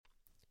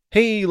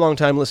Hey,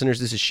 longtime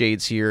listeners, this is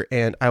Shades here,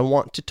 and I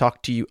want to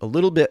talk to you a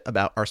little bit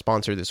about our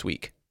sponsor this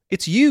week.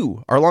 It's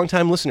you, our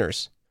longtime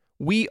listeners.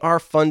 We are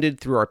funded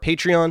through our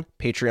Patreon,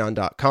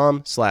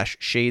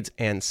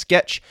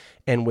 patreon.com/shadesansketch,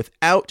 and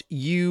without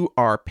you,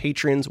 our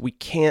patrons, we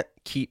can't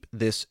keep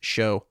this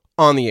show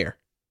on the air.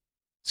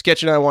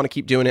 Sketch and I want to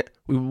keep doing it.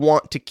 We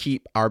want to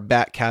keep our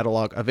back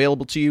catalog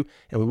available to you,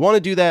 and we want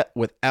to do that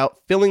without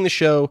filling the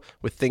show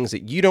with things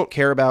that you don't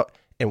care about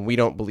and we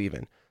don't believe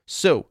in.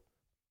 So,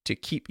 to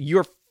keep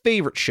your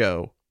favorite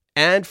show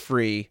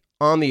ad-free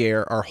on the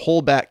air, our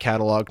whole back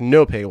catalog,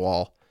 no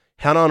paywall,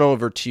 head on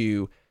over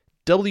to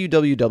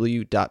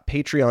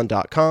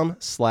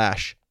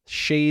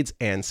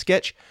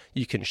www.patreon.com/shadesansketch.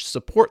 You can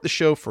support the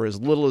show for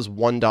as little as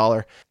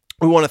 $1.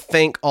 We want to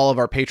thank all of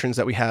our patrons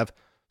that we have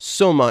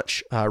so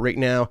much right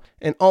now,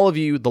 and all of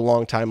you, the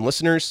longtime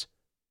listeners.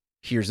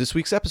 Here's this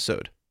week's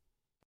episode.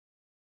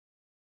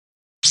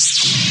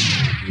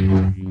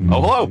 Oh,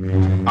 hello.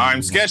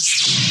 I'm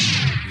Sketch.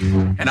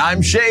 And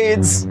I'm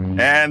Shades.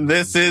 And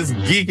this is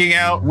Geeking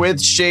Out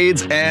With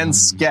Shades and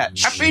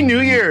Sketch. Happy New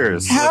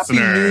Year's, Happy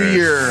listeners. New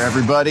Year,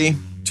 everybody.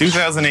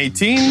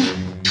 2018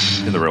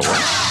 in the real world.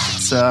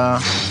 It's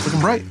looking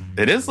bright.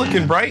 It is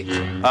looking bright.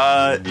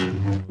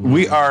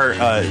 We are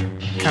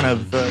kind of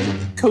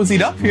cozied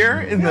up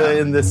here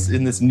in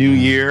this new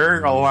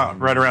year,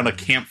 right around a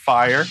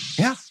campfire.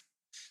 Yeah.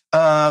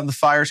 The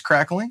fire's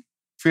crackling.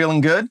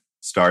 Feeling good.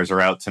 Stars are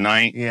out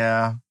tonight.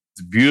 Yeah.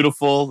 It's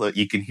beautiful.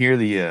 You can hear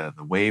the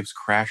waves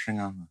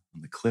crashing on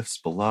the cliffs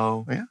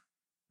below. Yeah.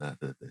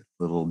 The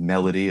little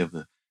melody of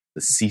the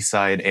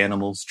seaside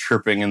animals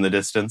chirping in the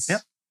distance.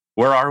 Yep.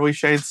 Where are we,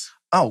 Shades?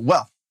 Oh,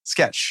 well,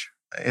 Sketch.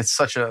 It's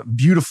such a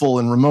beautiful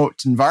and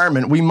remote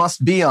environment. We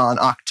must be on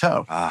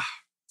Octo. Ah,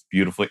 it's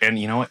beautiful. And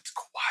you know what? It's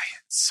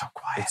quiet. It's so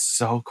quiet. It's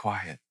so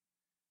quiet.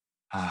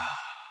 Well,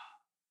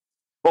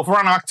 if we're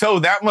on Octo,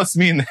 that must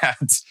mean that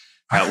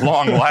at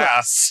long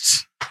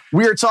last...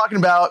 We are talking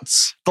about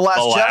The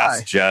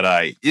Last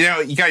Jedi. You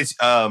know, you guys,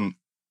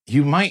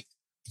 you might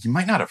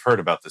not have heard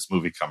about this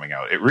movie coming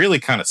out. It really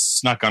kind of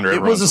snuck under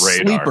everyone's radar. It was a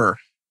sleeper.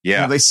 Yeah.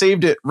 You know, they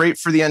saved it right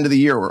for the end of the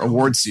year, or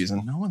award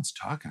season. No one's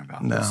talking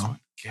about this one.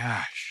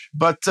 Gosh.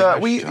 But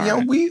we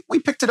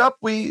picked it up.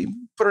 We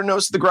put our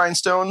nose to the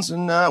grindstones,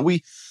 and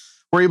we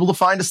were able to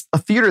find a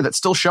theater that's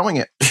still showing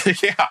it.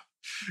 Yeah.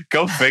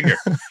 Go figure.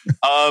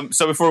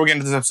 So before we get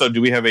into this episode,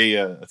 do we have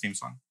a theme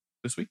song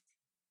this week?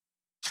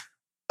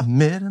 I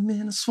met him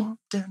in a swamp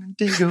down in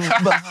Dago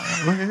Bar.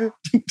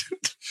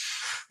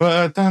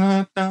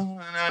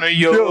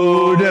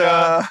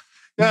 Yoda.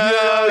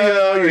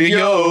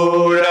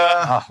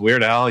 Yoda.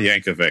 Weird Al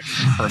Yankovic.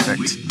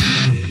 Perfect.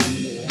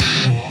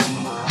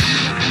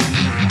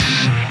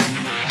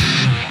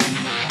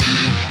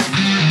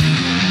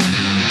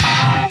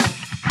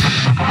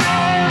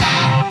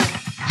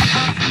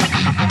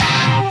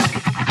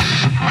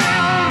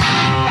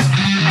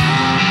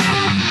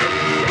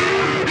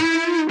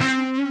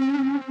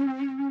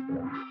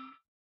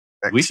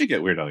 We should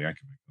get Weird Al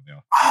Yankovic.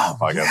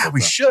 Oh, yeah,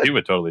 we should. He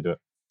would totally do it.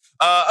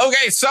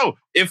 Okay, so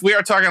if we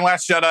are talking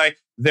Last Jedi,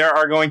 there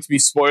are going to be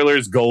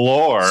spoilers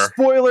galore.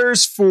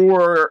 Spoilers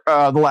for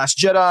The Last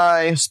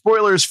Jedi.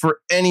 Spoilers for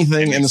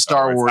anything in the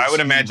Star Wars. I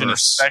would imagine,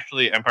 universe.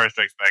 especially Empire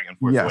Strikes Back and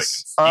Force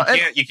Yes.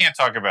 Awakens. You can't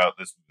talk about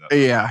this.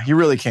 Yeah, you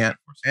really can't.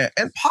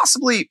 And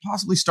possibly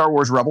Star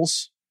Wars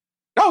Rebels.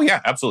 Oh yeah,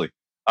 absolutely.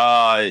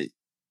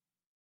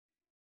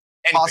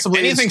 Possibly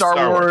anything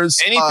Star Wars.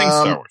 Anything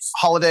Star Wars.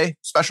 Holiday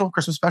special,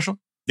 Christmas special.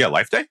 Yeah,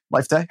 Life Day.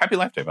 Life Day. Happy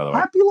Life Day, by the way.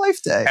 Happy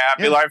Life Day.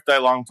 Happy Life Day,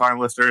 long time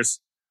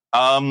listeners.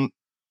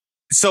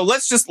 So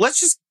let's just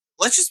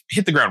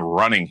hit the ground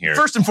running here.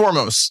 First and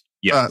foremost,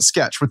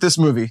 Sketch with this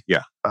movie.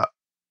 Yeah. I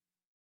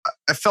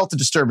felt a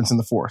disturbance in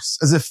the Force,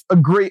 as if a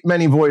great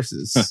many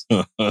voices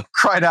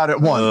cried out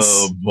at once.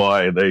 Oh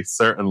boy, they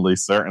certainly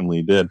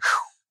did.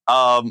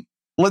 We'll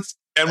get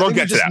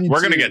to that.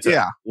 We're going to get to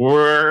that.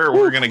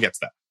 We're going to get to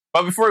that.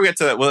 But before we get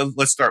to that,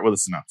 let's start with a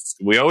synopsis.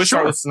 We always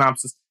start with a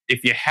synopsis.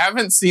 If you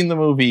haven't seen the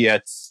movie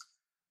yet,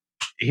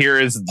 here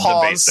is the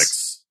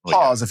basics.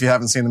 Pause if you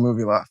haven't seen the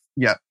movie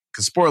yet,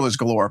 because spoilers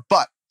galore.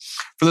 But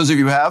for those of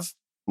you who have,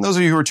 and those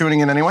of you who are tuning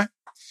in anyway,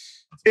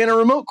 in a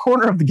remote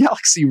corner of the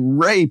galaxy,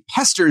 Rey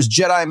pesters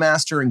Jedi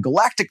Master and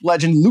galactic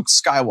legend Luke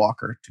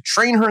Skywalker to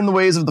train her in the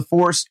ways of the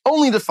Force,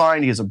 only to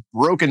find he is a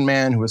broken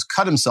man who has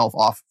cut himself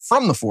off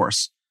from the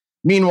Force.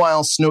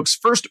 Meanwhile, Snoke's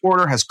First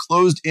Order has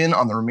closed in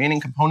on the remaining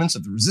components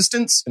of the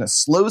Resistance in a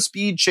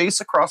slow-speed chase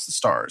across the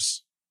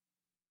stars.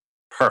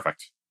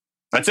 Perfect.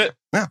 That's it.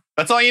 Yeah.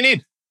 That's all you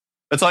need.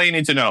 That's all you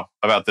need to know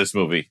about this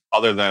movie,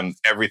 other than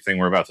everything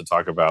we're about to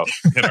talk about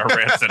in our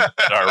rants and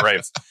our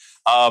raves.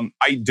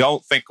 I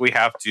don't think we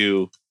have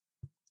to...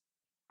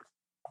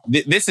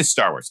 This is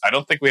Star Wars. I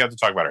don't think we have to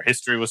talk about our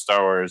history with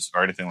Star Wars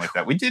or anything like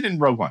that. We did in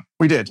Rogue One.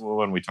 We did.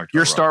 When we talked about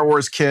You're a Star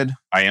Wars kid.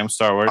 I am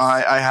Star Wars.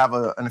 I have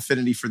an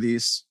affinity for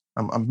these.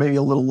 I'm maybe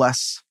a little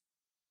less.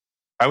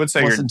 I would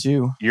say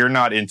you. You're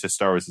not into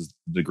Star Wars as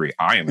the degree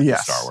I am into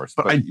Star Wars,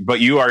 but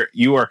you are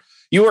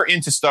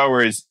into Star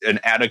Wars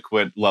an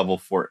adequate level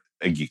for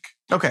a geek.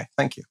 Okay,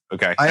 thank you.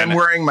 Okay. I am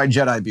wearing my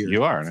Jedi beard.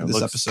 You are. And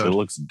this episode. It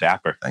looks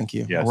dapper. Thank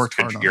you. Yes, I worked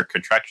hard on your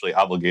contractually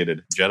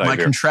obligated Jedi my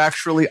beard.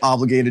 contractually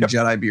obligated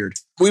Jedi beard.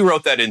 We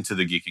wrote that into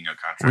the Geeking Out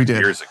contract We did.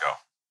 years ago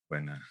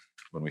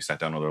when we sat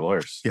down with our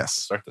lawyers. Yes.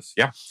 To start this.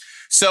 Yeah.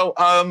 So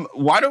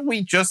why don't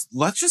we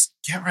let's just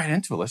get right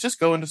into it. Let's just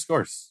go into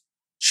scores.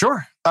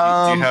 Sure. Do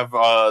you have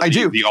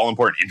the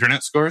all-important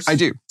internet scores? I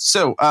do.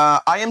 So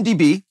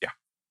IMDb,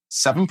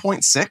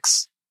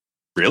 7.6.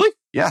 Really?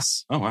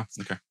 Yes. Oh, wow.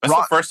 Okay. That's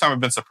the first time I've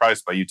been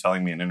surprised by you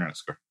telling me an internet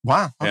score.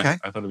 Wow. Okay. Yeah,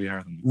 I thought it'd be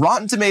higher than that.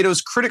 Rotten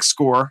Tomatoes critic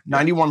score,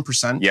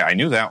 91%. Yeah, I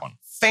knew that one.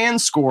 Fan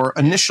score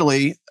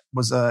initially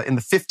was in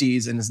the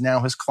 50s and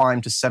has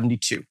climbed to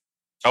 72.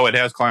 Oh, it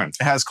has climbed.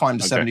 It has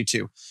climbed to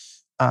 72.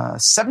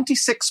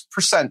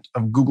 76%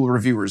 of Google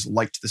reviewers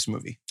liked this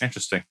movie.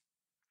 Interesting.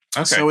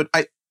 Okay. So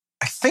I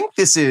think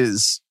this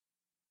is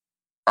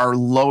our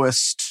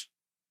lowest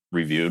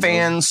reviewed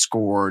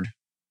fan-scored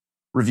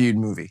reviewed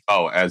movie.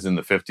 Oh, as in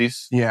the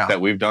 50s? Yeah.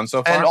 That we've done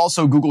so far? And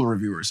also Google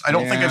reviewers. I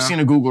don't think I've seen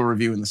a Google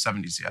review in the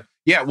 70s yet.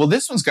 Yeah, well,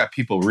 this one's got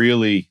people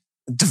really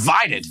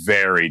divided.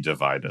 Very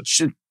divided.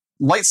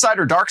 Light side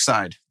or dark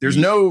side? There's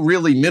no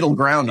really middle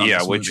ground on this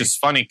movie. Yeah, which is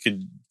funny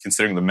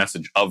considering the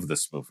message of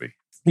this movie.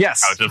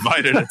 Yes. How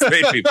divided it's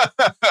made people.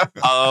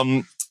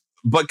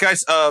 But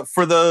guys,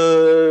 for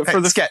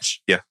the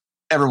sketch. Yeah.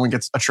 Everyone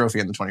gets a trophy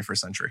in the 21st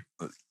century.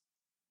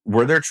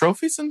 Were there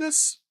trophies in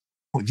this?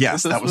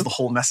 Yes, that was the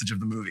whole message of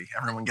the movie.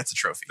 Everyone gets a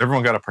trophy.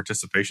 Everyone got a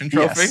participation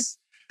trophy? Yes.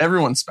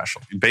 Everyone's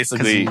special.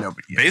 Basically,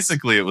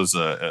 it was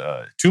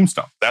a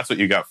tombstone. That's what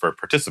you got for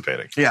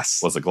participating. Yes.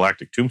 Was a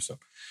galactic tombstone.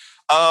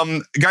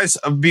 Guys,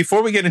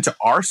 before we get into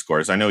our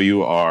scores, I know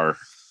you are,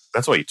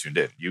 that's why you tuned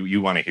in. You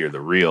want to hear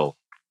the real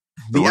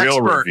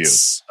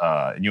reviews.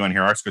 And you want to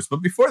hear our scores.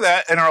 But before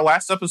that, in our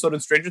last episode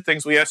of Stranger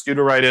Things, we asked you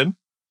to write in.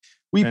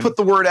 We put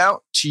the word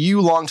out to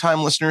you,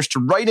 longtime listeners, to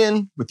write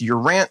in with your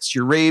rants,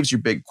 your raves,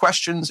 your big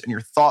questions, and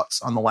your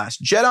thoughts on The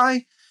Last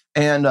Jedi.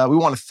 And we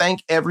want to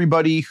thank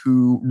everybody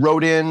who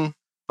wrote in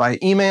by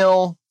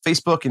email,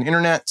 Facebook, and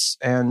internet,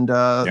 and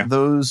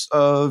those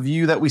of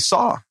you that we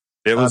saw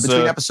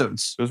between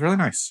episodes. It was really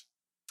nice.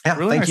 Yeah,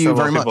 really thank you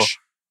very much.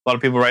 A lot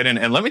of people write in.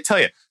 And let me tell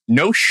you,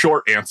 no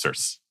short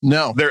answers.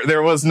 No.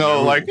 There was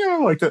no I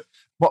liked it.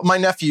 Well, my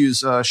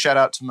nephews, shout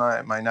out to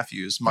my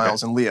nephews,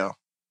 Miles and Leo.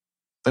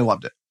 They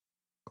loved it.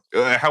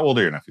 How old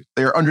are your nephews?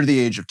 They are under the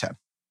age of 10.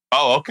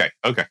 Oh, okay.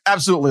 Okay.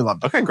 Absolutely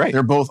loved it. Okay, great.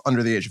 They're both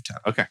under the age of 10.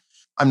 Okay.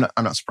 I'm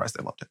not surprised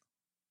they loved it.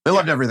 They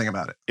loved everything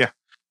about it. Yeah.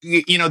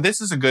 You know, this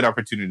is a good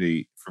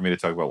opportunity for me to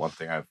talk about one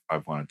thing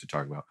I've wanted to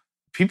talk about.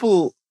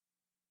 People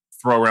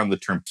throw around the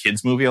term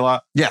kids movie a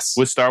lot. Yes.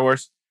 With Star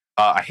Wars.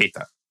 I hate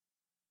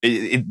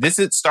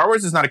that. Star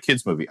Wars is not a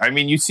kids movie. I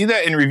mean, you see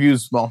that in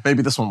reviews. Well,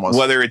 maybe this one was.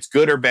 Whether it's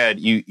good or bad,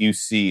 you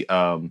see,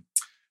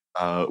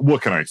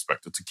 what can I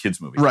expect? It's a kids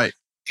movie. Right.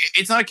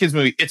 It's not a kids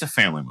movie. It's a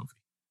family movie.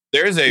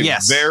 There is a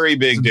very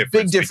big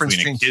difference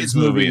between a kids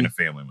movie and a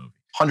family movie.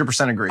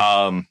 100% agree.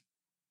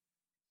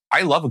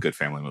 I love a good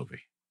family movie.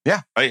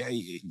 Yeah.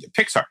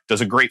 Pixar does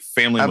a great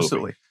family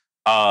movie.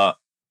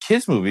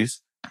 Kids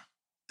movies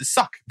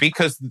suck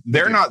because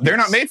they're not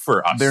made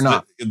for us. They're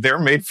not. They're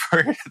made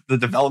for the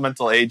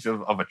developmental age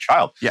of a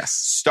child. Yes.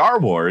 Star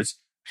Wars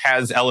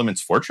has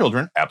elements for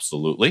children.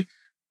 Absolutely.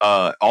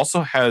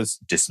 Also has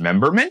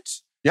dismemberment.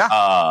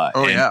 Yeah.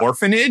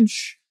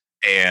 Orphanage.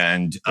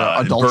 And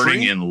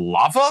burning in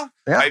lava.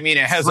 Yeah. I mean,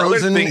 it has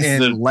Frozen other things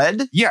in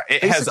lead. Yeah,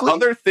 it has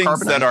other things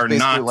that are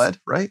not lead,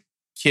 right?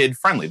 Kid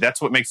friendly.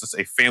 That's what makes this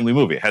a family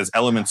movie. It has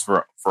elements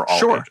for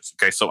all ages.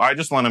 Okay, so I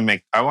just want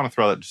to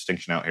throw that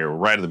distinction out here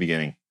right at the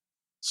beginning.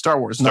 Star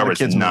Wars is not a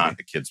kids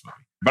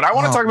movie. But I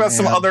want to talk about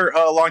some other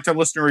long-time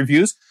listener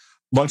reviews.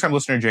 Long-time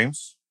listener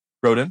James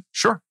wrote in.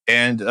 Sure.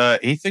 And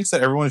he thinks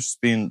that everyone is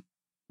just being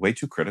way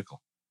too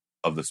critical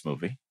of this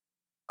movie.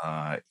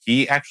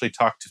 He actually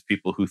talked to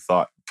people who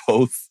thought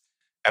both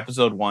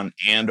Episode 1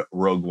 and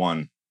Rogue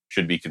One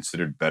should be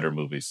considered better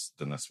movies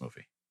than this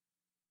movie.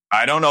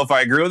 I don't know if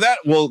I agree with that.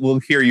 We'll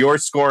hear your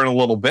score in a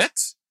little bit.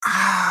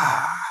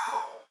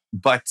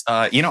 But,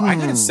 I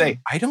got to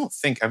say, I don't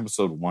think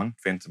Episode 1,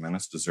 Phantom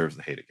Menace, deserves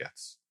the hate it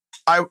gets.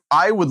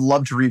 I would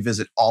love to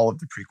revisit all of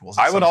the prequels.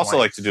 I would also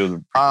like to do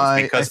the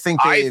prequels because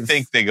I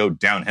think they go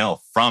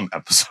downhill from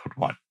Episode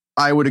 1.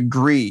 I would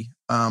agree,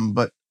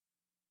 but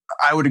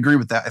I would agree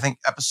with that. I think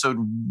Episode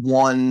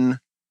 1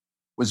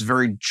 was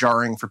very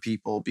jarring for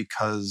people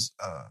because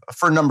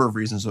for a number of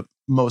reasons.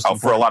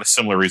 For a lot of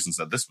similar reasons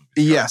that this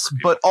movie. Yes,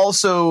 but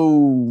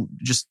also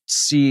just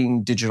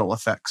seeing digital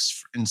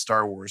effects in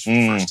Star Wars for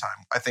the first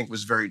time, I think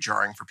was very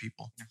jarring for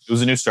people. It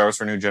was a new Star Wars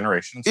for a new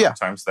generation.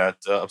 Sometimes that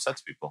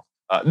upsets people.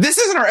 This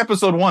isn't our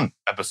Episode 1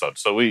 episode,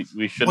 so we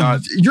should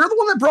not. You're the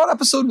one that brought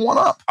Episode 1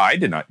 up. I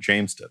did not.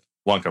 James did.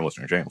 Long-time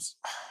listener James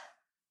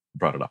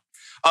brought it up.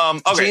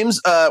 Okay. James,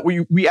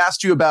 we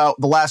asked you about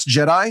The Last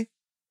Jedi,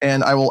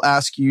 and I will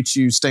ask you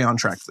to stay on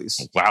track,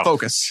 please. Wow.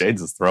 Focus.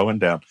 Shades is throwing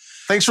down.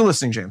 Thanks for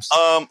listening, James.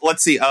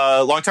 Let's see.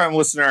 Longtime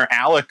listener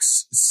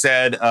Alex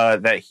said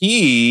that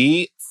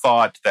he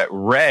thought that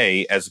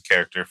Rey as a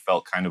character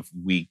felt kind of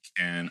weak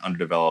and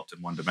underdeveloped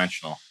and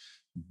one-dimensional.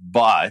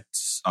 But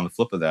on the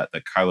flip of that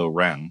Kylo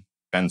Ren,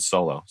 Ben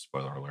Solo,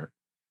 spoiler alert,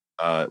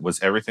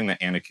 was everything that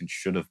Anakin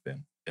should have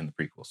been in the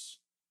prequels.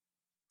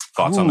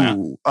 Thoughts on that?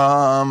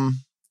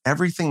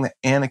 Everything that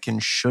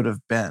Anakin should have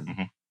been.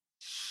 Mm-hmm.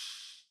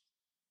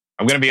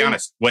 I'm going to be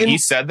honest. When he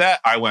said that,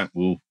 I went,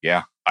 ooh,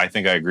 yeah, I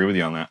think I agree with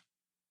you on that.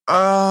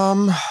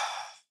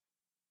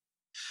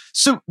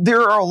 So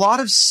there are a lot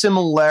of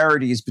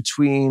similarities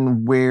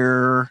between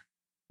where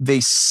they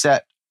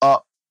set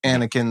up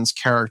Anakin's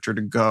character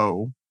to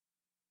go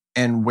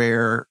and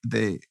where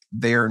they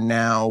are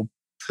now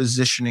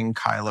positioning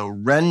Kylo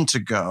Ren to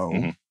go.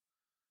 Mm-hmm.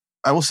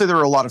 I will say there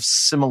are a lot of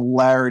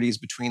similarities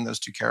between those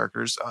two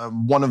characters.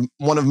 One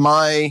of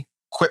my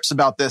quips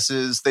about this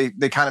is they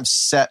kind of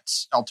set,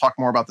 I'll talk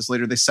more about this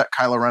later, they set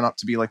Kylo Ren up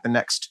to be like the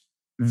next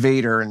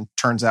Vader, and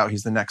turns out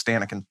he's the next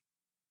Anakin.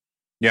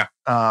 Yeah.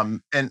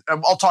 And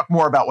I'll talk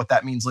more about what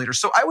that means later.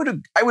 So I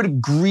would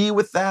agree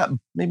with that.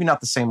 Maybe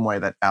not the same way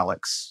that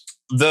Alex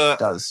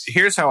does.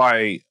 Here's how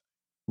I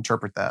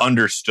interpret that.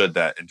 Understood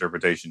that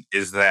interpretation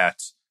is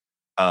that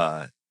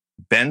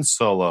Ben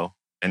Solo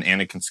and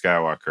Anakin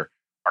Skywalker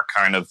are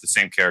kind of the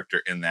same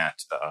character in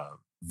that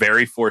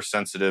very force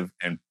sensitive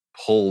and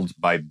pulled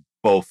by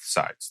both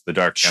sides, the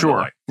dark and the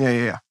light.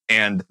 Yeah.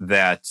 And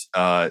that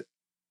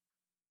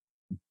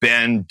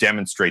Ben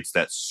demonstrates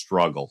that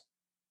struggle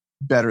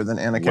better than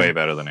Anakin. Way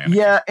better than Anakin.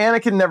 Yeah,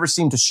 Anakin never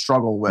seemed to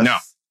struggle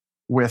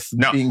with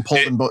being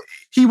pulled in both.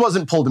 He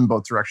wasn't pulled in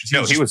both directions.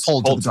 He was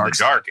pulled to the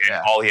dark.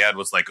 And all he had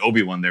was like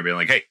Obi-Wan there being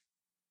like, hey,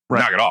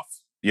 knock it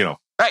off.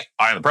 Hey,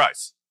 eye on the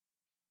prize.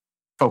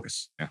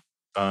 Focus.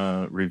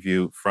 Yeah.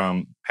 Review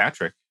from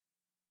Patrick.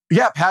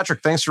 Yeah,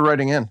 Patrick, thanks for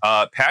writing in.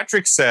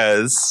 Patrick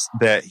says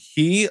that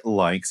he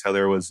likes how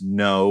there was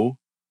no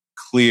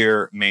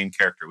clear main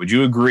character. Would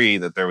you agree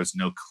that there was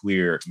no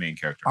clear main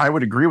character? I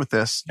would agree with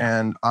this,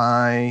 and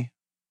I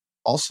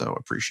also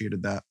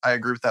appreciated that. I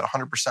agree with that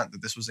 100%,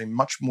 that this was a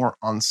much more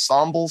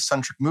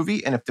ensemble-centric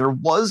movie, and if there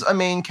was a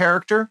main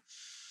character,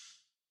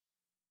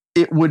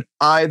 it would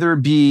either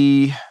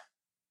be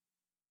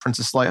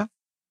Princess Leia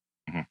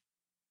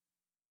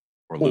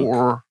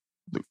or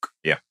Luke.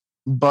 Yeah.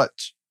 But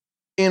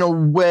in a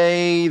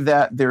way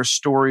that their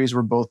stories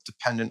were both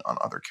dependent on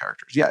other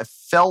characters. Yeah, it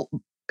felt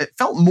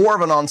more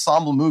of an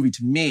ensemble movie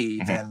to me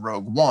than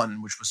Rogue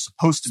One, which was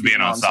supposed to be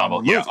an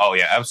ensemble movie. Yeah. Oh,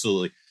 yeah,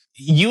 absolutely.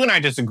 You and I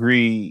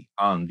disagree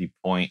on the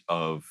point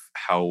of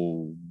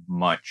how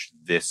much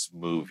this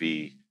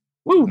movie...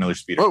 another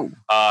speeder.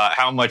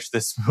 How much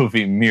this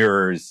movie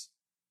mirrors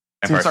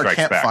Empire Strikes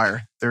Back.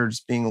 Campfire. They're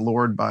just being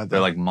lured by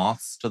They're like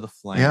moths to the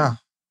flame. Yeah.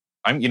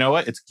 You know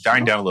what? It's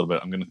dying down a little bit.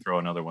 I'm going to throw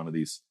another one of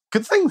these.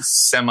 Good thing.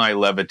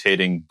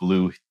 Semi-levitating,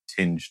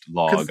 blue-tinged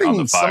log on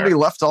the fire. Somebody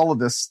left all of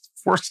this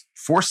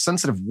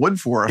force-sensitive wood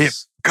for us. It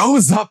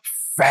goes up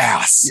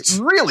fast.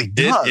 It really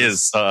does. It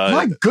is.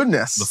 My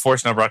goodness. The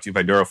Force now brought to you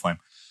by Duraflame.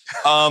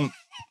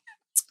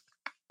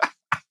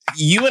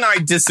 You and I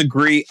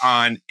disagree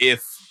on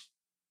if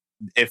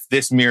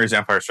this mirrors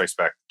Empire Strikes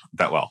Back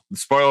that well.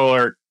 Spoiler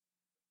alert,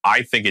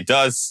 I think it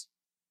does.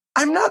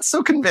 I'm not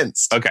so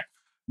convinced. Okay.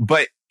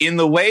 But in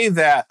the way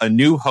that A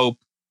New Hope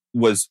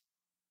was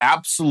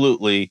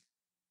absolutely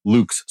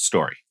Luke's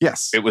story.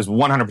 Yes. It was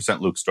 100%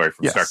 Luke's story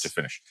from start to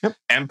finish. Yep.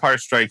 Empire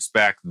Strikes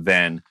Back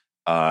then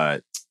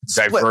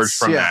diverged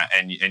from that,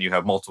 and you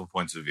have multiple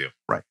points of view.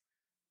 Right.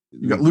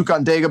 You got Luke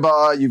on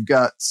Dagobah. You've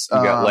got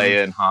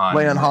Leia and Han.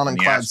 Leia and Han in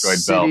Cloud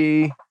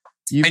City.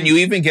 And you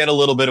even get a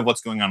little bit of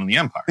what's going on in the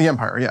Empire. The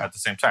Empire, yeah. At the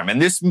same time.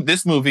 And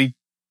this movie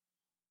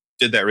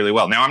did that really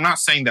well. Now, I'm not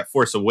saying that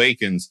Force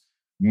Awakens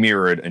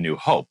mirrored A New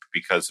Hope,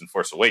 because in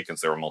Force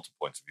Awakens, there were multiple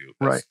points of view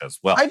as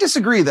well. I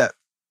disagree that.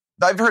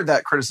 I've heard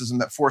that criticism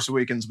that Force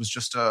Awakens was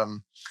just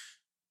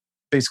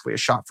basically a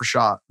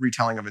shot-for-shot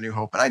retelling of A New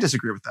Hope, and I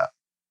disagree with that.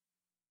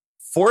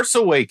 Force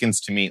Awakens,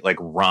 to me,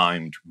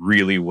 rhymed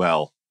really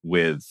well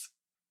with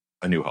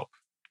A New Hope.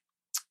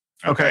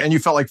 Okay, and you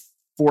felt like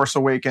Force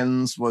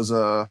Awakens was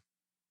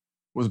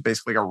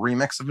basically a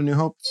remix of A New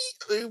Hope?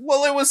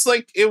 Well, it was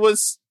like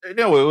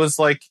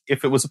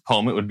if it was a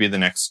poem, it would be the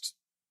next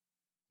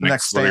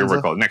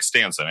stanza. Next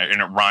stanza,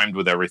 and it rhymed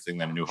with everything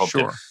that A New Hope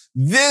did.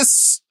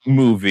 This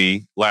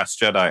movie, Last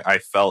Jedi, I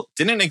felt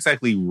didn't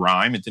exactly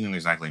rhyme. It didn't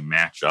exactly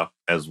match up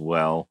as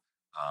well.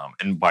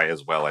 And by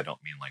as well, I don't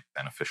mean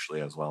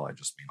beneficially as well. I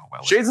just mean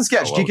well. Shades and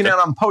Sketch, geeking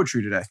out on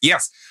poetry today.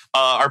 Yes,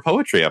 our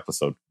poetry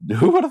episode.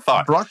 Who would have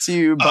thought? Brought to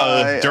you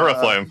by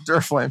Duraflame.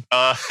 Duraflame.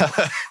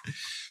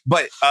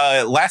 But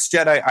Last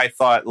Jedi, I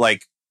thought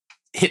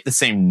hit the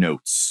same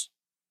notes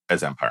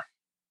as Empire.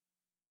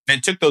 And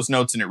it took those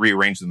notes and it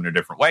rearranged them in a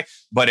different way,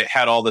 but it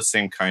had all the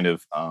same kind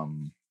of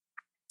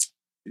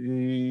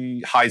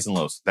highs and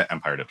lows that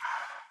Empire did.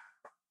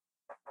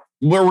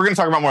 We're going to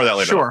talk about more of that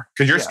later. Sure.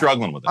 Because you're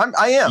struggling with it.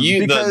 I am.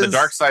 The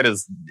dark side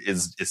is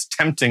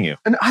tempting you.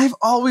 And I've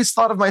always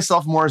thought of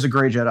myself more as a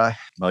gray Jedi.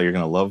 Well, you're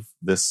going to love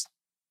this,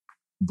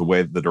 the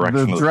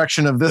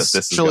direction of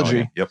this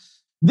trilogy. Yep.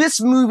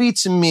 This movie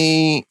to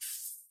me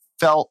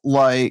felt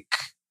like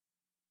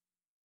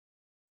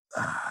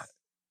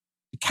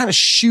it kind of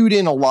shoot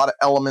in a lot of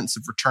elements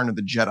of Return of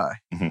the Jedi.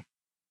 Mm-hmm.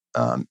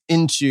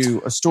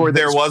 into a story that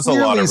there was a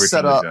lot of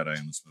set up Jedi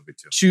in this movie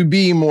too, to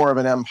be more of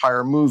an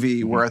Empire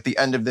movie. Where at the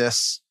end of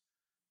this,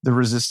 the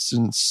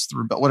Resistance,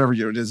 whatever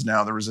it is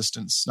now, the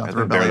Resistance, not the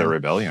Rebellion. They're the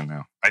Rebellion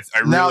now. I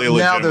really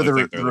now they're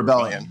the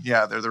Rebellion.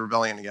 Yeah, they're the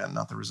Rebellion again,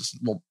 not the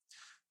Resistance. Well,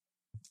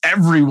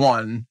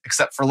 everyone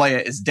except for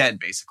Leia is dead,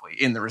 basically,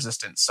 in the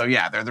Resistance. So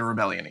yeah, they're the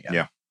Rebellion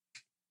again.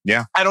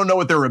 Yeah. I don't know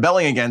what they're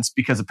rebelling against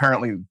because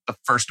apparently the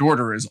First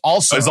Order is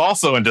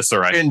also in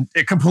disarray. And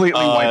it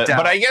completely wiped out.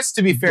 But I guess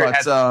to be fair,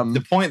 at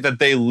the point that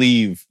they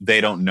leave,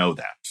 they don't know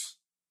that.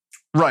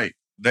 Right.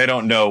 They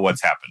don't know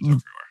what's happened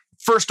everywhere.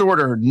 First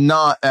Order,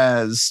 not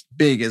as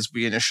big as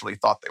we initially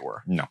thought they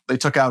were. No. They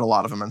took out a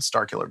lot of them on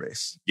Starkiller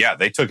Base. Yeah,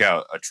 they took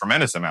out a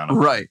tremendous amount of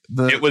them. Right.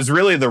 It was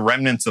really the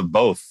remnants of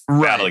both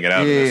battling it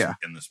out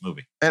in this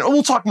movie. And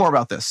we'll talk more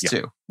about this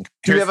too.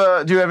 Do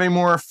you have any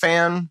more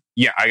fan?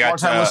 Yeah, I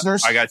got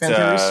listeners. I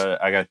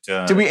got.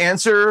 Did we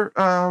answer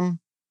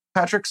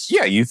Patrick's?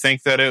 Yeah, you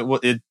think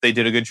that they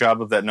did a good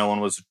job of that? No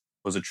one was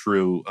a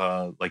true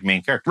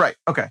main character, right?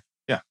 Okay,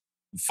 yeah,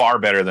 far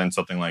better than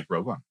something like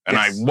Rogue One, and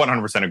I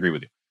 100% agree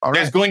with you. All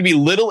There's going to be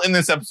little in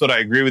this episode I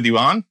agree with you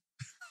on.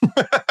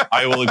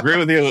 I will agree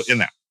with you in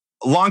that.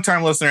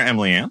 Longtime listener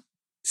Emily Ann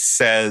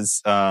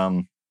says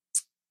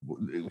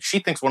she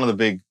thinks one of the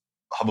big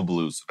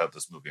hubbubaloo's about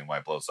this movie and why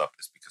it blows up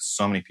is because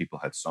so many people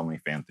had so many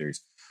fan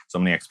theories, so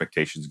many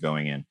expectations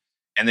going in,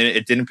 and then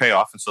it didn't pay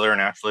off, and so they were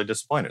naturally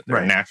disappointed. They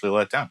were naturally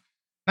let down.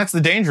 That's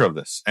the danger of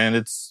this, and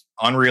it's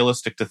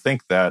unrealistic to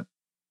think that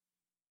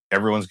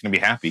everyone's going to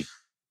be happy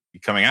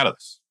coming out of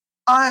this.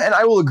 And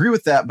I will agree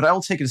with that, but I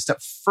will take it a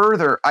step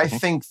further. I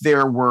think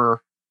there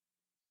were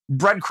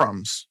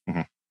breadcrumbs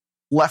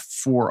left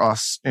for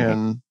us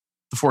in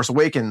The Force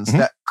Awakens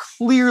that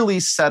clearly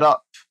set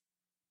up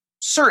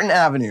certain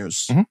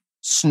avenues,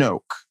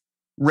 Snoke,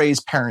 Rey's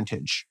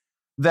parentage,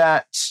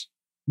 that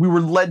we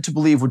were led to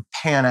believe would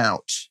pan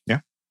out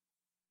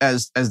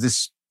as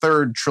this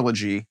third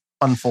trilogy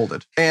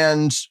unfolded.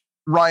 And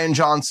Rian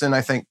Johnson, I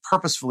think,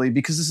 purposefully,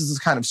 because this is the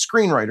kind of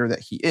screenwriter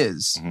that he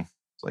is,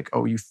 it's like,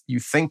 oh, you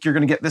think you're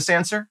going to get this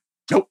answer?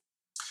 Nope.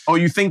 Oh,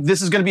 you think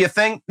this is going to be a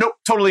thing? Nope.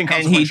 Totally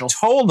inconsequential. And he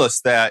told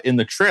us that in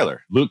the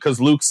trailer, because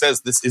Luke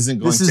says this isn't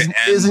going to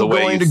end the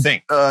way you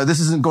think. This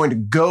isn't going to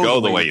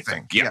go the way you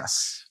think. Yeah.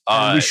 Yes.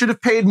 We should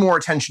have paid more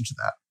attention to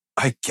that.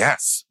 I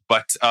guess,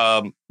 but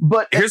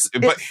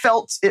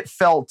it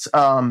felt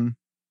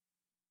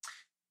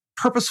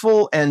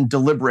purposeful and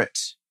deliberate.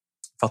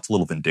 Felt a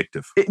little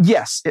vindictive.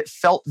 It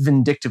felt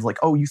vindictive. Like,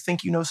 oh, you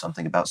think you know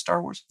something about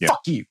Star Wars? Yeah.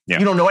 Fuck you. Yeah.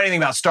 You don't know anything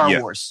about Star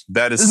Wars.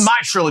 This is my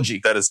trilogy.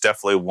 That is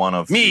definitely one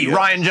of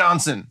Rian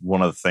Johnson.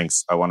 One of the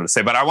things I wanted to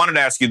say, but I wanted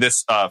to ask you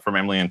this from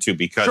Emily Ann too,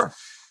 because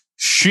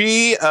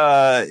she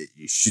I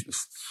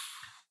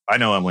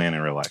know Emily Ann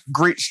in real life.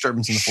 Great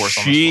disturbance in the Force.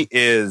 She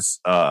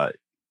is.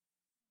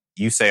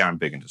 You say I'm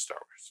big into Star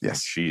Wars.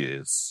 Yes, she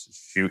is.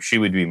 She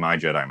would be my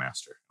Jedi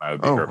Master. I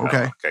would be her.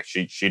 Okay.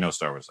 Okay. She knows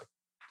Star Wars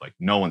like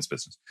no one's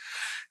business,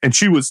 and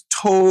she was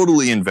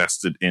totally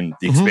invested in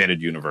the expanded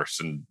universe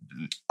and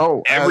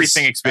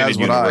everything expanded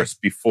universe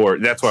before.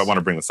 That's why I want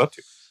to bring this up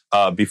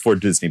to before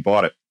Disney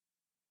bought it.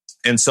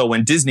 And so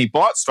when Disney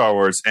bought Star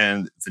Wars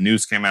and the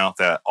news came out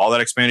that all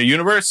that expanded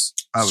universe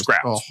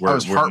scrapped, I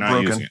was heartbroken.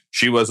 Not using it.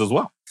 She was as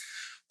well.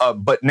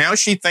 But now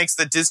she thinks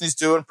that Disney's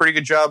doing a pretty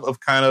good job of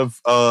kind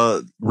of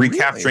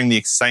recapturing the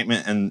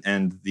excitement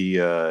and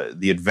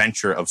the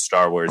adventure of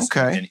Star Wars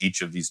in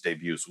each of these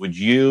debuts.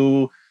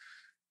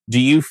 Do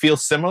you feel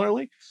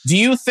similarly? Do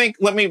you think?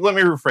 Let me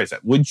rephrase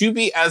that. Would you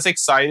be as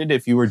excited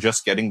if you were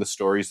just getting the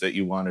stories that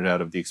you wanted out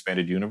of the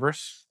expanded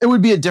universe? It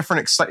would be a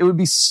different excitement. It would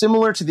be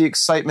similar to the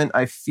excitement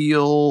I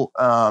feel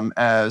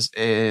as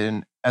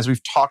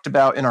we've talked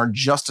about in our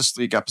Justice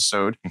League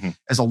episode.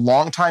 As a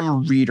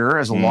longtime reader,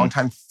 as a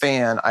longtime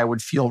fan, I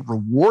would feel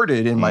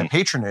rewarded in my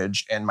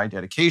patronage and my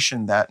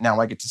dedication that now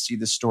I get to see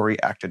this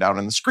story acted out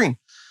on the screen.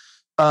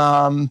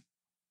 I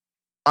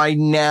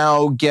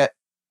now get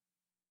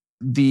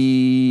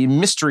the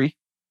mystery,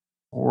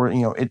 or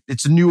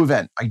it's a new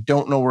event. I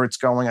don't know where it's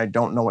going. I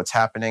don't know what's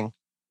happening.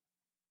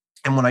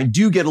 And when I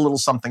do get a little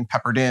something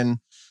peppered in,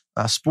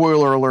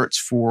 spoiler alerts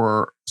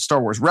for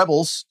Star Wars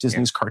Rebels,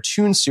 Disney's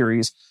cartoon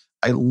series,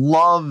 I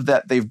love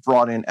that they've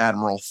brought in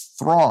Admiral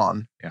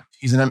Thrawn. Yeah.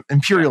 He's an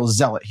Imperial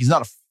zealot. He's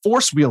not a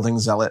force-wielding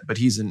zealot, but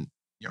he's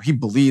he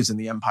believes in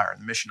the Empire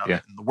and the mission of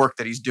it and the work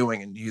that he's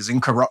doing, and he's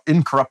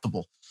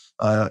incorruptible.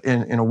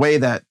 In a way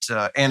that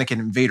Anakin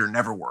and Vader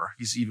never were.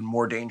 He's even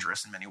more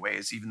dangerous in many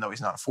ways, even though he's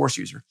not a Force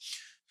user.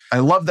 I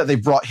love that they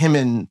brought him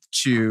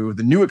into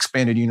the new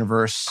expanded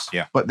universe,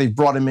 but they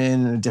brought him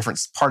in a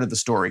different part of the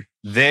story.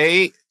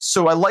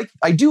 So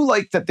I do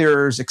like that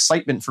there's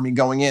excitement for me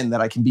going in, that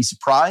I can be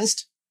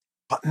surprised.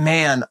 But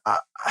man,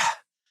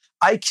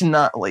 I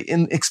cannot,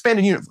 in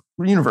expanded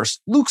universe,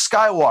 Luke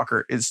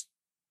Skywalker is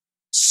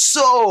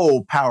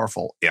so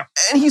powerful. Yeah.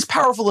 And he's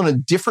powerful in a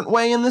different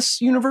way in this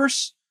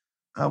universe.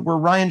 Where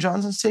Rian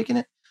Johnson's taking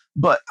it.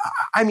 But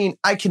I mean,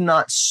 I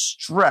cannot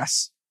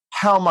stress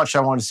how much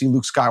I want to see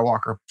Luke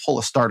Skywalker pull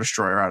a Star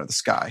Destroyer out of the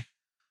sky.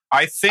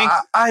 I think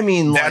I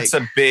mean, that's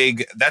a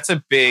big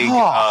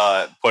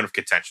point of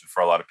contention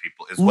for a lot of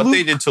people is what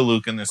they did to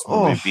Luke in this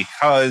movie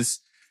because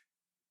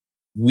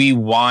we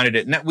wanted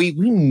it. We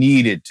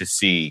needed to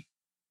see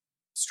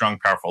strong,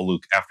 powerful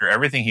Luke after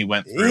everything he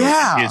went through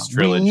in his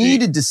trilogy. We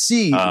needed to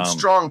see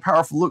strong,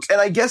 powerful Luke. And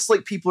I guess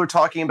like people are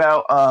talking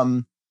about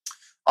on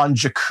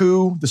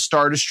Jakku, the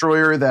Star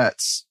Destroyer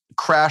that's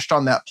crashed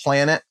on that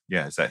planet.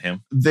 Yeah, is that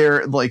him?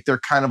 They're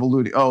kind of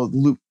alluding. Oh,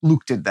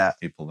 Luke did that.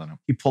 He pulled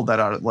that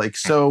out.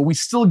 So we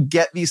still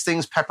get these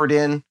things peppered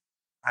in.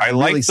 I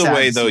like the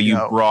way though you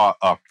brought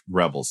up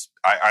Rebels.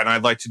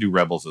 I'd like to do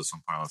Rebels at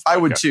some point. I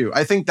would too.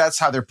 I think that's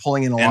how they're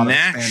pulling in a lot of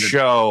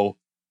expanded.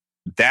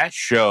 That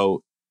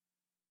show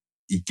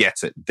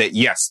gets it. That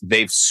yes,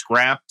 they've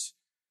scrapped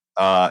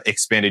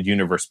expanded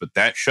universe, but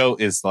that show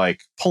is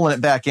like pulling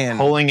it back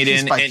in,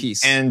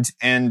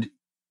 and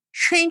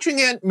changing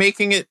it,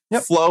 making it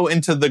flow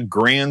into the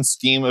grand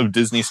scheme of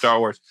Disney Star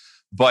Wars,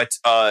 but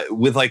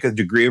with like a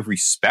degree of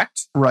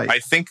respect. Right. I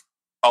think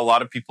a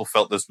lot of people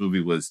felt this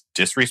movie was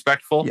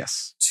disrespectful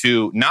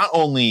to not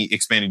only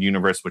expanded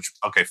universe, which,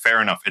 okay, fair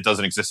enough, it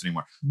doesn't exist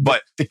anymore,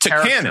 but to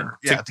canon.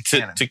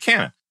 To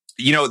canon.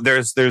 You know,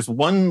 there's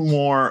one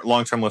more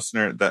long-term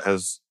listener that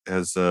has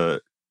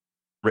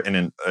written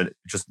in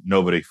just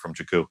nobody from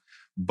Jakku,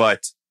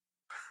 but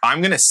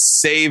I'm going to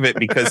save it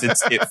because it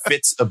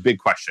fits a big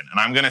question. And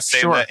I'm going to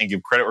save that and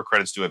give credit where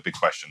credit's due at big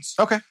questions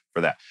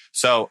for that.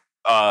 So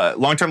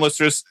long-term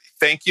listeners,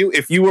 thank you.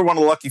 If you were one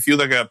of the lucky few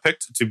that got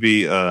picked to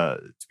be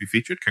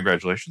featured,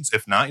 congratulations.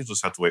 If not, you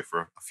just have to wait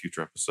for a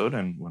future episode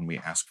and when we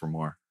ask for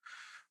more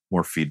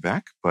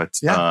feedback. But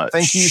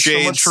thank you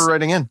so much for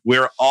writing in.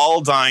 We're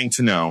all dying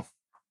to know,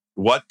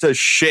 what does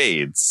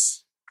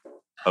Shades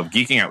of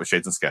Geeking Out with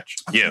Shades and Sketch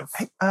give?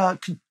 Hey,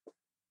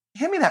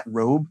 hand me that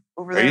robe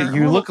over there.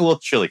 You look a little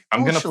chilly.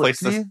 I'm going to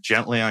place this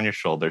gently on your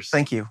shoulders.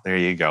 Thank you. There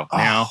you go.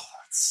 Now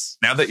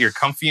that you're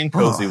comfy and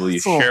cozy, will you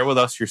share with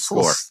us your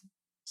score?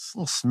 It's a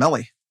little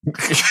smelly.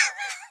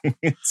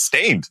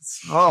 Stained.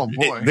 Oh,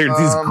 boy. There's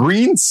these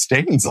green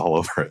stains all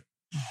over it.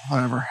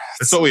 Whatever.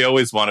 That's what we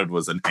always wanted,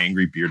 was an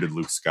angry bearded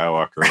Luke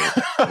Skywalker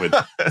with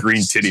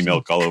green titty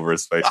milk all over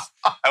his face.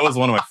 That was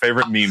one of my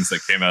favorite memes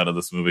that came out of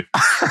this movie.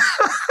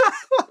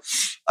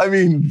 I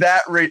mean,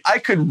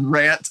 I could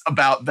rant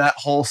about that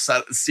whole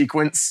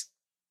sequence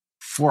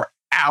for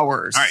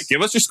hours. All right,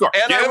 give us your score.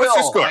 And I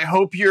will. I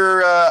hope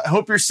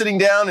you're sitting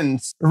down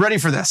and ready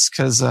for this,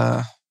 because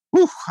I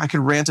could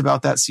rant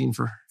about that scene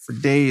for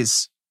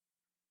days.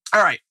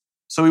 All right,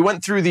 so we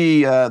went through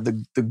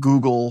the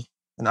Google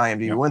and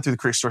IMDb. We went through the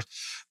critic scores.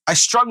 I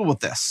struggled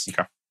with this.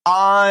 Okay.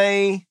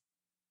 I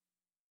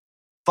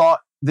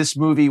thought this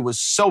movie was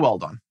so well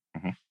done.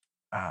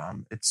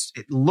 Mm-hmm.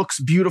 It looks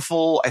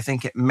beautiful. I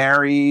think it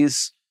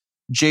marries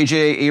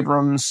J.J.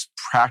 Abrams'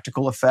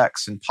 practical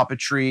effects and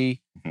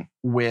puppetry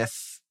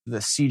with the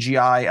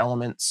CGI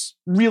elements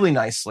really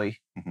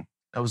nicely. Mm-hmm.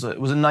 It was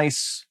a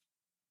nice.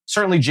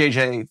 Certainly,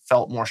 J.J.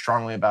 felt more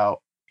strongly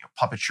about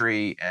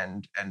puppetry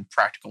and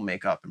practical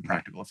makeup and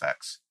practical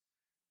effects.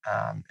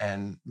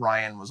 And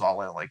Ryan was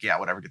all in, like, yeah,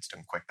 whatever gets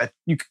done quick.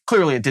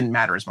 Clearly it didn't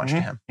matter as much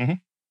to him. Mm-hmm.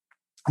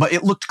 But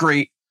it looked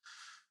great.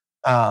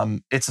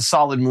 It's a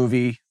solid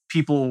movie.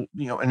 People,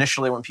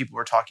 initially when people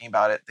were talking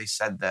about it, they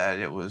said that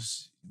it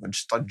was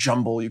just a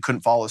jumble. You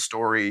couldn't follow the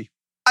story.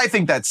 I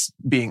think that's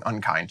being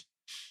unkind.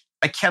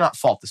 I cannot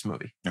fault this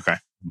movie. Okay.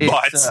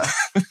 It's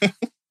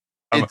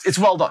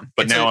well done.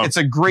 But it's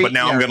a great. But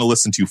now I'm going to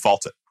listen to you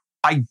fault it.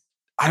 I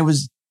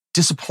was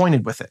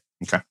disappointed with it.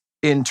 Okay.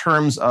 In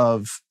terms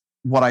of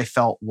what I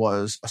felt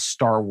was a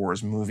Star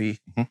Wars movie,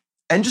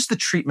 and just the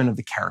treatment of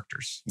the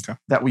characters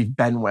that we've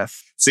been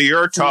with. So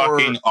you're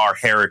talking our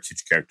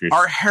heritage characters,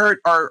 our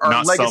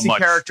legacy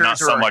characters, not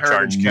so much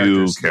our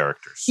new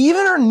characters.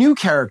 Even our new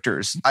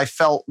characters, I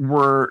felt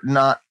were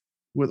not.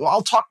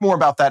 I'll talk more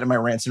about that in my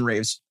rants and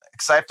raves,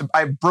 because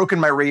I've broken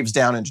my raves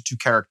down into two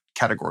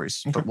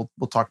categories. But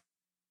we'll talk.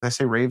 Did I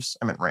say raves?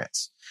 I meant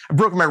rants. I've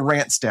broken my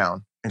rants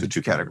down into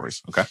two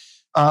categories. Okay.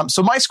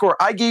 So my score,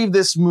 I gave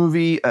this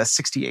movie a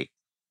 68,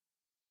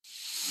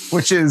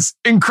 which is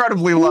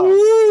incredibly low.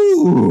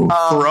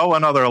 Throw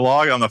another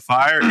log on the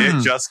fire.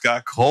 It just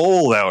got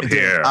cold out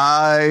here.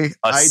 A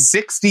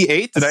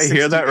 68? Did I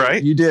hear that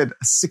right? You did.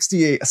 A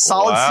 68. A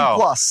solid C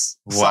plus.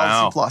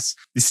 Solid C plus.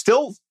 You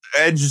still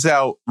edged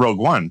out Rogue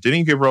One. Didn't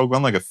you give Rogue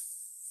One like a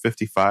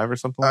 55 or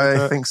something like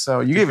that? I think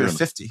so. You gave it a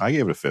 50. I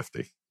gave it a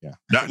 50. Yeah.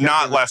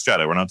 Not Last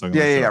Jedi. We're not talking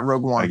about Yeah,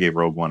 Rogue One. I gave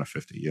Rogue One a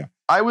 50. Yeah.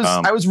 I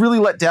was really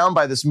let down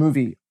by this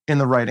movie in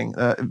the writing.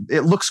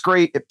 It looks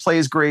great. It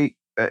plays great.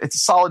 It's a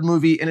solid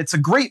movie, and it's a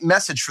great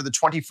message for the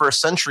 21st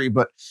century.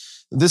 But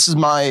this is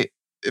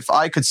if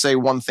I could say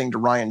one thing to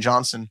Rian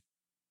Johnson,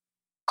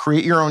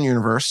 create your own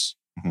universe,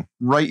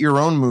 write your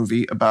own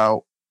movie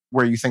about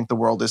where you think the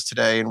world is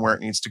today and where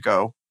it needs to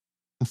go,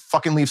 and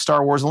fucking leave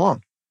Star Wars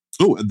alone.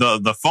 Ooh,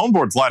 the phone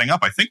board's lighting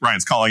up. I think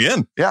Ryan's calling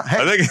in. Yeah. Hey.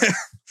 I think.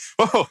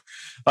 Whoa.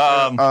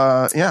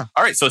 Yeah.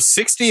 All right. So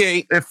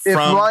 68. If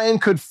Ryan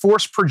could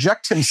force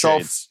project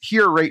himself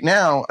here right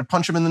now, I'd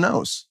punch him in the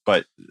nose.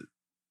 But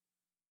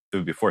It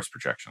would be force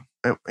projection.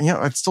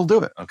 I'd still do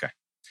it. Okay.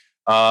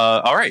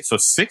 All right. So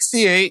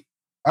 68.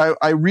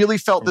 I really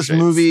felt this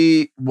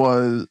movie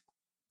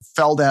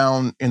fell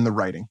down in the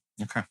writing.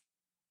 Okay.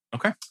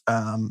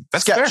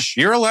 That's sketch.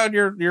 Fair. You're allowed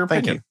your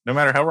opinion, no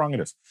matter how wrong it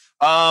is.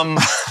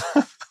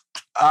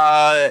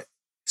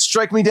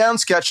 Strike me down,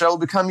 sketch. I will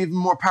become even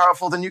more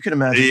powerful than you can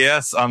imagine.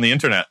 Yes, on the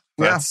internet.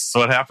 That's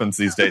what happens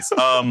these days.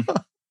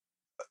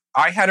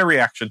 I had a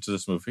reaction to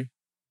this movie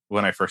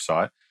when I first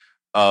saw it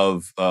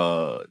of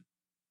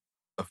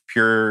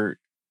pure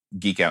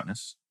geek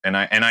outness, and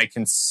I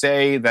can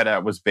say that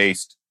it was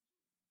based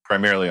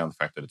primarily on the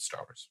fact that it's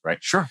Star Wars,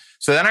 right? Sure.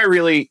 So then I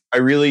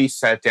really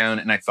sat down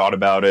and I thought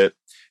about it,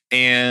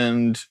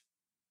 and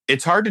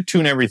it's hard to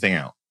tune everything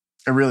out.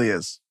 It really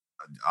is.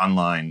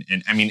 Online,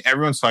 and I mean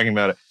everyone's talking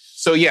about it.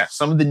 So yeah,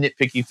 some of the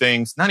nitpicky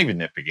things, not even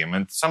nitpicky. I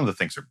mean, some of the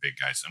things are big,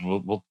 guys, and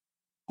we'll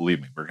believe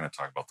me, we're going to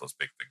talk about those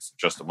big things in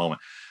just a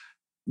moment.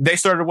 They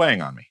started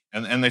weighing on me,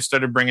 and they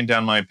started bringing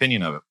down my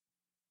opinion of it.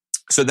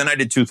 So then I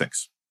did two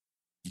things.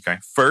 Okay,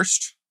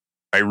 first,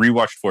 I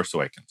rewatched Force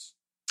Awakens.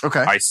 Okay,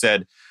 I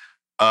said,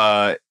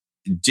 was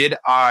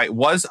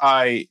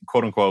I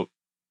quote unquote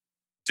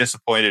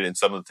disappointed in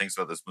some of the things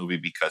about this movie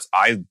because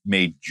I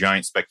made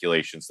giant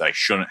speculations that I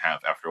shouldn't have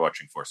after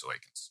watching Force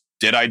Awakens?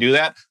 Did I do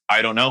that?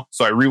 I don't know.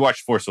 So I rewatched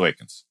Force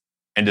Awakens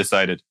and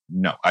decided,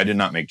 no, I did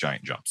not make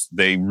giant jumps.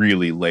 They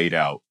really laid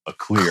out a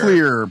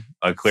clear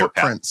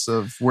footprints path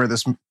of where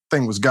this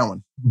thing was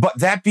going. But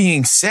that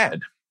being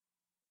said,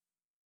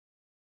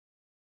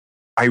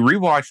 I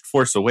rewatched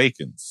Force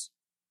Awakens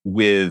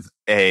with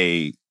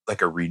a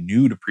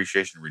renewed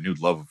appreciation, renewed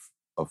love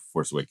of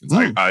Force Awakens.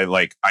 I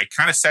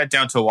kind of sat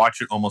down to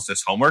watch it almost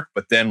as homework,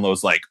 but then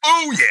was like,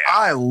 oh yeah,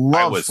 I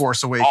love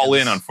Force Awakens. All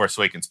in on Force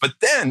Awakens. But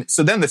then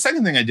the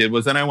second thing I did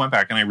was then I went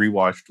back and I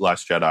rewatched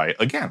Last Jedi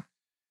again.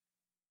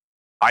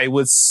 I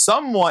was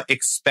somewhat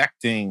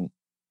expecting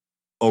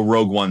a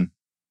Rogue One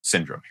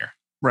syndrome here.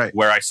 Right.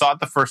 Where I saw it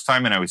the first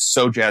time and I was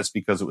so jazzed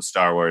because it was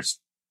Star Wars.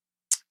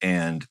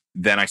 And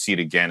then I see it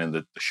again and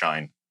the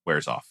shine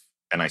wears off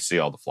and I see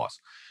all the flaws.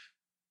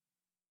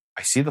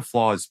 I see the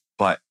flaws,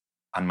 but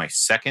on my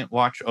second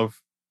watch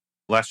of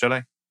Last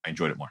Jedi, I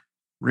enjoyed it more.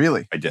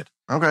 Really? I did.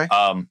 Okay.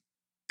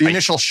 The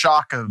initial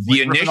shock of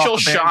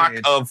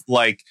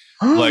like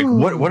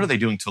what are they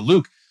doing to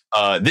Luke?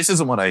 This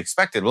isn't what I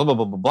expected. Blah blah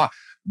blah blah blah.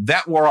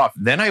 That wore off.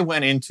 Then I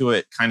went into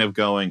it kind of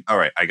going, all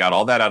right, I got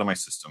all that out of my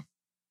system.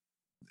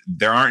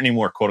 There aren't any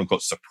more quote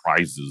unquote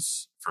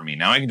surprises for me.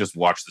 Now I can just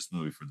watch this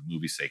movie for the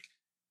movie's sake.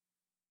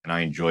 And I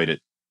enjoyed it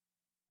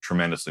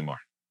tremendously more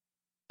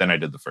than I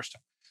did the first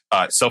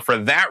time. So for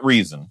that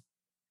reason,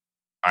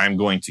 I'm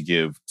going to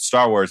give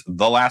Star Wars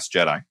The Last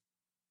Jedi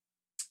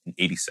an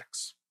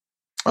 86.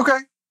 Okay.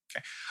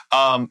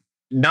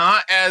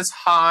 Not as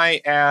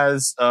high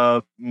as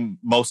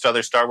most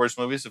other Star Wars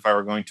movies. If I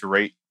were going to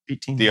rate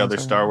the other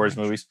Star Wars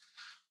movies,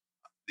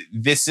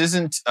 this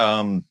isn't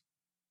the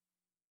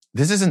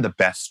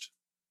best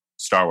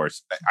Star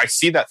Wars. I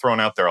see that thrown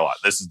out there a lot.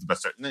 This is the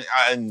best.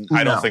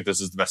 I don't think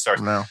this is the best Star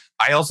Wars. No.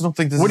 I also don't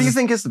think this. What do you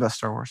think is the best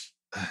Star Wars?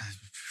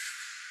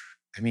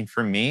 I mean,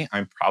 for me,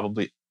 I'm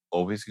probably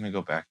always going to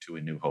go back to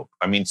A New Hope.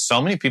 I mean,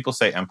 so many people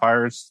say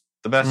Empire is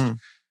the best.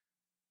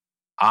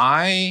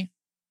 I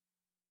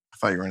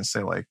thought you were going to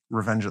say like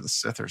Revenge of the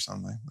Sith or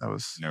something.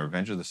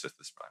 Revenge of the Sith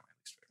is probably my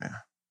least favorite.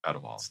 Yeah, out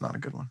of all. It's not a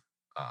good one.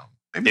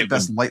 Maybe the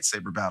best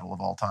lightsaber battle of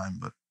all time,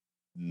 but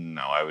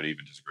no, I would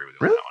even disagree with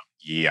you really? on that one.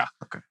 Yeah.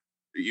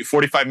 Okay.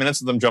 45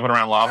 minutes of them jumping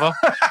around lava?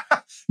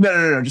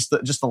 No. Just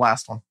the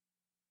last one.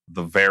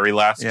 The very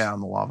last? Yeah, on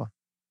the lava.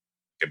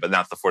 Okay, but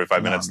not the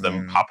 45 minutes of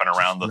them hopping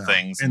around the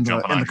things and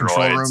jumping on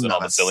droids and all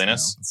the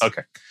silliness.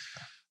 Okay.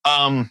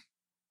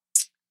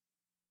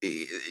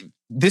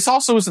 This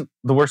also isn't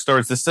the worst Star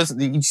Wars. This doesn't.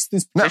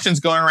 These petitions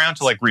going around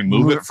to like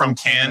remove it from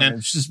canon.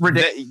 It's just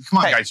ridiculous. Come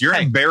on, guys, you're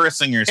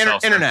embarrassing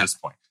yourself at this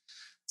point.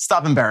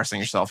 Stop embarrassing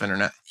yourself,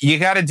 internet. You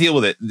got to deal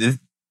with it.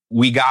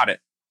 We got it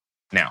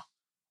now.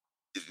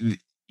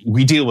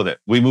 We deal with it.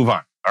 We move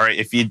on. All right.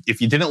 If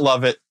you didn't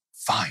love it,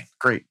 fine.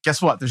 Great.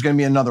 Guess what? There's going to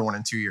be another one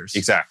in 2 years.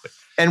 Exactly.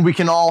 And we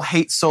can all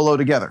hate Solo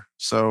together.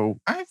 So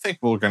I think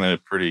we're going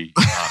to pretty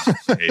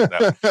honestly hate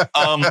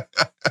that.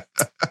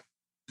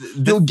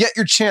 You'll get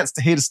your chance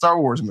to hate a Star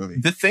Wars movie.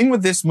 The thing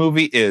with this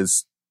movie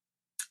is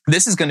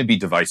this is going to be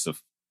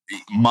divisive.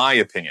 My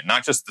opinion,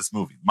 not just this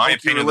movie. My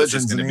opinion is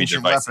just going to be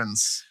divisive.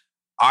 Weapons.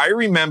 I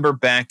remember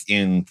back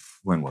in,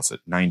 when was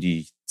it?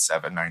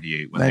 97,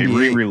 98, when 98. They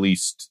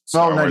re-released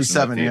Star Wars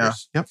 97, in the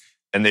theaters. Yeah. Yep.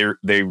 And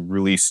they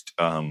released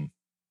A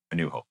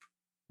New Hope,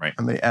 right?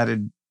 And they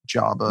added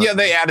Jabba. Yeah,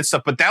 they added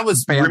stuff. But that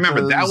was,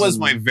 remember, that was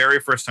my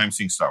very first time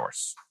seeing Star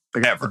Wars. They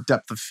got the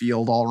depth of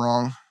field all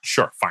wrong.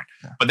 Sure, fine.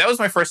 Yeah. But that was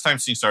my first time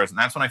seeing Star Wars, and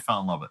that's when I fell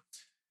in love with it.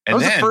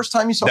 And that was the first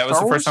time you saw Star Wars?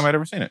 That was the first time I'd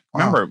ever seen it.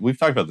 Wow. Remember, we've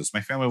talked about this.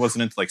 My family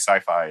wasn't into like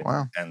sci-fi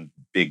wow. and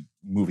big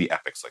movie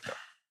epics like that.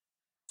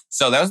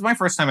 So that was my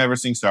first time ever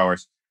seeing Star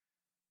Wars.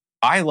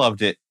 I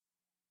loved it.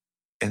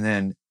 And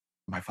then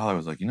my father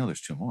was like,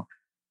 there's two more.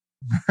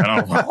 And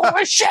I'm like,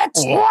 holy shit!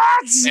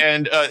 What?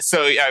 And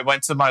so I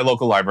went to my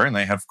local library, and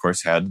they have, of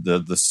course, had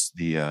the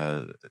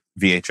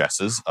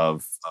VHSs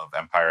of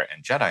Empire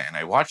and Jedi, and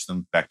I watched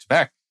them back to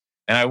back.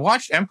 And I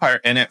watched Empire,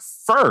 and at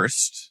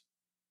first,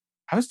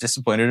 I was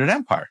disappointed at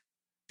Empire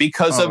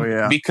because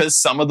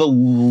some of the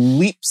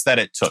leaps that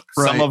it took,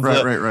 some of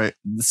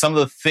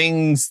the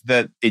things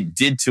that it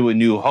did to A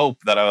New Hope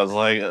that I was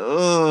like,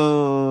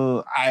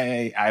 oh,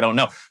 I don't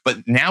know.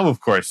 But now,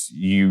 of course,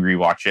 you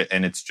rewatch it,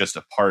 and it's just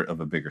a part of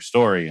a bigger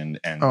story, and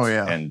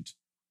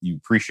you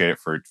appreciate it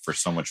for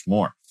so much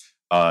more.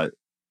 That's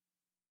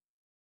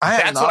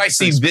what I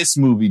see this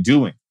movie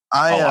doing.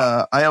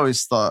 I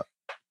always thought,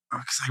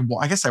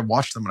 I guess I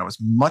watched them when I was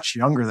much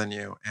younger than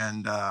you,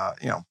 and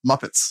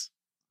Muppets,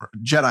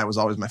 Jedi was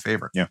always my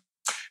favorite. Yeah,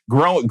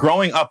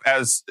 growing up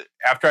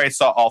after I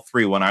saw all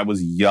three when I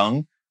was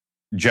young,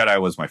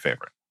 Jedi was my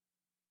favorite,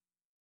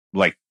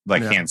 like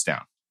hands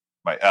down.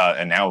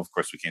 And now, of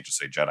course, we can't just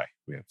say Jedi;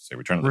 we have to say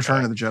Return of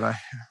the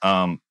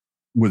Jedi.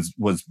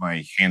 Was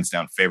my hands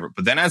down favorite.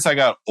 But then as I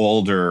got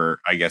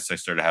older, I guess I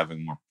started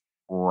having more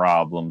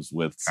problems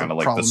with kind of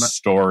like the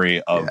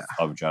story of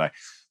Jedi.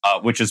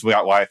 Which is why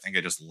I think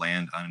I just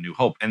land on A New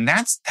Hope. And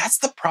that's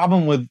the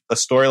problem with a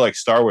story like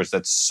Star Wars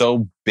that's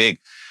so big.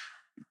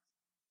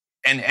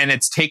 And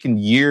it's taken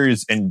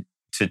years and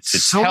to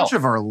so tell. Much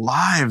of our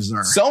lives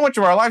are Star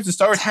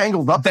Wars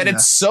tangled up that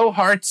it's so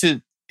hard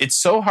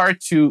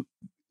to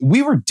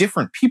we were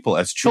different people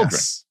as children.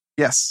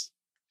 Yes.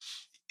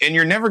 And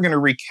you're never going to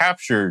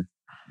recapture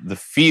the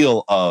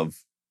feel of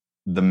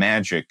the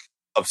magic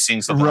of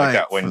seeing something like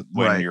that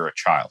when you're a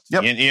child.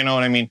 Yep. You know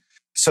what I mean?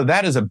 So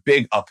that is a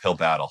big uphill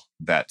battle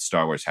that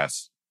Star Wars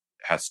has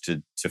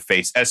to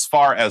face as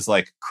far as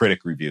like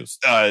critic reviews,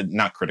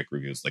 not critic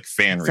reviews, like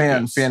fan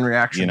reviews, fan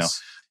reactions. You know,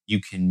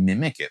 you can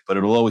mimic it, but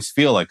it'll always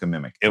feel like a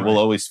mimic. It will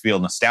always feel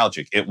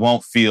nostalgic. It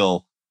won't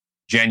feel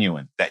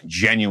genuine. That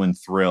genuine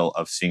thrill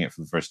of seeing it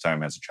for the first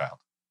time as a child,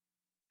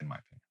 in my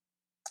opinion.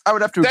 I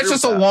would have to. That's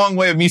just a long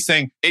way of me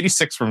saying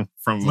 86 from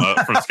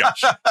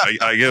Scotch.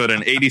 I give it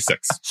an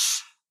 86.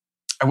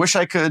 I wish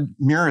I could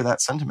mirror that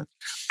sentiment.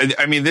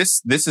 I mean,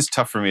 this is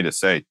tough for me to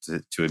say,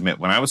 to admit.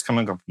 When I was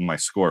coming up with my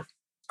score,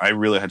 I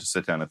really had to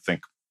sit down and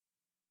think,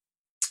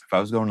 if I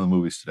was going to the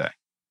movies today,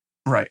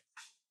 right?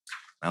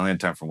 I only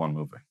had time for one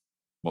movie.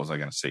 What was I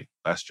going to see?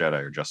 Last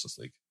Jedi or Justice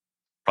League?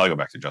 Probably go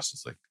back to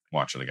Justice League,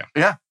 watch it again.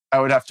 Yeah,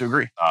 I would have to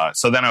agree.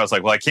 So then I was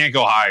like, well, I can't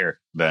go higher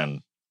than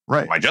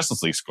my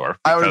Justice League score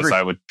because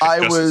I would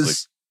pick Justice League.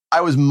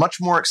 I was much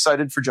more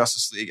excited for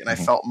Justice League, and I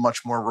felt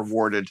much more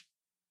rewarded.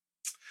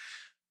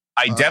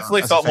 I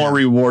definitely felt more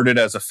rewarded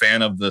as a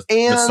fan of the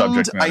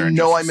subject matter. I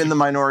know I'm in the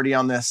minority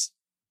on this.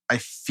 I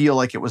feel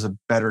like it was a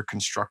better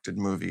constructed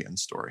movie and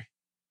story.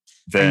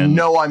 I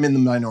know I'm in the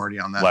minority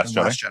on that. Last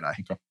Jedi.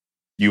 Okay.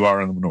 You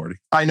are in the minority.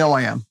 I know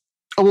I am.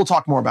 We'll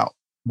talk more about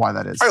why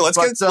that is. All right,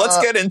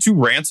 let's get into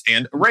rants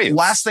and raves.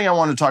 Last thing I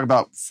want to talk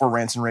about for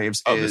rants and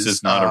raves is... this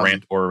is not a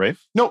rant or a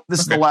rave? Nope, this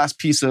is the last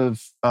piece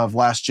of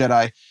Last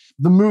Jedi.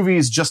 The movie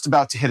is just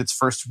about to hit its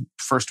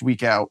first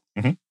week out.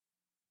 Mm-hmm.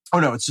 Oh,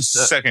 no, it's just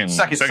second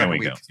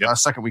week out. Yep.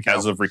 Second week out.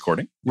 As of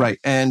recording. Right.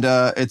 And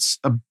it's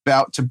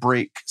about to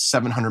break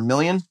 700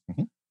 million.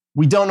 Mm-hmm.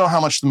 We don't know how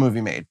much the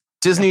movie made.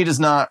 Disney does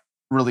not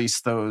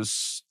release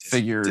those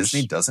figures.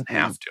 Disney doesn't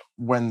have to.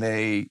 When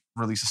they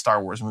release a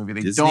Star Wars movie.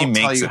 They Disney don't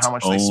tell you how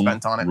much they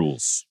spent on it.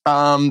 Rules.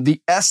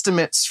 The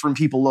estimates from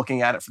people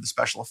looking at it for the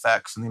special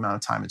effects and the amount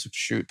of time it took to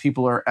shoot,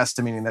 people are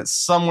estimating that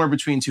somewhere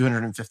between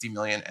 $250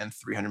 million and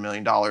 $300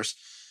 million.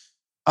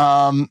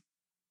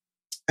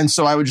 And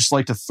so I would just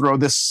like to throw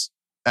this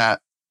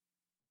at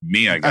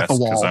me, I guess,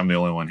 because I'm the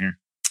only one here.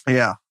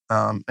 Yeah.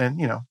 And,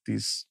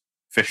 these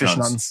fish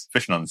nuns.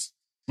 Fish nuns.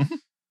 You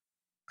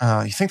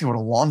think they would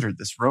have laundered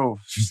this robe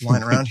just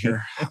lying around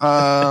here.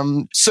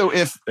 So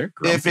if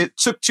it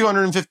took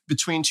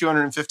between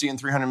 $250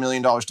 and $300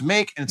 million to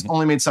make, and it's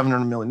only made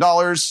 $700 million,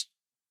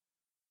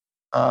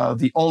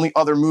 the only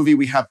other movie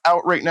we have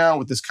out right now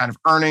with this kind of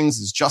earnings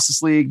is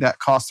Justice League. That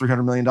cost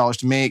 $300 million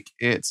to make.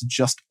 It's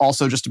just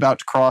about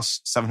to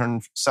cross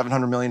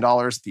 $700 million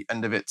at the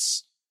end of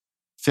its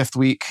fifth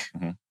week.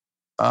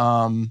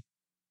 Mm-hmm.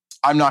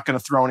 I'm not going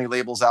to throw any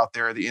labels out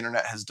there. The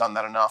internet has done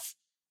that enough.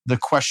 The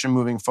question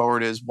moving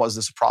forward is, was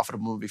this a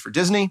profitable movie for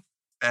Disney?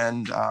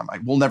 And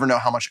we'll never know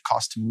how much it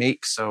cost to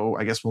make. So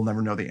I guess we'll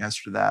never know the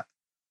answer to that.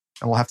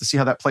 And we'll have to see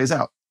how that plays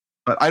out.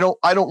 But I don't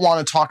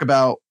want to talk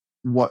about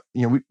what,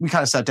 we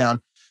kind of sat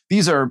down.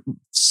 These are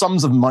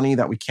sums of money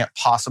that we can't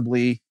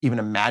possibly even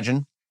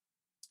imagine.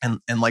 And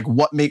like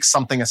what makes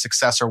something a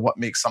success or what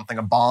makes something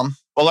a bomb.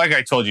 Well, like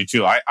I told you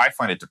too, I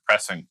find it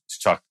depressing to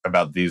talk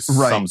about these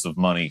sums of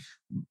money.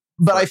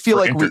 But I feel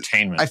like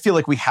entertainment. I feel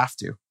like we have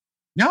to.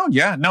 No,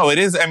 it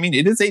is. I mean,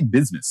 it is a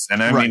business.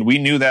 And I mean, we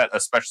knew that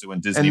especially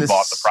when Disney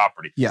bought the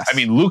property. Yes. I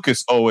mean,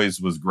 Lucas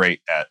always was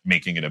great at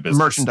making it a business.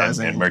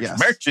 Merchandising. And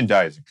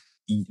merchandising.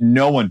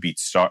 No one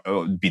beats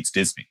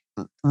Disney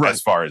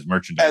as far as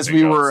merchandising As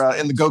we were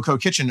in the GoCo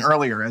kitchen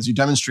earlier, as you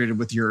demonstrated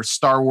with your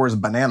Star Wars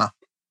banana.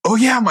 Oh,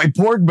 yeah, my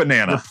Porg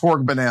banana. Your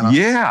Porg banana.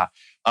 Yeah.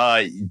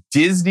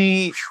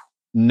 Disney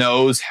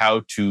knows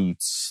how to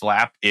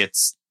slap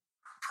its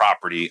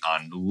property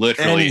on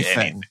literally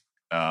anything.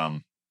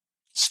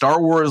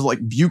 Star Wars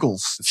like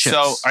bugles. Chips.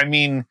 So, I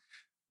mean,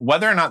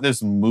 whether or not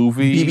this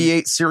movie...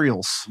 BB-8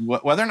 cereals.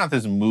 Whether or not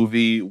this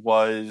movie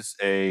was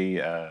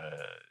a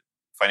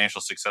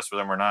financial success for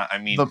them or not, I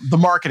mean... The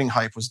marketing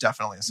hype was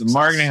definitely a success. The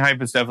marketing hype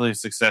is definitely a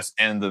success.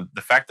 And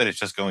the fact that it's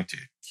just going to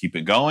keep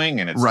it going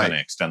and it's going to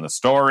extend the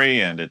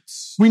story and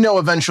it's... We know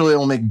eventually it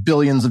will make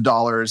billions of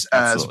dollars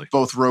as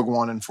both Rogue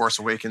One and Force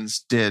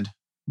Awakens did.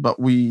 But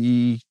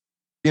we...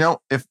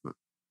 if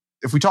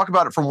we talk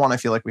about it for one, I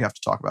feel like we have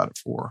to talk about it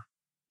for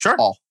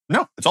all.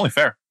 No, it's only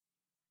fair.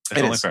 It's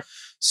only fair.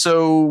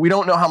 So we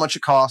don't know how much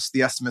it costs.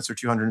 The estimates are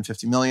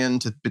 $250 million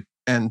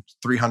and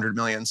 $300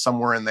 million,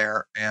 somewhere in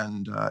there.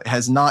 And it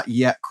has not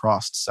yet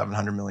crossed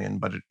 $700 million,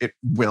 but it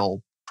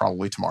will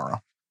probably tomorrow.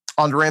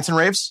 On to rants and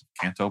raves?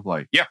 Canto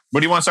Blight. Yeah.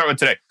 What do you want to start with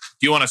today?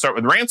 Do you want to start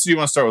with rants or do you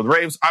want to start with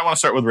raves? I want to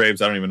start with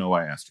raves. I don't even know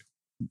why I asked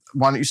you.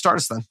 Why don't you start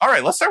us then? All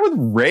right, let's start with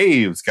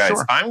raves, guys.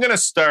 Sure. I'm going to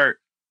start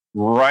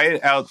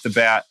right out the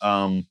bat.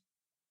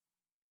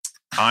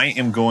 I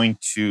am going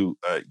to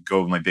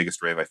go with my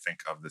biggest rave, I think,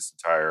 of this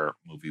entire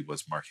movie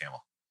was Mark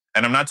Hamill.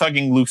 And I'm not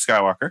talking Luke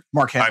Skywalker.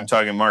 Mark Hamill. I'm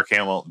talking Mark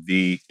Hamill,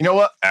 the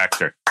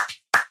actor.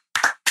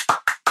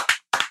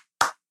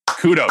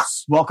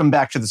 Kudos. Welcome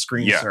back to the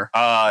screen, sir.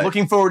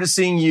 Looking forward to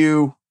seeing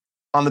you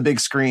on the big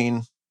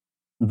screen.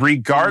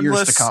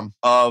 Regardless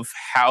of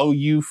how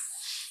you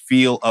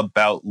feel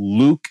about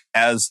Luke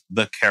as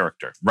the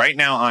character. Right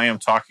now, I am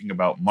talking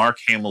about Mark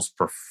Hamill's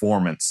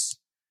performance.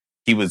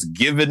 He was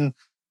given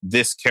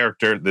this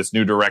character, this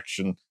new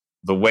direction,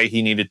 the way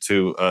he needed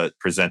to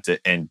present it,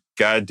 and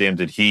goddamn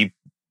did he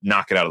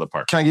knock it out of the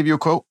park. Can I give you a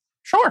quote?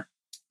 Sure.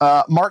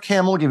 Mark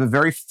Hamill gave a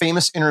very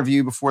famous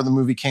interview before the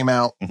movie came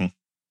out,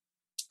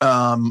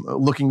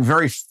 looking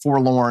very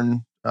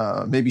forlorn,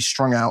 maybe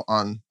strung out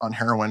on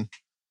heroin.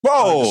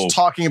 Whoa! Just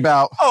talking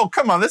about. Oh,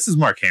 come on! This is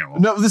Mark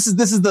Hamill. No, this is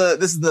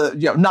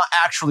the not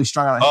actually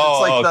strung out.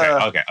 Oh,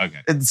 it's like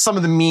okay. Some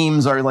of the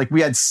memes are like we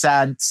had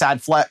sad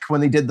Fleck when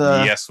they did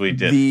the. Yes, we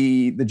did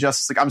the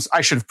Justice League.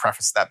 I should have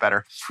prefaced that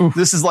better.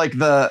 This is like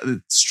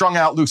the strung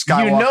out Luke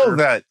Skywalker. You know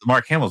that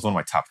Mark Hamill is one of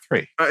my top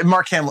 3.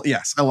 Mark Hamill,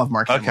 yes, I love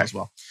Mark Hamill as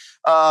well.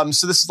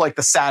 So this is like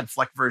the sad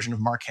Fleck version of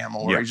Mark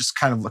Hamill, where he just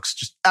kind of looks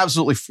just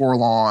absolutely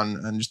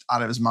forlorn and just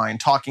out of his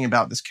mind, talking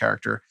about this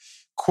character.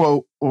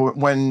 Quote,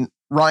 when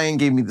Ryan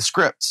gave me the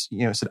script,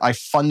 said, I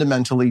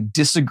fundamentally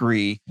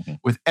disagree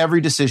with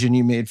every decision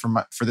you made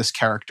for this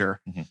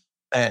character.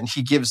 And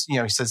he gives, he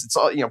says, it's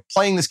all,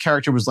 playing this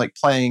character was like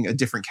playing a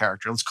different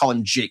character. Let's call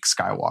him Jake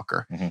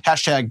Skywalker.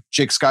 Hashtag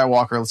Jake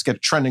Skywalker. Let's get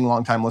it trending,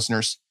 longtime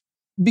listeners.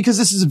 Because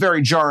this is a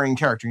very jarring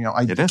character.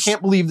 I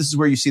can't believe this is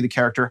where you see the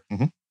character.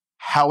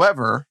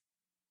 However,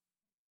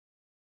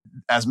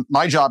 as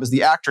my job as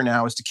the actor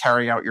now is to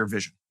carry out your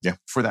vision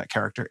for that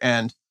character.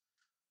 And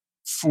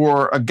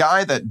for a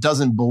guy that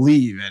doesn't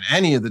believe in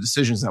any of the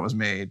decisions that was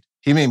made,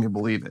 he made me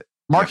believe it.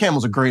 Mark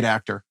Hamill's a great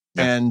actor,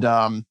 and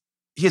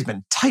he has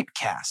been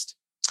typecast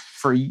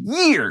for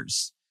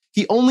years.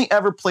 He only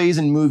ever plays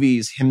in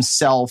movies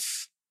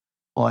himself,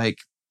 like,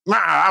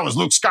 I was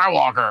Luke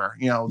Skywalker.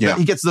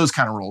 He gets those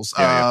kind of roles.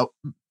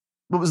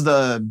 What was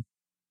the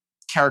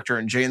character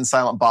in Jay and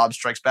Silent Bob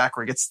Strikes Back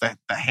where he gets the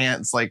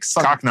hands like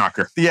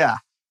Cockknocker? Yeah.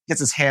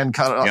 Gets his hand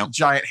cut off,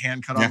 giant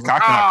hand cut off.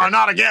 Cockknocker.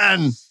 Not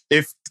again.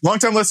 If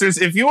longtime listeners,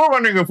 if you were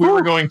wondering if we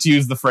were going to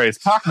use the phrase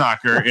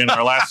cockknocker in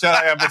our Last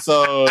Jedi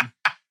episode,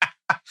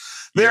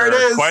 there it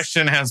is.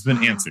 Question has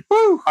been answered.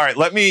 All right,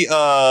 let me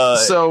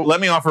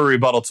offer a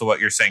rebuttal to what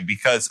you're saying,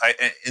 because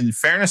in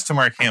fairness to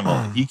Mark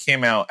Hamill, he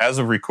came out as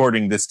of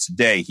recording this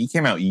today. He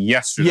came out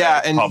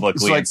yesterday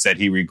publicly and said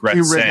he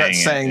regrets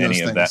saying any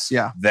of that.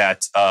 Yeah.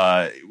 That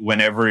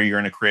whenever you're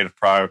in a creative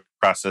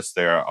process,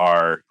 there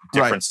are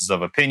differences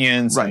of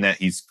opinions, and that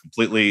he's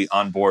completely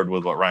on board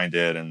with what Ryan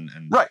did, and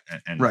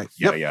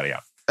yada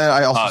yada.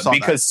 I also saw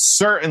because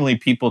certainly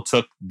people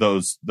took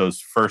those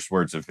first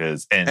words of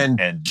his and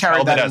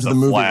carried that into the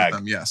movie flag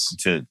with them, yes,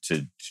 to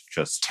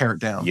just tear it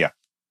down. Yeah,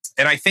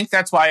 and I think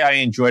that's why I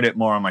enjoyed it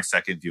more on my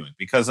second viewing,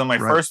 because on my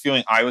first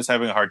viewing I was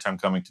having a hard time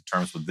coming to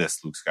terms with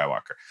this Luke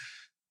Skywalker.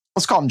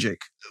 Let's call him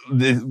Jake.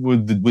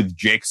 With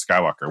Jake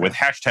Skywalker, with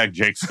hashtag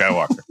Jake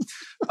Skywalker.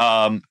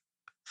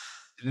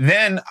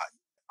 Then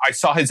I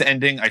saw his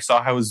ending. I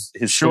saw how his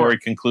story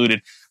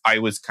concluded. I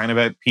was kind of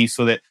at peace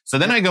with it. So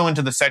then I go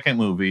into the second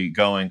movie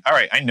going, all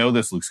right, I know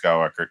this Luke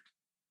Skywalker.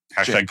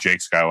 Hashtag Jake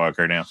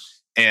Skywalker now.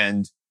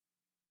 And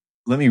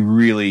let me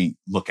really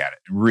look at it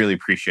and really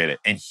appreciate it.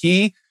 And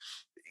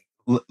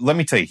let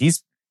me tell you,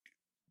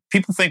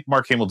 people think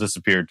Mark Hamill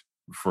disappeared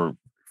for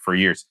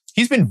years.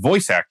 He's been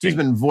voice acting. He's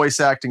been voice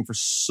acting for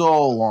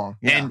so long.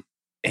 Yeah.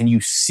 And you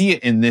see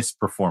it in this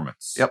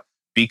performance. Yep.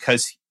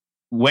 Because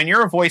when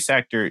you're a voice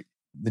actor,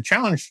 the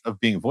challenge of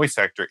being a voice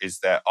actor is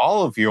that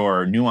all of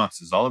your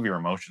nuances, all of your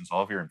emotions,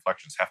 all of your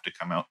inflections have to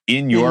come out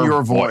in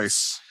your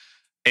voice.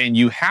 And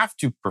you have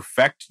to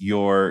perfect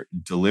your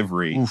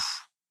delivery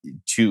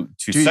to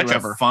such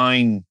a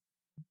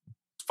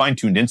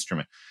fine-tuned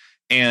instrument.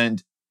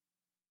 And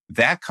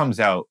that comes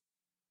out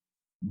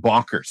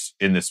bonkers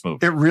in this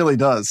movie. It really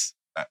does.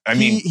 I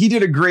mean, he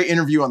did a great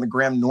interview on the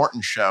Graham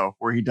Norton show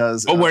where he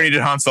does. Where he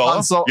did Han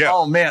Solo? Yeah.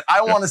 Oh man,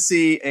 I want to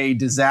see a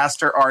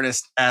disaster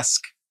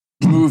artist-esque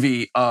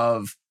movie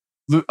of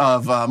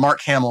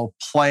Mark Hamill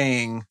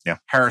playing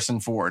Harrison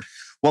Ford.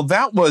 Well,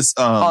 that was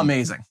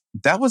amazing.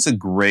 That was a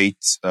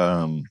great,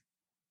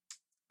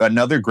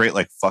 another great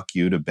like fuck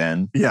you to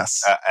Ben.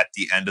 Yes, at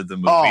the end of the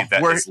movie,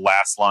 that his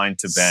last line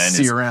to Ben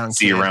see is around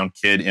 "See around,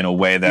 kid," in a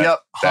way that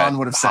Han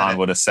would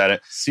have said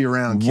it. See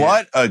around, kid.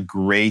 What a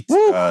great.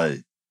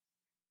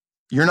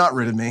 You're not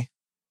rid of me.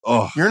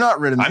 Oh, you're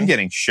not rid of me. I'm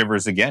getting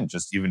shivers again.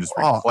 Just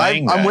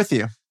replaying I'm with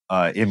you.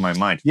 In my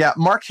mind. Yeah,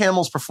 Mark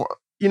Hamill's performance.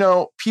 You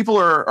know, people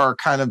are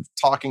kind of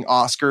talking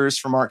Oscars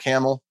for Mark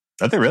Hamill.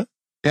 Are they really?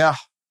 Yeah.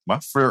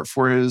 What?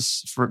 For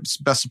his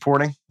best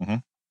supporting. Mm-hmm.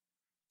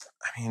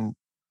 I mean,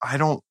 I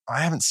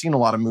haven't seen a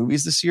lot of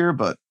movies this year,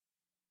 but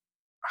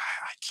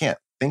I can't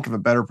think of a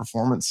better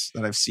performance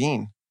that I've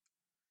seen.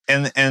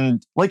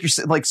 And like you're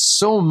saying, like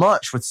so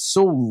much with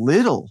so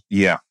little.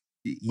 Yeah.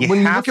 When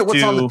you look at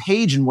what's on the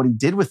page and what he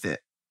did with it.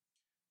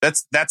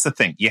 That's the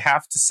thing. You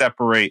have to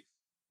separate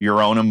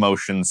your own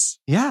emotions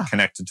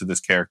connected to this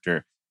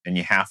character. And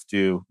you have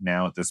to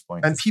now at this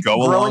point and people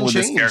go along with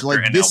this character like,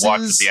 and watch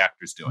what the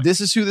actor's doing.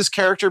 This is who this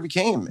character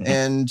became. Mm-hmm.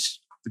 And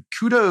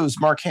kudos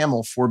Mark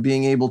Hamill for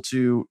being able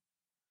to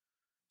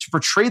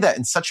portray that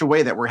in such a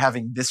way that we're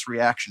having this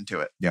reaction to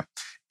it. Yeah.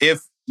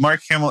 If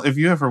Mark Hamill, if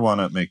you ever want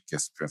to make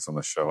guest appearance on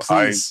the show,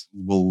 please.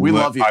 We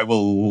love you. I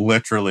will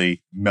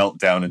literally melt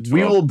down into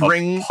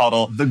bring a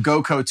puddle the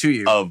GoCo to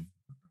you of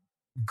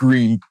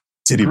green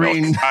titty milk.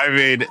 I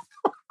mean,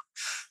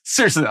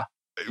 seriously though,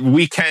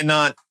 we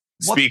cannot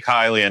speak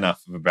highly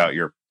enough about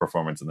your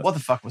performance in this. What the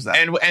fuck was that?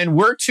 And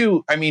we're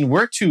two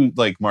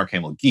like Mark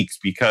Hamill geeks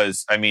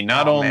because I mean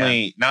not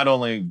only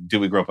do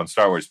we grow up on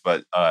Star Wars,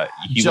 but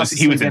he was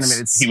in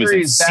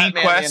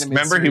Sequest.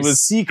 Remember he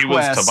was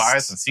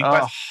Tobias in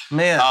Sequest. Oh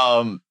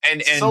man.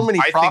 And so many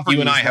I think you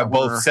and I have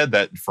both said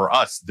that for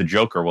us the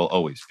Joker will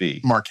always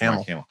be Mark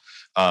Hamill.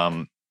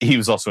 He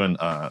was also in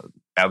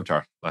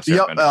Avatar last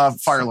year. Yep,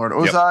 Fire Lord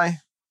Ozai. Yep.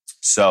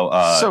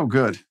 So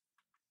good.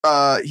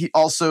 He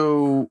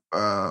also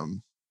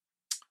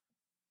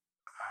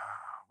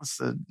what's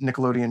the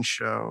Nickelodeon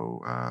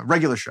show?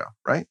 Regular Show,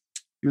 right?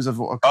 He was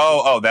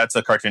that's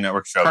a Cartoon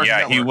Network show. Cartoon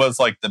Network. He was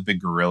like the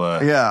big gorilla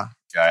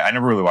guy. I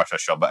never really watched that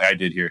show, but I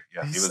did hear.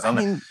 Yeah, he was on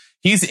there.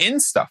 He's in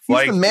stuff.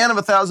 He's the man of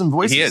 1,000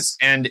 voices. He is,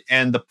 and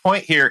the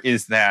point here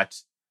is that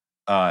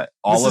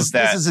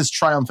this is his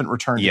triumphant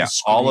return. Yeah, to the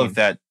screen. all of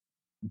that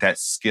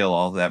skill,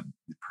 all that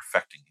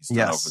perfecting he's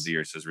done over the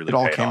years has really it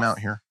all paid came off. out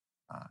here.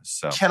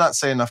 So cannot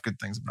say enough good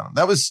things about him.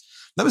 That was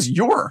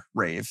your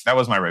rave. That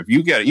was my rave.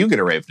 You get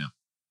a rave now,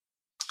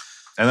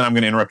 and then I'm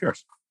going to interrupt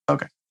yours.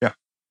 Okay, yeah,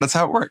 that's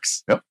how it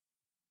works. Yep.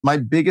 My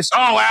biggest.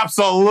 Oh,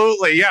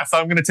 absolutely, yes.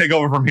 I'm going to take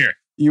over from here.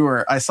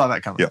 I saw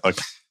that coming. Yeah.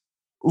 Okay.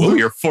 Ooh,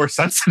 you're force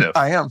sensitive.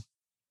 I am.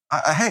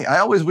 Hey, I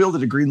always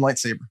wielded a green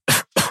lightsaber.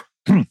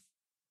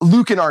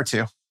 Luke and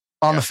R2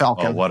 on the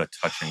Falcon. Oh, what a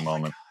touching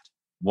moment.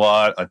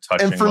 What a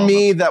touching moment. And for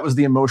me, that was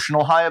the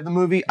emotional high of the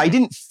movie. I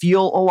didn't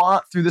feel a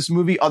lot through this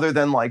movie other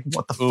than like,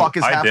 what the fuck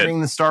is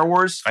happening in Star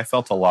Wars? I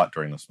felt a lot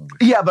during this movie.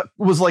 Yeah, but it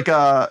was like,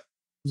 Star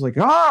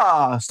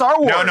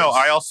Wars. No,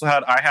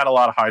 I had a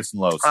lot of highs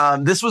and lows.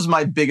 This was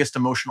my biggest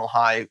emotional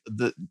high,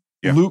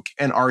 Luke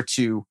and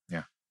R2.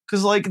 Yeah.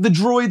 Because like the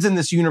droids in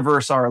this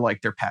universe are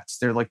like their pets.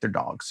 They're like their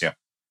dogs. Yeah.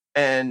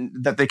 And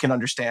that they can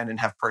understand and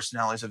have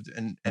personalities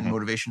and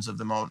motivations of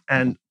their own.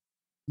 And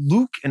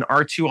Luke and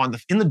R2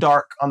 in the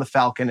dark on the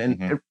Falcon,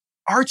 and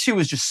R2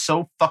 is just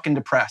so fucking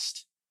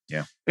depressed.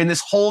 Yeah. In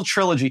this whole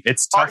trilogy,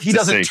 it's tough. He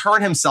doesn't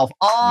turn himself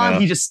on. No.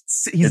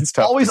 He's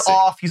always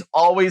off. He's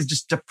always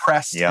just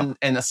depressed and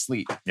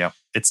asleep. Yeah.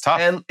 It's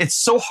tough. And it's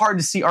so hard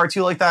to see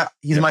R2 like that.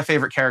 He's my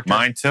favorite character.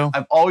 Mine too.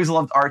 I've always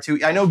loved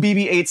R2. I know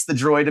BB-8's the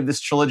droid of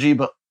this trilogy,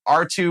 but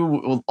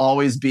R2 will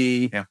always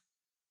be. Yeah.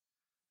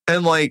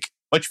 And like.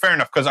 Which fair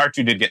enough, because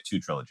R2 did get 2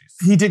 trilogies.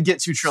 He did get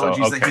 2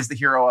 trilogies that he's the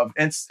hero of.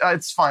 And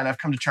it's fine. I've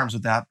come to terms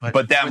with that.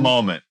 But that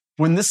moment.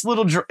 When this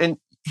little... And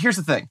here's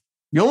the thing.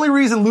 The only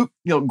reason Luke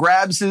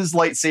grabs his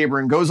lightsaber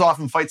and goes off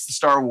and fights the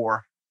Star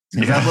War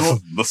is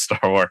the Star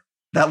War.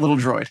 That little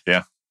droid.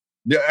 Yeah.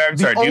 I'm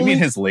sorry, do you mean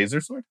his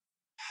laser sword?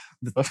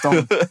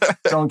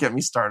 Don't get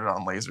me started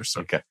on laser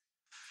sword. Okay.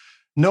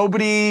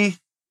 Nobody...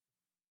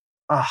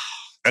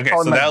 Okay,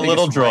 so that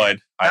little droid.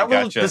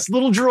 This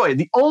little droid.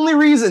 The only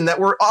reason that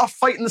we're off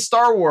fighting the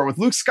Star War with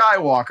Luke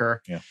Skywalker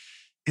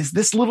is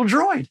this little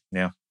droid.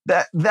 Yeah.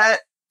 That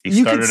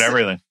he started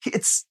everything.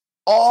 It's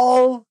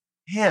all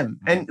him.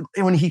 And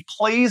when he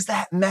plays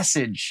that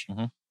message,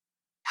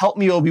 help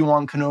me,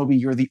 Obi-Wan Kenobi,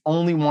 you're the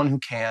only one who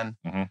can.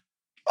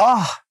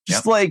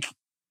 Like,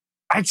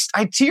 I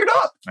teared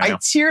up. I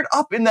teared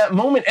up in that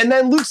moment. And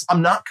then Luke's,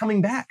 I'm not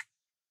coming back.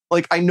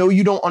 Like, I know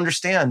you don't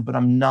understand, but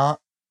I'm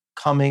not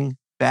coming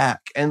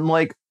back. And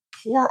like,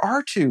 poor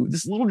R2,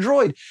 this little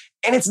droid.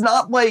 And it's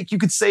not like you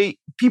could say,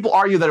 people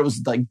argue that it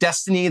was like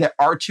destiny, that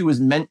R2 is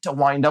meant to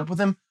wind up with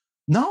him.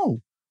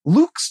 No,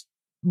 Luke's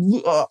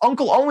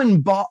Uncle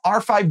Owen bought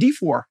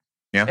R5D4.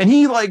 Yeah. And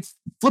he like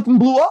flipping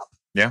blew up.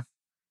 Yeah.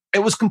 It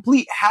was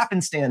complete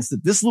happenstance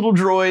that this little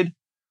droid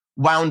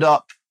wound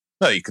up.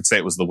 No, you could say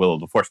it was the will of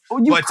the Force.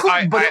 Well,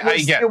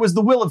 it was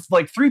the will of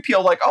like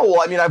 3PO. Like, oh,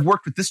 well, I mean, I've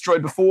worked with this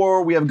droid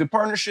before. We have a good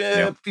partnership.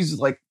 Yep.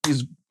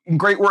 He's in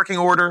great working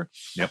order.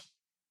 Yep.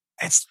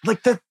 It's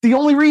like the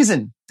only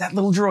reason, that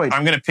little droid.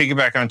 I'm going to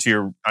piggyback onto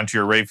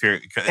your rave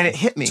here. And it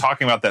hit me.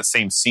 Talking about that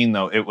same scene,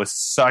 though, it was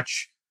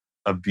such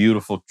a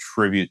beautiful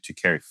tribute to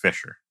Carrie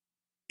Fisher.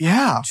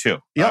 Yeah. Too.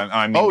 Yep.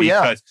 I mean,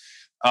 because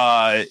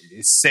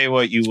say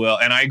what you will,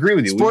 and I agree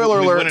with you.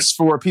 Spoiler alerts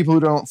for people who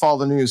don't follow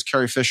the news,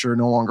 Carrie Fisher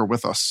no longer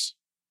with us.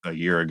 A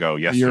year ago,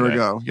 yesterday.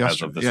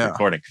 As of this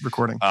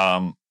recording.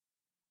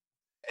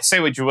 Say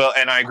what you will,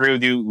 and I agree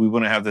with you. We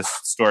wouldn't have this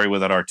story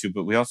without R2,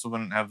 but we also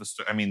wouldn't have this.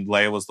 I mean,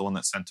 Leia was the one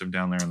that sent him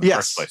down there in the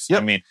first place.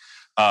 Yep. I mean,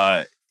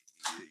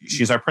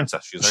 she's our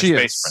princess. She's our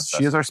space princess.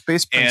 She is our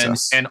space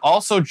princess. And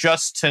also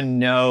just to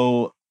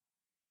know,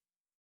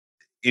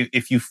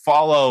 if you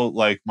follow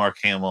like Mark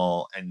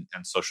Hamill and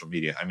social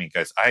media, I mean,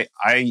 guys,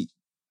 I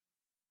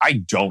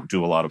don't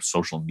do a lot of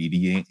social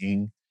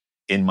mediaing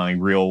in my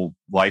real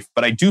life,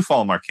 but I do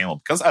follow Mark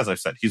Hamill because, as I've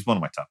said, he's one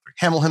of my top 3.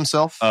 Hamill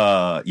himself?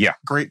 Yeah.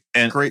 Great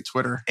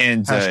Twitter.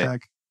 And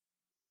hashtag.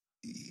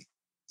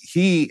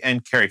 He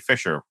and Carrie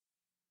Fisher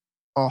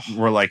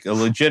were like a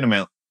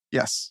legitimate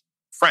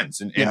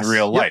friends in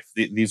real life.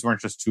 These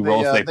weren't just two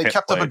roles. They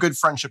kept up a good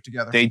friendship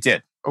together. They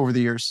did. Over the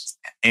years.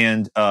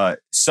 And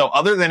so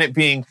other than it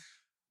being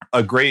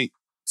a great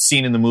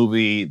scene in the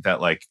movie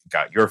that like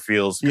got your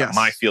feels, got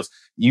my feels,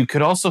 you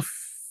could also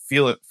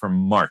feel it from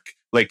Mark.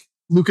 Like,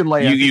 Luke and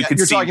Leia.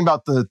 You're talking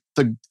about the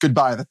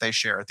goodbye that they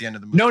share at the end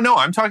of the movie. No,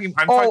 I'm talking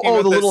about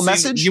the little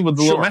message? With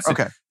the little message.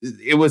 Okay.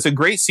 It was a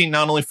great scene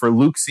not only for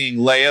Luke seeing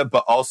Leia,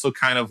 but also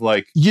kind of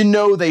like...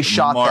 they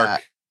shot Mark,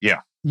 that.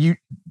 Yeah. You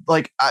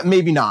like,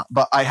 maybe not,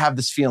 but I have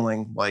this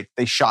feeling like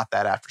they shot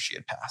that after she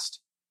had passed.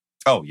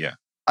 Oh, yeah.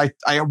 I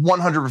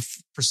 100%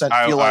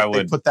 feel like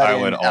they put that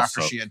in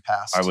after she had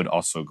passed. I would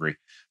also agree.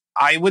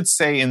 I would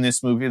say in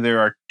this movie, there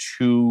are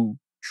 2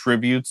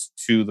 tributes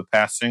to the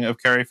passing of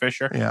Carrie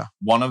Fisher. Yeah.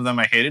 One of them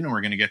I hated, and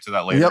we're going to get to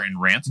that later in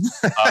rant.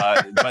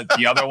 But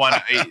the other one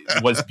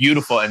was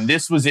beautiful, and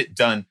this was it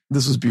done.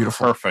 This was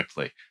beautiful,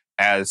 perfectly,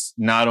 as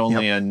not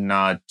only a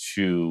nod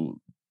to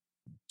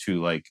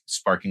like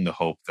sparking the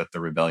hope that the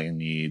rebellion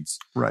needs,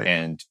 right,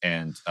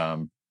 and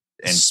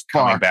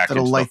spark coming back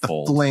that'll into light the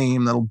fold.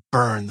 Flame that'll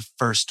burn the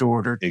First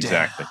Order.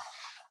 Exactly.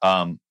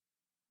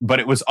 But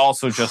it was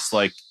also just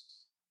like,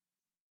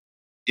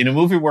 in a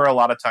movie where a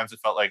lot of times it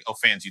felt like, oh,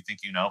 fans, you think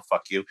you know,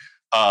 fuck you.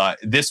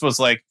 This was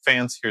like,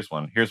 fans, here's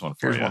one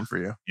for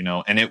you. You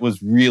know, and it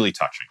was really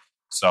touching.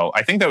 So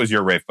I think that was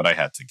your rave, but I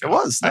had to get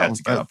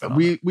up.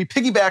 We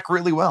piggyback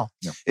really well.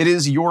 Yeah. It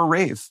is your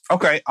rave.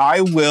 Okay,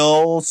 I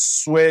will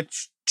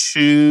switch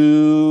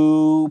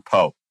to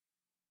Poe.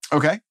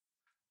 Okay.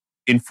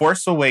 In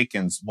Force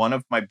Awakens, one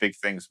of my big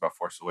things about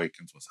Force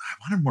Awakens was I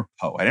wanted more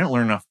Poe. I didn't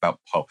learn enough about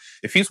Poe.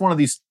 If he's one of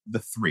the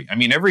 3, I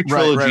mean, every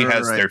trilogy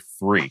has their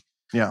 3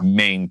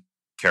 main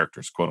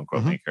characters, quote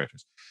unquote, main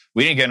characters.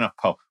 We didn't get enough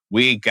Poe.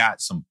 We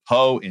got some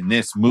Poe in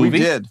this movie. We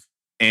did.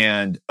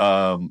 And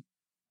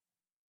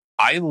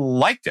I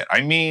liked it.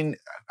 I mean,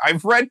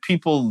 I've read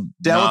people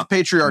down with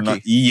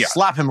patriarchy.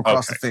 Slap him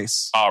across the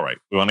face. All right.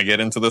 We want to get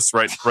into this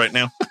right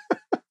now.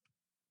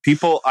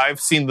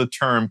 I've seen the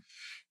term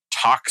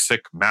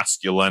toxic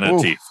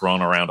masculinity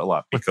thrown around a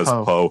lot because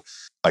Poe,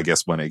 I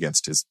guess, went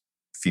against his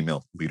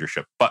female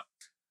leadership. But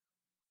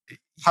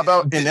how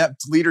about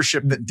inept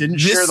leadership that didn't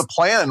share the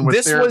plan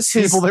with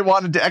people they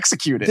wanted to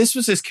execute it? This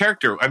was his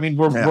character. I mean,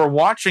 we're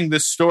watching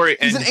this story.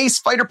 He's an ace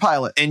fighter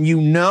pilot. And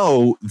you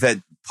know that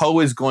Poe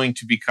is going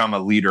to become a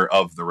leader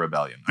of the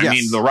rebellion. I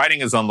mean, the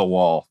writing is on the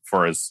wall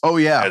for as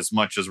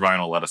much as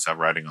Ryan will let us have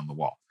writing on the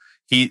wall.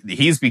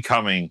 He's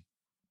becoming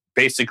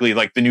basically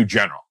like the new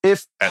general.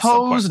 If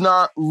Poe's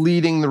not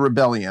leading the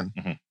rebellion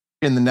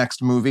in the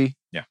next movie,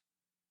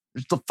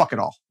 fuck it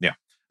all. Yeah.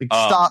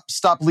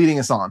 Stop leading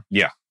us on.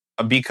 Yeah.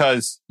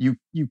 Because you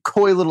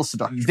coy little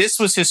seductor. This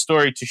was his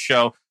story to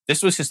show.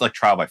 This was his like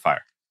trial by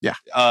fire. Yeah.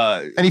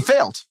 And he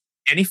failed.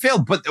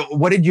 But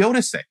what did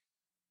Yoda say?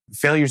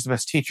 Failure is the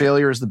best teacher.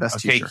 Failure is the best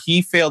teacher.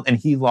 He failed and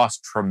he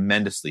lost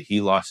tremendously.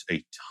 He lost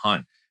a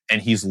ton.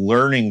 And he's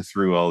learning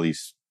through all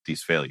these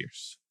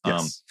failures.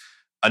 Yes.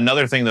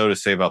 Another thing, though, to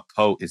say about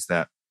Poe is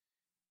that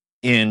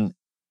in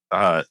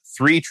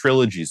 3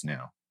 trilogies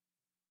now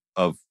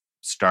of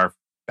star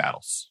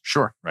battles.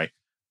 Sure. Right.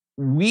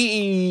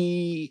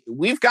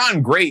 We've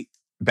gotten great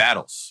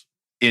battles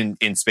in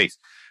space.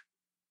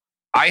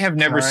 I have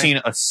never seen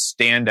a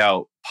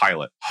standout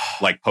pilot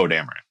like Poe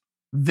Dameron.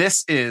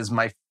 This is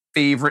my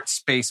favorite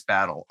space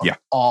battle of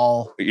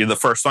all. You're the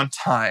first one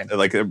time,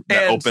 like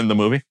that opened the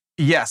movie.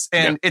 Yes,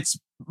 and it's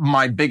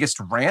my biggest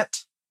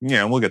rant.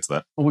 Yeah, we'll get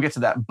to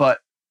that. But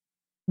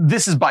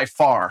this is by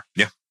far.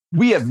 Yeah,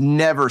 we have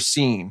never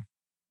seen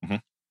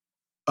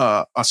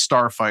a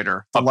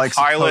starfighter, the likes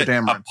of Poe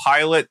Dameron. A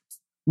pilot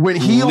when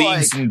he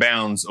leaps and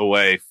bounds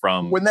away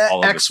from when that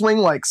X-wing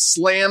like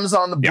slams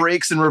on the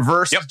brakes and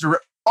reverses.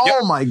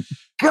 Oh my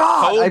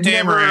God! I've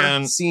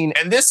never seen,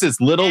 and this is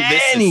little.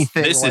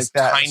 Anything this like is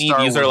that tiny.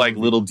 These are like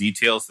little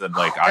details that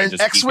like I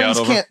just X-wings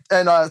geek out can't.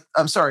 And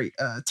I'm sorry,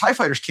 TIE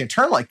fighters can't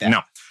turn like that.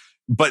 No,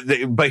 but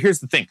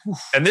here's the thing,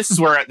 and this is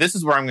where I'm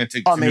going to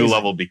take to a new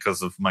level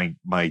because of my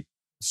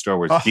Star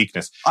Wars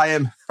geekness. I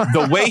am.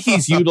 The way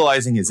he's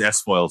utilizing his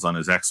S-foils on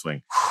his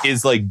X-wing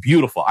is like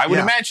beautiful. I would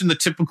imagine the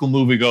typical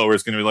moviegoer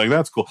is going to be like,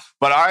 that's cool.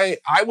 But I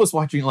was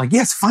watching like,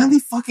 yes, finally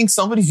fucking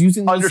somebody's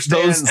using those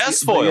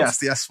S-foils. Yes,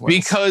 the S-foils.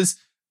 Because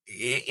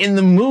in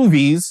the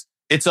movies,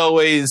 it's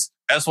always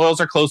S-foils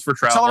are closed for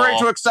travel. Accelerate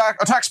to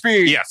attack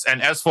speed. Yes,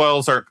 and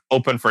S-foils are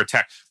open for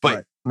attack.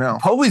 But no,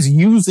 Poe is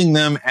using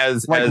them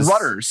as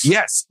rudders.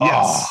 Yes.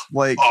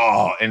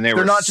 And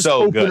they're not just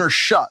so open good. or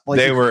shut. Like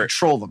they were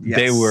control them. Yes.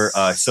 They were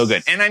so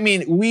good. And I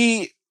mean,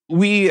 we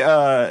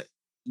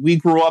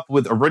grew up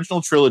with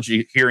original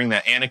trilogy, hearing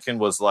that Anakin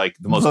was like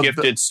the most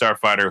gifted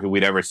starfighter who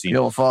we'd ever seen.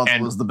 Your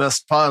father was the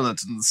best pilot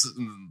in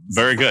the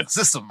very good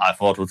system. I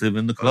fought with him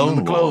in the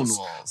Clone Wars.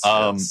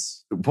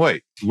 Yes.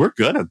 Boy, we're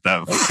good at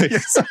that.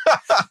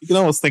 You can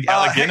almost think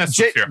Alec Guinness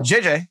was here.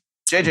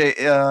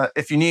 JJ,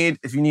 if you need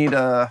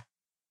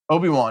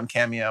Obi-Wan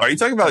cameo. Are you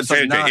talking about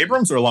J.J.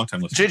 Abrams or a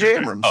long-time listener? J.J.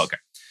 Abrams. Oh, okay.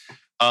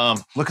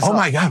 Look us up.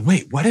 My God,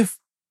 wait, what if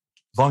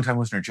long-time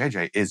listener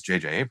JJ is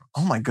J.J. Abrams?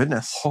 Oh my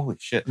goodness. Holy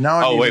shit.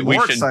 Now I'm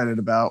more excited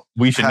about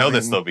we should know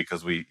this though,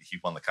 because he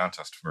won the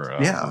contest for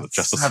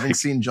Justice League. Having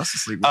seen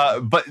Justice League.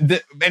 But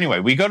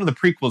anyway, we go to the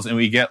prequels and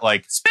we get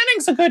like,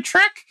 spinning's a good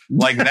trick.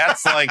 Like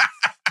that's like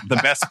the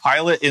best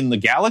pilot in the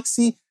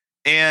galaxy.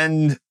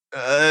 And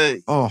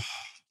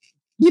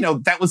you know,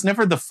 that was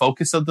never the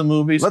focus of the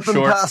movies. Let them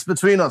pass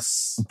between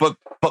us. But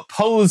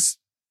Poe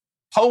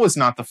was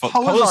not the focus.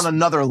 Poe was on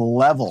another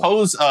level.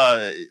 Poe's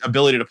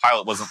ability to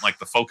pilot wasn't like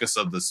the focus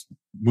of this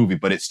movie,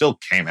 but it still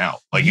came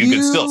out. Like you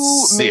could still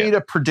see it. You made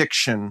a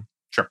prediction.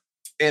 Sure.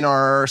 In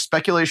our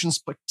speculation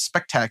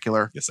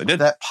spectacular. Yes, I did.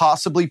 That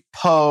possibly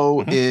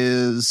Poe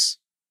is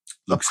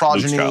the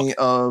progeny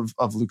of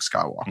Luke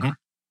Skywalker. Mm-hmm.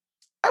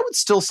 I would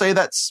still say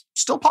that's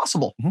still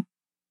possible. Mm-hmm.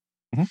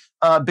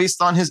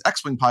 Based on his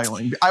X-wing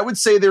piloting, I would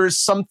say there is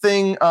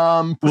something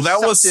that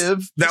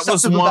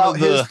was one of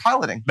his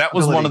piloting. That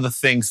was one of the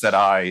things that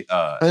I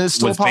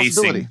was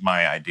basing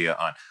my idea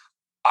on.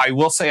 I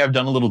will say I've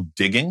done a little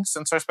digging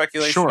since our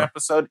speculation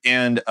episode,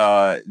 and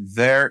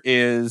there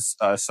is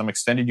some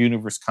extended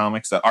universe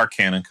comics that are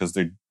canon because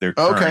they're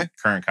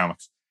current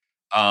comics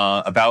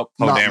about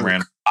Poe Dameron.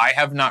 Luke. I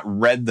have not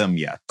read them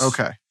yet.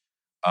 Okay.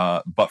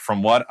 But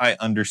from what I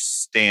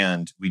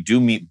understand, we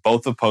do meet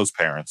both of Poe's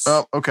parents.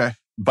 Oh, okay.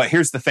 But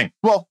here's the thing.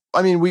 Well,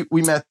 I mean, we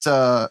met.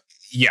 I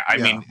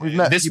mean,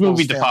 this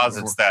movie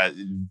deposits that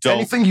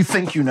anything you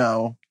think you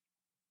know,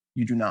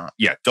 you do not.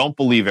 Yeah, don't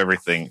believe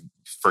everything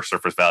for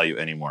surface value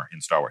anymore in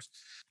Star Wars.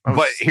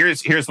 But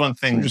here's one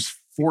thing. You just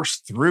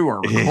forced through our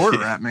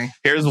recorder at me.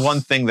 Here's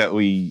one thing that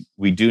we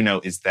do know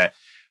is that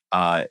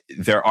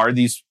there are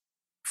these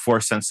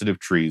Force-sensitive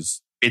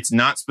trees. It's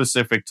not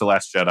specific to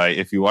Last Jedi.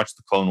 If you watch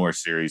the Clone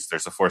Wars series,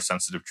 there's a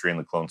Force-sensitive tree in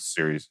the Clone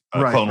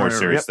Wars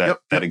series that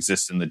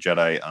exists in the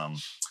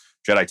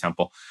Jedi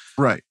Temple.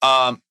 Right.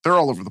 They're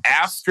all over the place.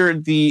 After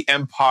the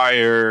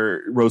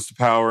Empire rose to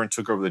power and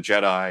took over the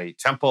Jedi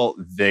Temple,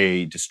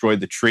 they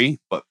destroyed the tree,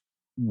 but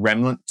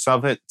remnants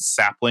of it,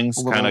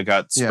 saplings, kind of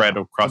got spread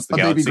across the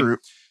galaxy. Baby group.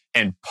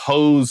 And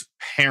Poe's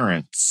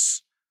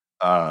parents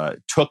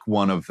took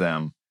one of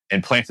them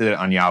and planted it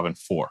on Yavin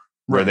 4,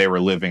 where they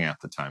were living at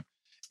the time.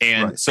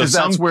 And so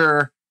that's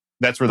where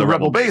the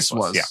Rebel base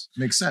was. Yeah.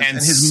 Makes sense. And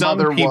his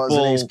mother was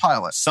an ace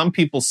pilot. Some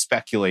people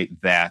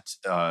speculate that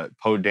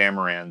Poe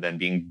Dameron, then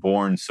being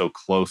born so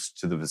close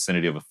to the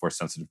vicinity of a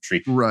Force-sensitive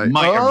tree,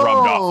 might have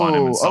rubbed off on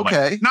him in some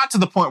way. Not to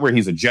the point where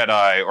he's a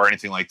Jedi or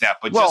anything like that,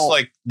 but just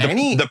like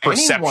the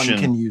perception. Anyone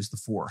can use the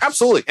Force.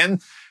 Absolutely. And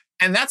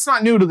that's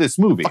not new to this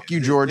movie. Fuck you,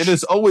 George. It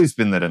has always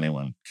been that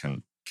anyone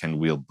can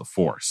wield the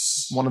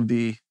Force. One of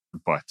the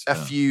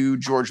few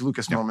George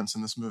Lucas moments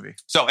in this movie.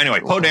 So anyway,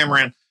 Poe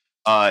Dameron,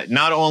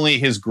 not only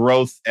his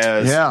growth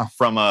as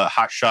from a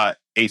hotshot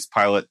ace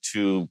pilot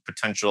to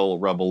potential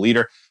rebel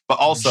leader, but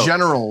also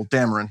General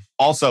Dameron.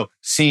 Also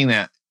seeing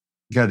that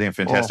goddamn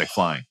fantastic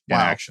flying in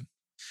action.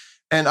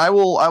 And I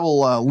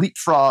will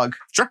leapfrog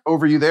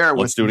over you there.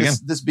 Let's do it again.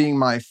 This being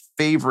my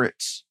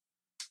favorite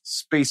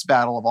space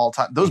battle of all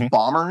time. Those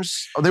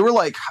bombers,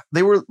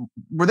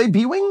 were they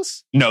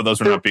B-Wings? No,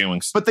 those were not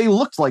B-Wings. But they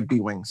looked like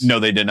B-Wings. No,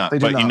 they did not.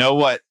 But you know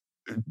what?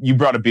 You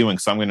brought a B-Wing,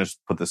 so I'm going to just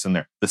put this in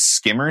there. The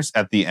skimmers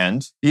at the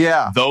end,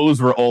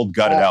 those were old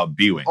gutted out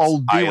B-Wings.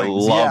 Old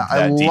B-Wings.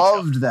 I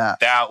loved that.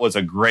 That was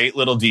a great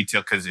little detail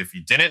because if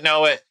you didn't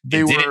know it,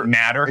 it didn't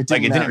matter. It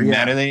didn't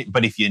matter.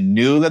 But if you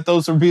knew that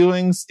those were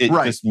B-Wings, it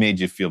just made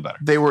you feel better.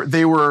 They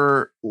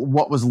were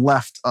what was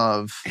left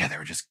of. Yeah, they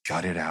were just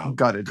gutted out,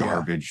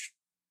 garbage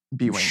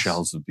B-Wings,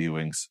 shells of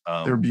B-Wings.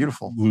 They were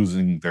beautiful,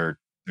 losing their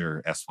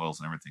S-foils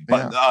and everything.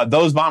 But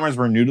those bombers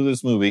were new to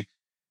this movie,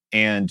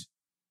 and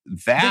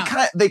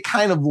they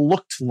kind of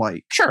looked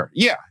like. Sure,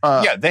 yeah.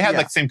 They had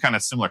like same kind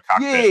of similar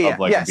cockpit of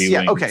like a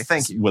B-wing okay,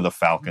 thank you. with a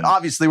Falcon.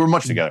 Obviously, we're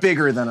much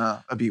bigger than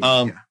a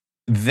B-wing.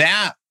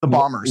 The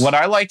bombers. What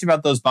I liked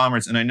about those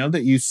bombers, and I know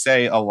that you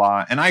say a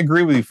lot, and I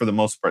agree with you for the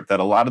most part,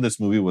 that a lot of this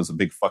movie was a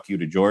big fuck you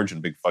to George and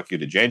a big fuck you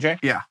to JJ.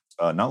 Yeah.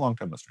 Not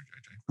long-time listener,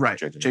 JJ. Right,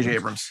 JJ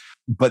Abrams.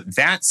 But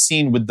that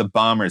scene with the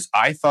bombers,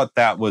 I thought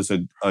that was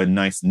a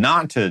nice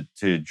nod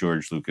to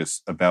George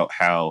Lucas about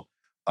how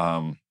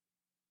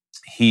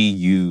he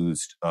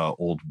used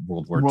old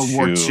World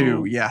War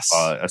II, yes.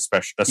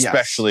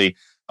 especially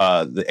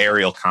the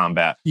aerial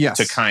combat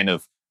to kind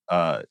of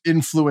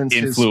influence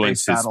his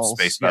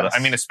space battles. I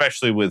mean,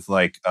 especially with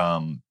like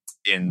in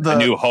A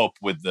New Hope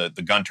with the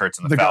gun turrets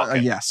and the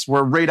Falcon. Yes,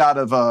 we're right out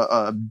of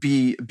a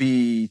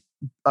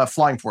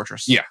Flying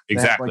Fortress. Yeah,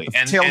 exactly.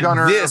 Like tail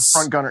gunner,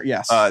 front gunner.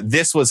 Yes,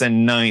 this was a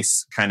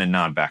nice kind of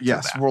nod back to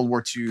that. Yes, World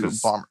War II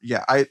bomber.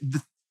 Yeah,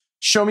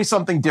 show me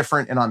something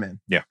different and I'm in.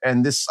 Yeah,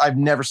 and I've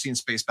never seen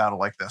space battle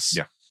like this.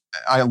 Yeah,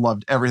 I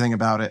loved everything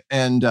about it.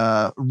 And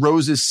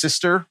Rose's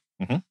sister.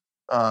 Mm-hmm.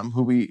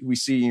 Who we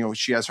see,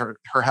 she has her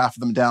half of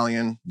the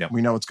medallion. Yep.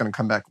 We know it's going to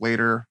come back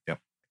later. Yep.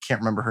 Can't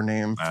remember her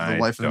name for the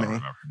life of me.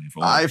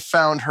 I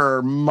found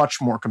her much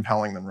more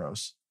compelling than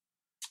Rose.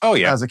 Oh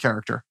yeah, as a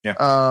character. Yeah.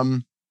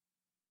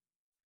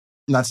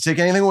 Not to take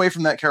anything away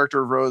from that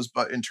character of Rose,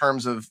 but in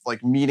terms of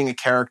like meeting a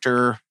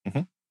character,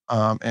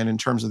 and in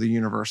terms of the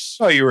universe.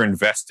 Oh, you were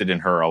invested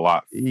in her a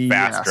lot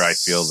faster, I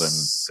feel,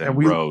 than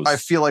Rose. I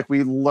feel like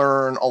we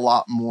learn a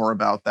lot more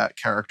about that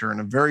character in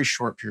a very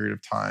short period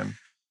of time.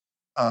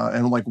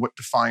 And like what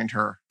defined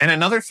her. And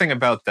another thing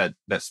about that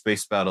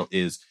space battle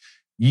is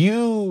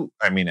I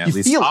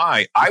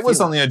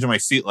was on the edge of my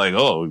seat like,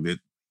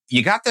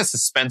 you got that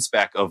suspense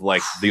back of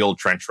like the old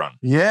trench run.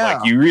 Yeah.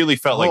 Like you really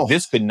felt like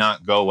this could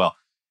not go well.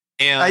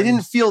 And I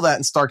didn't feel that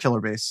in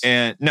Starkiller Base.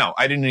 And no,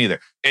 I didn't either.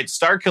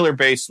 Starkiller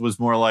Base was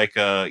more like,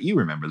 you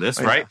remember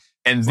this, right?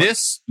 And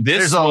this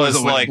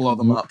was like, blow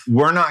them up.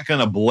 We're not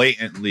going to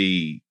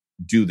blatantly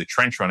do the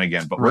trench run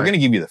again, but we're going to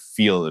give you the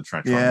feel of the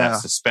trench run,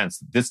 that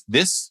suspense.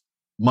 This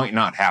might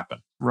not happen,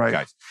 right,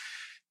 guys.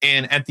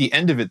 And at the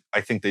end of it, I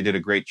think they did a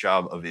great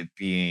job of it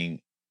being,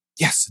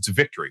 yes, it's a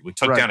victory. We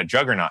took down a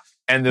juggernaut.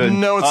 And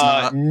no, it's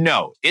not.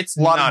 No, it's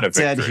not a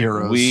victory. Dead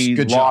heroes. We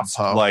lost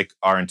like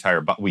our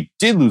entire, we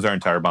did lose our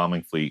entire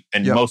bombing fleet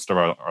and most of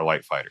our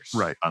light fighters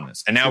on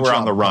this. And now we're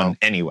on the run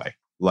anyway.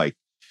 Like,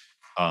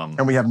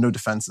 and we have no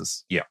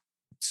defenses. Yeah.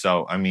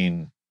 So, I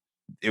mean,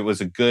 it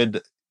was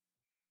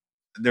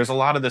there's a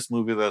lot of this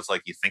movie that's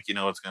like, you think you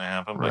know what's going to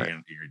happen, but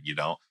you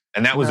don't.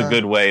 And that was a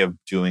good way of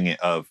doing it.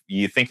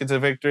 You think it's a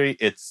victory,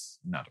 it's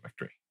not a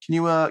victory. Can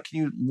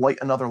you light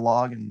another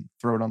log and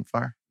throw it on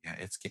fire? Yeah,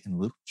 it's getting a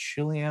little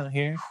chilly out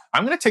here.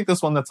 I'm going to take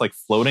this one that's like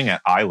floating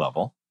at eye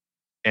level,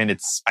 and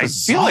I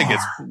feel like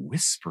it's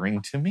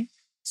whispering to me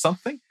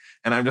something,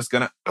 and I'm just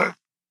going to.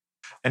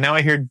 And now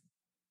I hear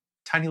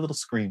tiny little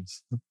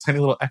screams, tiny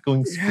little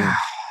echoing screams. Yeah,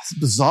 it's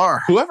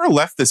bizarre. Whoever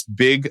left this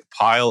big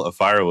pile of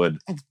firewood,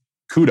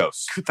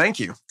 kudos. Thank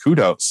you.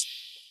 Kudos.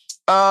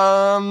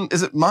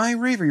 Is it my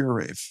rave or your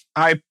rave?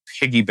 I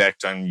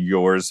piggybacked on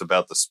yours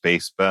about the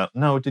space battle.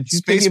 No, did you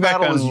space piggyback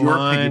battle on was your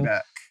mine?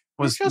 piggyback?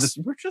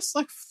 We're just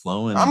like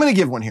flowing. I'm going to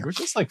give one here. We're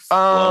just like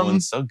flowing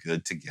so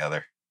good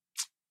together.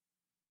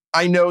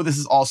 I know this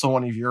is also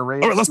one of your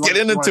raves. All right, let's get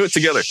into it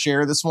together.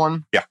 Share this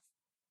one. Yeah.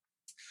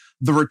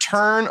 The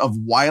return of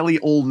wily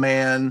old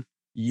man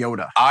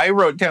Yoda. I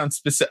wrote down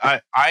specific.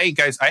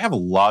 Guys, I have a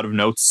lot of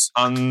notes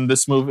on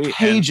this movie.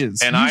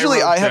 Pages. And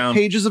usually I have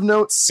pages of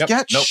notes. Yep,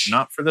 Sketch. Nope,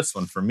 not for this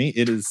one. For me,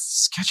 it is.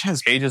 Sketch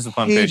has pages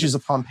upon pages.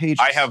 Upon pages.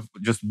 I have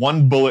just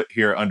one bullet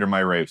here under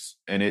my raves,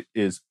 and it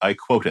is, I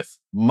quoteth,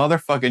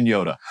 motherfucking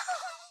Yoda.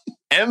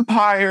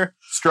 Empire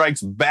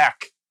Strikes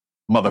Back,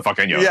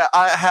 motherfucking Yoda. Yeah,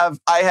 I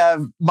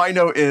have. My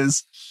note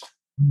is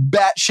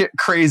batshit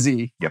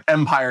crazy. Yep.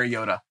 Empire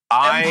Yoda.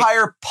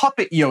 Empire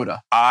puppet Yoda.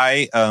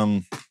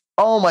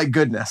 Oh my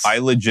goodness! I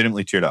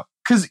legitimately teared up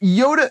because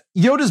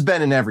Yoda's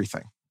been in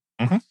everything.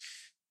 Mm-hmm.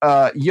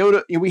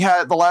 Yoda. We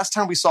had the last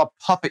time we saw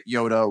puppet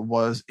Yoda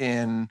was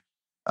in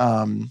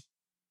Phantom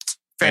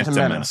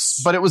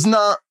Menace, but it was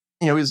not.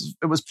 It was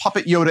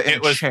puppet Yoda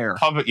in a chair.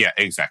 Puppet, yeah,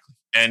 exactly.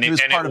 And it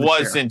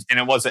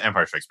wasn't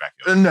Empire Strikes Back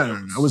Yoda.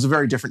 No. It was a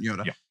very different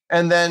Yoda. Yeah.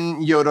 And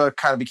then Yoda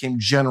kind of became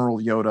General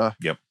Yoda.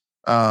 Yep.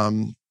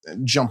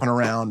 Jumping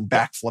around,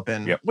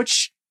 backflipping. Yep.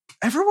 Which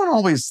everyone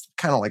always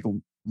kind of like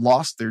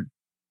lost their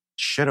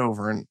shit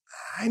over, and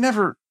I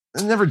never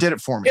did it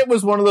for me. It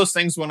was one of those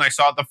things when I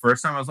saw it the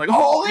first time, I was like,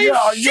 "Holy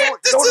shit,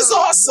 this is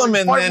awesome!"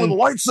 And then with a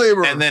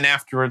lightsaber. And then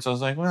afterwards, I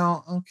was like,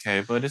 "Well,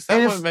 okay, but is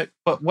that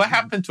but what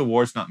happened to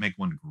wars not make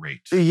one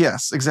great?"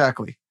 Yes,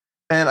 exactly.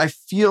 And I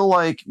feel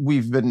like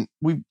we've been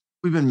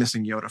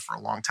missing Yoda for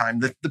a long time.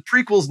 The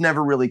prequels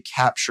never really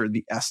captured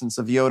the essence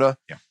of Yoda.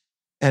 Yeah.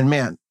 And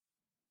man,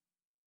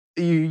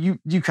 you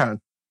kind of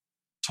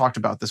talked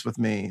about this with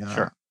me.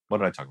 Sure. What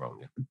did I talk about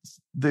with you?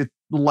 The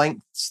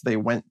lengths they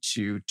went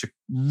to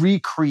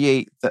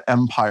recreate the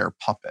Empire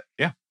puppet.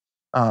 Yeah.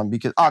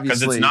 Because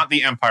obviously it's not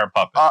the Empire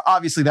puppet.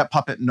 Obviously, that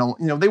puppet. No,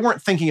 they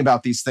weren't thinking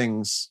about these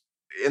things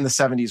in the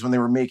 70s when they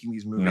were making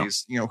these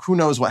movies. No. Who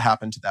knows what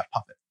happened to that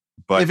puppet,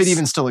 if it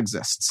even still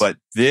exists. But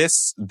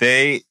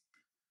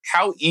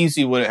how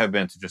easy would it have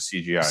been to just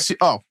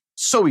CGI?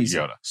 So easy.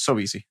 Yoda. So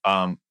easy.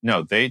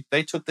 No, they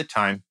took the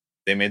time.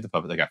 They made the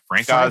puppet. They got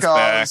Frank Oz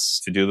back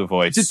to do the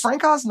voice. Did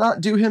Frank Oz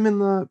not do him in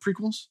the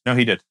prequels? No,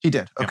 he did. He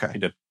did. Okay, yeah, he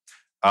did.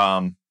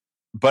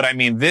 But I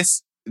mean,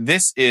 this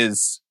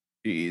is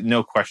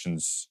no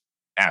questions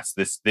asked.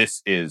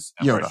 This is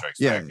Empire Strikes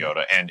Back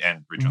Yoda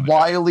and Return of the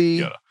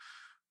Jedi Yoda.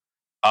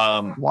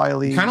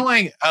 Wily, kind of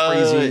like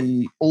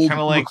crazy old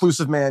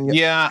reclusive man.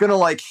 Yeah, gonna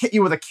like hit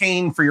you with a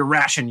cane for your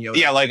ration, Yoda.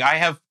 Yeah, like I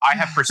have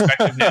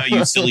perspective now.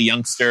 You silly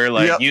youngster,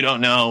 like you don't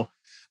know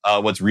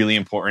what's really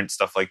important,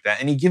 stuff like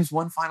that. And he gives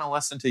one final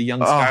lesson to young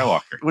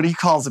Skywalker. When he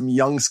calls him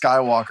young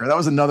Skywalker, that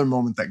was another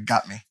moment that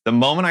got me. The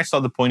moment I saw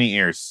the pointy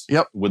ears,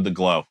 with the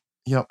glow,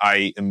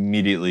 I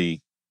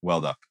immediately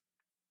welled up.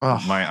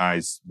 My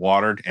eyes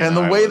watered, and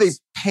the way they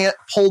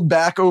pulled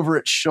back over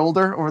its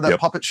shoulder, over that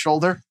puppet's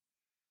shoulder.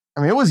 I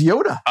mean, it was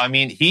Yoda. I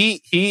mean,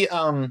 he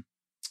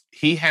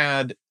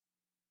had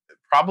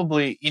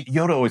probably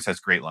Yoda always has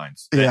great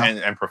lines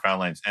and profound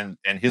lines, and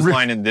his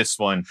line in this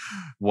one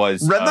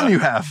was read them. You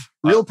have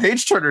real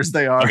page turners.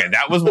 They are okay.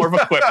 That was more of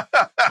a quip,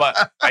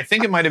 but I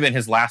think it might have been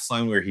his last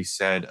line where he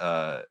said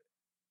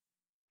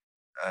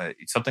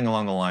something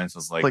along the lines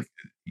of like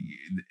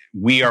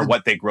we are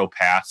what they grow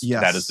past.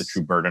 Yes. That is the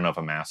true burden of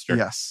a master.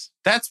 Yes,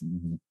 that's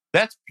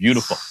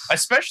beautiful.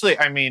 Especially,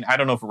 I mean, I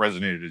don't know if it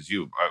resonated as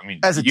you. I mean,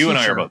 as a you teacher. and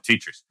I are both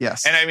teachers.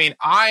 Yes. And I mean,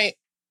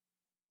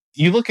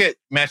 you look at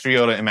Master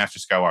Yoda and Master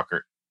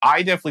Skywalker,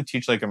 I definitely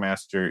teach like a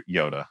Master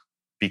Yoda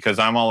because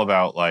I'm all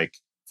about like,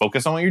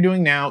 focus on what you're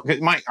doing now.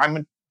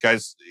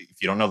 Guys,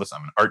 if you don't know this,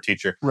 I'm an art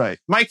teacher. Right.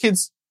 My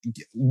kids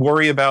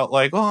worry about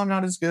like, I'm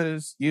not as good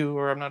as you,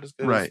 or I'm not as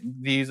good as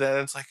these. And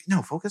it's like,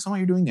 no, focus on what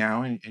you're doing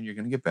now and you're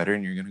going to get better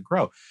and you're going to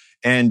grow.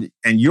 And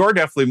you're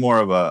definitely more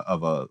of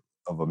a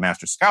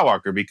Master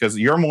Skywalker because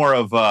you're more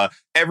of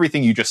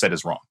everything you just said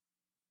is wrong.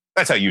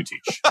 That's how you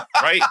teach,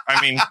 right?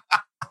 I mean,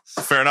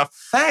 fair enough.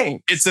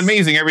 Thanks. It's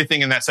amazing.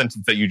 Everything in that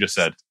sentence that you just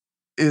said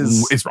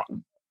is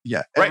wrong.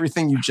 Yeah,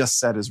 everything you just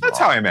said is wrong. That's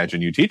how I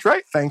imagine you teach,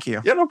 right? Thank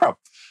you. Yeah, no problem.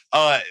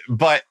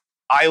 But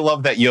I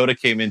love that Yoda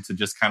came in to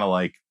just kind of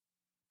like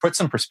put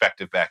some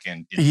perspective back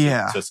into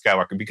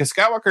Skywalker because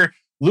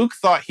Luke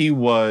thought he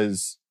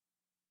was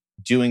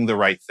doing the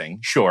right thing.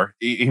 Sure,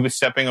 he was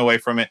stepping away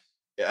from it.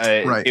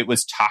 It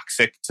was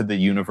toxic to the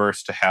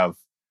universe to have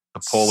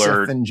the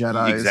polar Sith and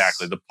Jedis.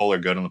 Exactly, the polar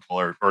good and the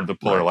polar light and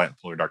the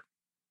polar dark.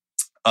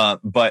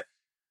 But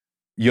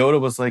Yoda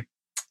was like,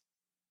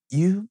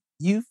 "You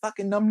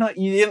fucking numbnut!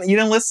 You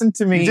didn't listen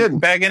to me. You didn't.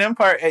 Back in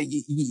Empire.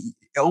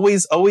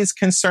 Always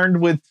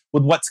concerned with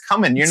what's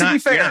coming. You're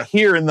not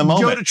here in the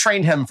moment." Yoda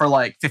trained him for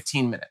like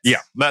 15 minutes.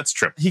 Yeah, that's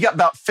true. He got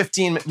about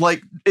 15 minutes.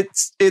 Like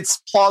it's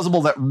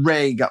plausible that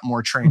Rey got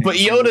more training. But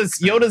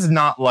Yoda's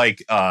not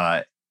like.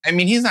 I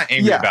mean, he's not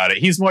angry about it.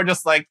 He's more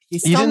just like you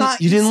didn't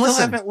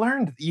listen. Haven't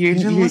learned. You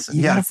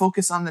got to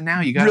focus on the now.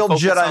 You got to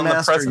focus Jedi on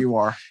master the present. You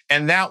are,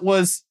 and that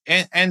was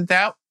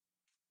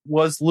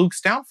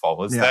Luke's downfall.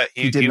 Was that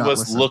he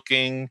was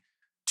looking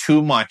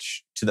too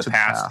much to the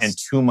past and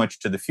too much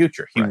to the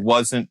future. He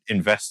wasn't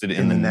invested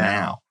in the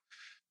now,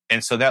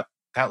 and so that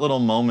little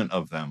moment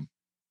of them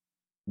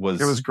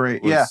was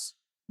great.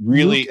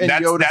 Really,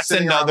 that's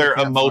another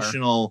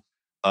emotional,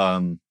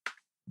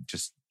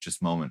 just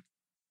moment.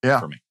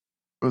 For me.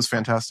 It was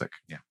fantastic.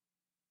 Yeah.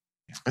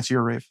 It's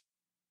your rave.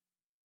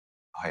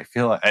 I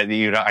feel like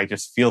I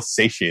just feel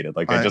satiated.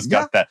 Like I just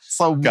got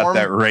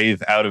that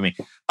rave out of me.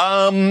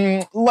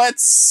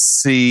 Let's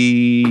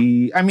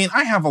see. I mean,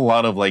 I have a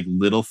lot of like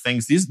little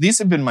things. These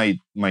have been my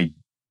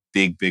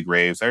big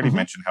raves. I already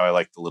mentioned how I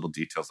like the little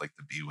details, like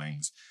the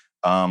B-wings.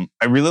 I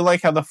really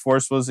like how the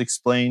Force was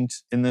explained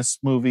in this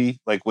movie.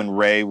 Like when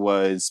Rey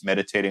was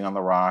meditating on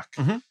the rock,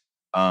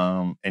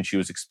 and she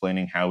was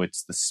explaining how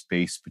it's the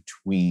space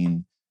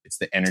between. It's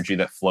the energy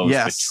that flows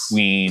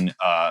between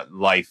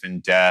life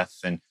and death,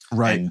 and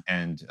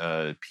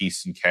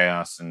peace and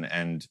chaos,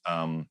 and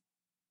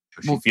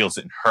she feels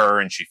it in her,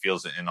 and she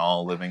feels it in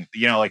all living.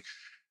 Like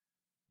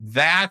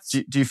that.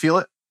 Do you feel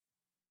it?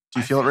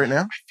 Do you feel it right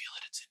now? I feel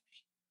it. It's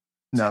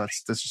in me. No,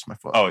 that's just my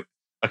foot. Oh,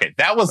 okay.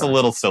 That was a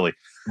little silly,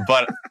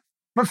 but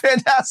but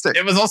fantastic.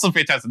 It was also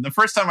fantastic. The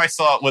first time I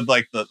saw it with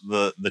like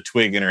the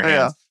twig in her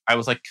hands, I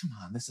was like, "Come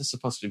on, this is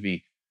supposed to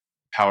be."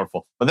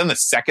 Powerful. But then the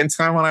second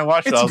time when I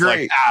watched it, I was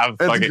great. like,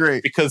 fuck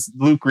it. Because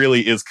Luke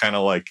really is kind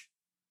of like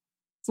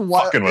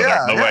fucking with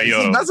her the way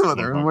Yoda messing with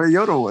her the way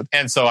Yoda would.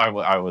 And so I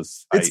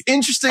was. It's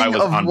interesting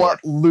of what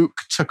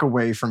Luke took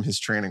away from his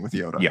training with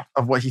Yoda. Yeah.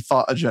 Of what he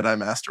thought a Jedi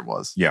Master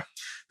was. Yeah.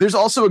 There's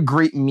also a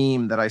great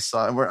meme that I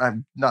saw, where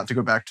I'm not to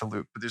go back to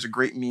Luke, but there's a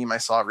great meme I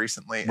saw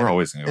recently. We're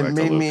always going to go back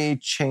to Luke. It made me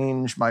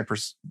change my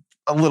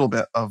a little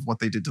bit of what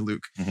they did to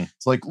Luke.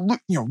 It's like,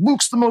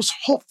 Luke's the most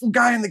hopeful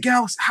guy in the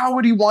galaxy. How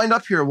would he wind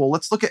up here? Well,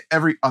 let's look at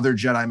every other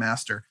Jedi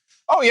Master.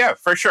 Oh yeah,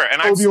 for sure.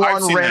 And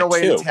Obi-Wan ran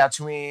away to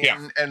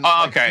Tatooine and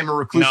became a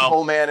reclusive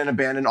old man and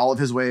abandoned all of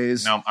his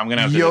ways. No, I'm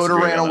gonna have to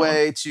Yoda ran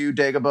away to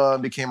Dagobah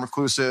and became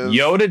reclusive.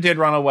 Yoda did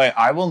run away.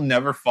 I will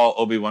never fault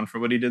Obi-Wan for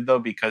what he did though,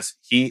 because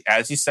he,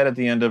 as he said at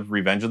the end of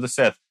Revenge of the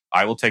Sith,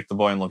 I will take the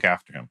boy and look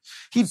after him.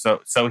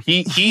 So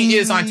he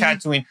is on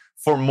Tatooine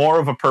for more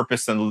of a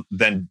purpose than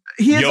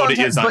Yoda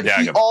is on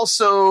Dagobah. He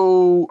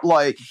also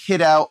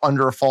hid out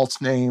under a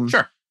false name.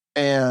 Sure.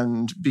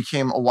 And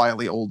became a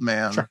wily old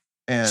man. Sure.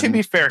 And to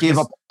be fair, gave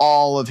up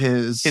all of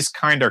his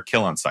kind are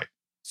kill on sight.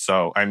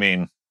 So I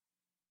mean,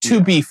 to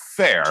be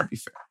fair.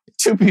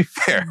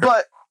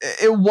 But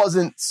it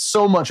wasn't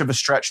so much of a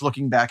stretch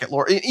looking back at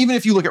lore. Even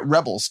if you look at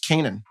Rebels,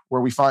 Kanan,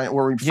 where we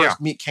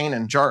first meet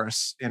Kanan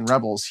Jarrus in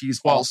Rebels, he's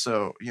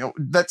also,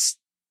 that's,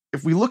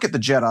 if we look at the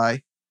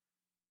Jedi.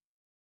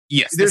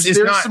 Yes,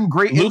 there's some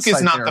great Luke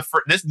is not there.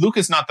 Luke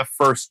is not the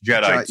first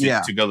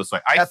Jedi to go this way.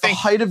 At the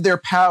height of their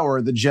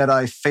power, the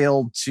Jedi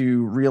failed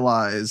to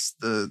realize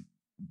the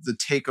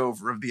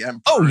takeover of the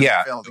Empire. Oh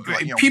yeah,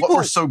 people what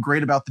were so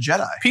great about the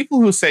Jedi.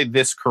 People who say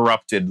this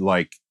corrupted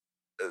the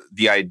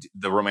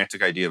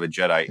romantic idea of a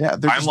Jedi. Yeah,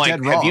 I'm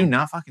like, have you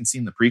not fucking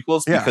seen the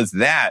prequels? Yeah. Because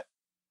that,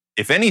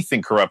 if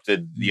anything,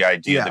 corrupted the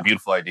idea, the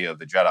beautiful idea of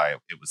the Jedi.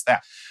 It was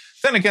that.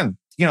 Then again,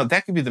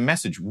 that could be the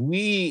message.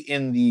 We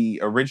in the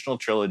original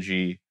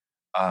trilogy.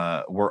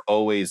 We're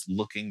always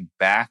looking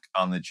back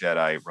on the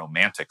Jedi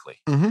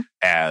romantically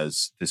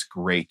as this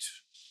great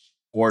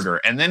order,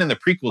 and then in the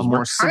prequels,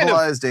 more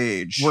civilized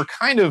age.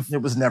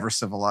 It was never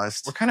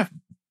civilized.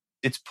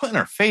 It's put in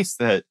our face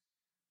that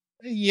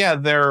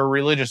they're a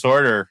religious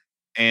order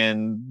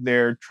and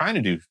they're trying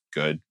to do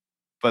good,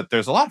 but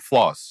there's a lot of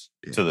flaws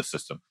to the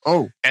system.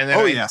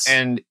 Yes,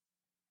 and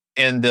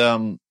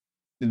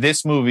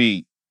this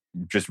movie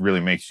just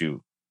really makes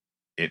you.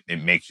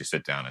 It makes you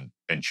sit down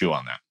and chew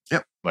on that.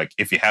 Yep.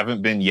 If you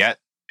haven't been yet,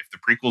 if the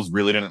prequels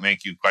really didn't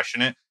make you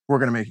question it, we're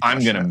going to make you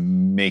I'm going to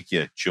make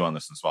you chew on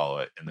this and swallow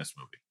it in this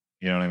movie.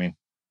 You know what I mean?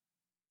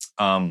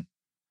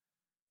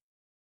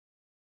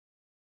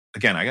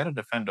 Again, I got to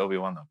defend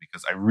Obi-Wan though,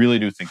 because I really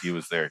do think he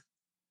was there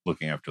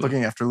looking after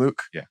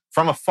Luke. Yeah.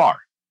 From afar.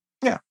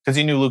 Yeah. Because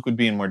he knew Luke would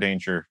be in more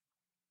danger.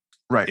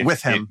 Right.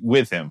 With him.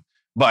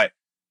 But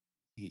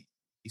he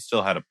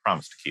still had a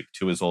promise to keep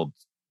to his old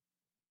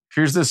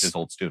Here's this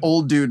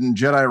old dude in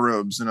Jedi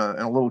robes and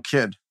a little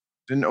kid.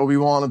 Didn't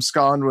Obi-Wan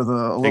abscond with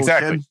a little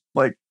kid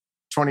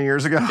 20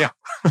 years ago? Yeah.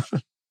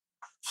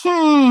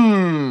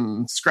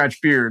 Scratch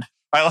beard.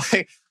 I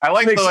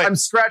like I'm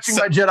scratching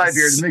my Jedi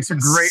beard. It makes a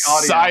great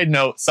audio.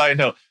 Side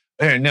note.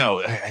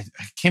 No, I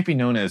can't be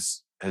known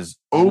as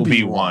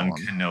Obi-Wan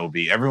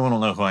Kenobi. Everyone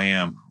will know who I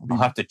am. I'll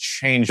have to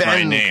change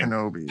my name.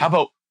 Kenobi. How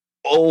about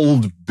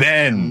Old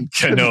Ben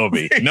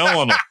Kenobi? No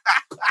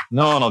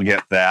one will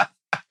get that.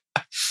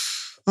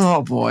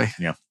 Oh boy.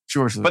 Yeah.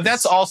 George Lucas.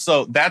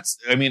 But that's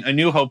A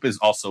New Hope is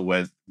also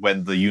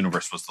when the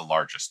universe was the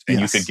largest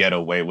and you could get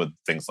away with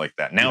things like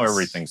that. Now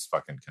everything's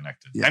fucking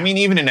connected. Yeah.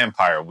 Even in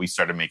Empire, we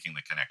started making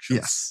the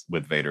connections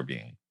with Vader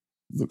being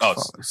Luke's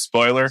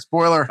father.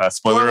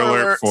 Spoiler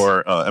alert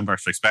for Empire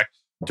Strikes Back.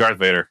 Darth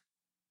Vader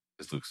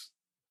is Luke's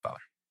father.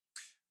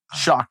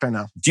 Shocked, I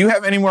know. Do you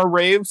have any more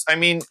raves? I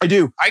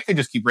do. I could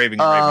just keep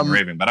raving and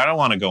raving, but I don't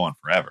want to go on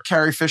forever.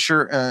 Carrie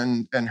Fisher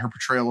and her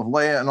portrayal of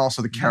Leia, and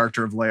also the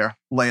character of Leia.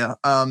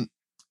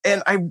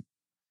 And I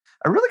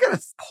really got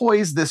to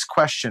poise this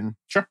question.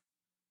 Sure.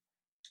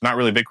 Not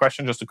really a big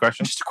question, just a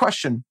question? Just a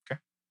question.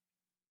 Okay.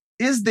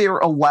 Is there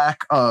a lack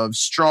of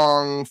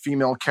strong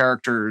female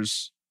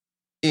characters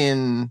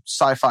in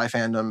sci-fi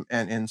fandom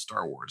and in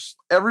Star Wars?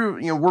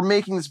 We're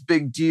making this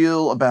big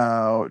deal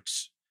about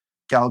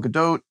Gal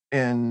Gadot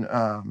in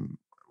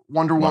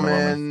Wonder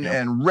Woman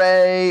and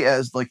Rey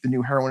as the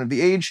new heroine of the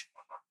age.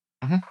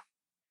 Mm-hmm.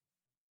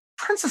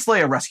 Princess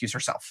Leia rescues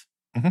herself.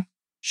 Mm-hmm.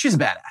 She's a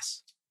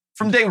badass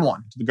from day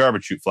one. The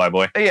garbage chute,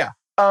 flyboy. Yeah.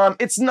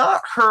 It's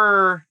not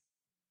her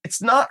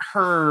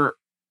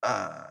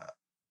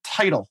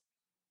title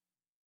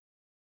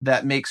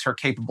that makes her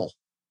capable.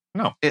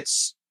 No.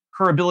 It's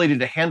her ability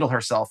to handle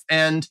herself.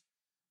 And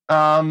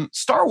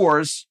Star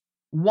Wars,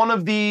 one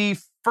of the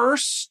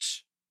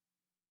first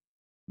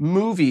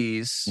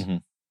movies,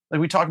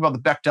 we talk about the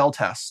Bechdel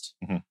test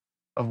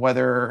of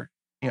whether,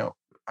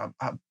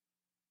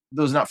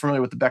 those not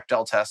familiar with the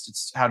Bechdel test,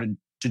 it's how to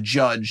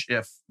judge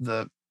if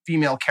the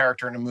female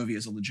character in a movie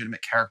is a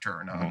legitimate character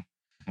or not.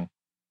 Mm-hmm.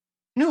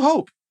 New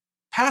Hope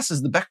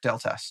passes the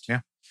Bechdel test.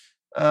 Yeah.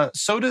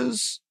 So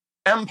does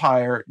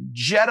Empire.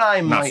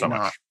 Jedi might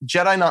not.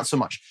 Jedi not so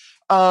much.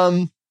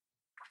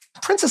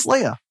 Princess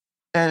Leia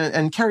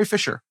and Carrie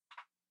Fisher.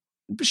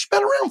 She's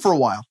been around for a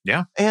while.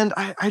 Yeah. And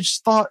I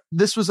just thought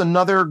this was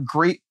another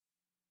great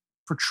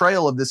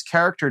portrayal of this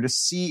character to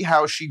see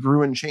how she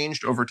grew and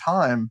changed over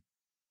time.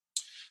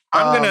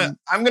 I'm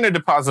gonna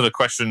deposit a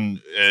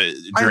question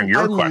during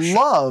your question.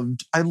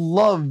 I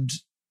loved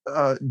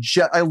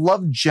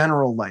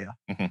General Leia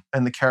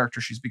and the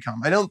character she's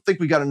become. I don't think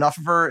we got enough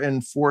of her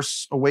in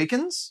Force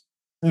Awakens.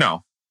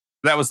 No.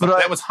 That was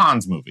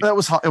Han's movie. That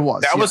was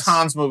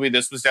Han's movie.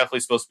 This was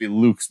definitely supposed to be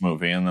Luke's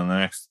movie, and then the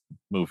next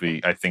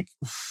movie, I think,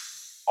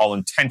 all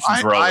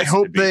intentions were. I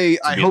hope they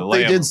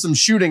did some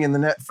shooting in the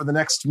net for the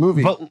next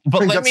movie. But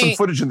got some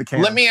footage in the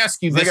can. Let me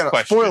ask you this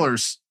question.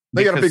 Spoilers.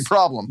 They got a big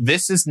problem.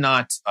 This is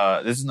not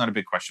a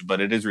big question,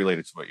 but it is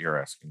related to what you're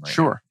asking right now.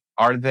 Sure.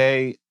 Are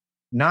they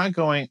not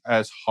going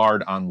as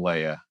hard on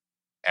Leia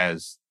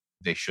as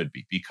they should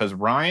be? Because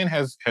Ryan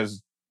has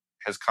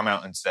come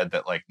out and said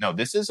that, like, no,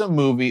 this is a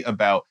movie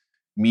about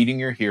meeting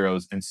your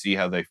heroes and see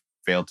how they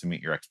failed to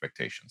meet your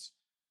expectations.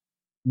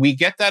 We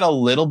get that a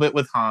little bit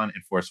with Han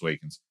in Force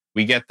Awakens.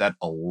 We get that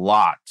a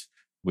lot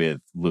with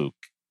Luke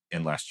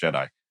in Last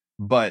Jedi.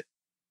 But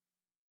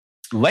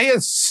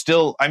Leia's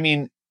still,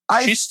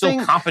 she's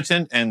still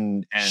competent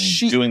and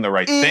doing the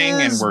right thing,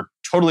 and we're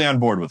totally on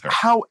board with her.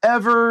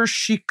 However,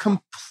 she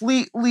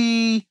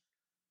completely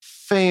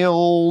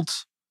failed.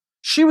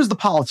 She was the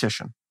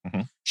politician.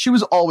 Mm-hmm. She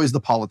was always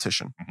the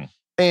politician. Mm-hmm.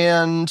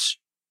 And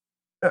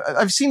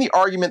I've seen the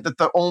argument that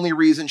the only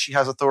reason she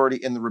has authority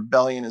in the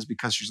rebellion is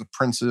because she's a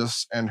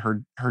princess and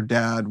her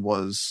dad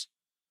was...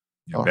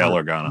 Bail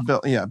Organa.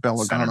 Bail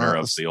Organa. Senator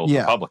of the Old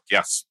Republic,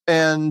 yes.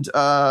 And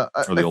I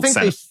think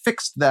they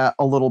fixed that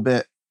a little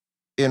bit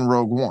in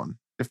Rogue One.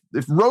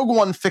 If Rogue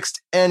One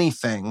fixed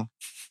anything,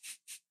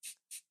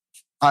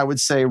 I would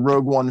say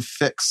Rogue One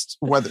fixed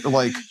whether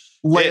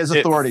Leia's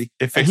authority.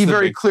 He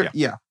very clear.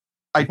 Yeah.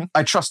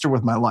 I trust her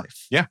with my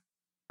life. Yeah.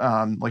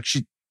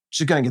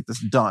 She's going to get this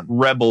done.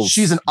 Rebels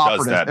she's an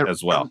operative does that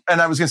as well.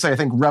 And I was going to say, I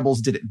think Rebels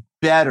did it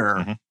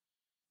better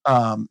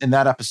in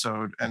that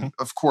episode. And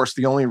Mm-hmm. of course,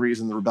 the only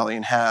reason the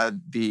rebellion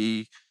had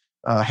the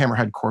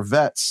Hammerhead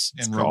Corvettes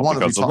in Rogue One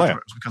was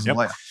because of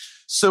Leia.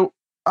 So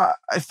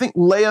I think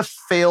Leia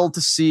failed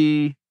to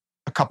see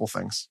a couple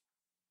things.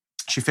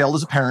 She failed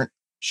as a parent.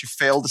 She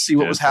failed to see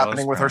what was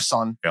happening with her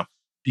son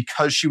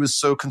because she was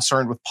so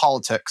concerned with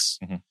politics,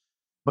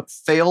 but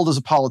failed as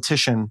a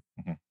politician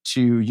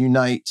to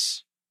unite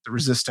the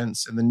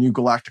Resistance and the New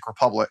Galactic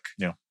Republic.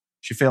 Yeah.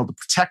 She failed to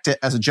protect it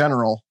as a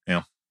general.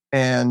 Yeah.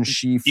 And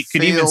you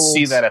could even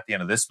see that at the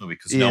end of this movie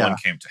because no one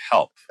came to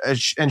help.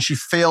 And she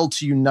failed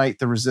to unite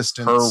the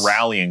Resistance. Her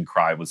rallying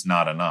cry was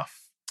not enough.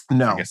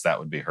 No. I guess that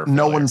would be her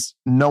failure.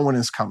 No one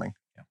is coming.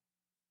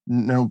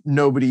 Yeah.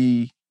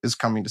 Nobody is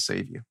coming to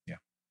save you. Yeah.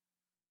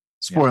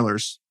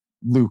 Spoilers.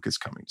 Yeah. Luke is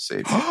coming to save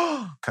you.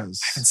 Because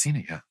I haven't seen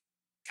it yet.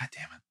 God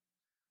damn it.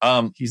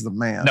 He's the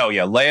man. No,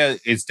 yeah, Leia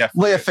is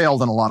definitely... Leia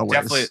failed in a lot of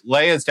ways.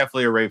 Leia is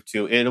definitely a rave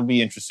too. It'll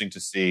be interesting to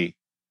see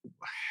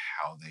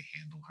how they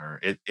handle her.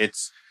 And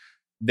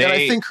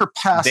I think her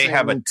passing they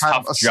have a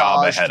tough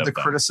job ahead of the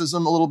them.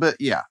 Criticism a little bit.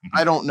 Yeah.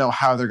 I don't know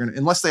how they're going to,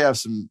 unless they have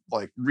some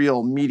like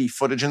real meaty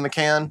footage in the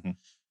can,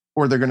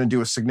 or they're going to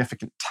do a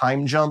significant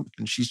time jump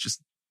and she's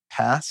just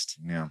passed.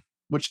 Yeah.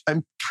 Which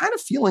I'm kind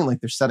of feeling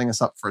like they're setting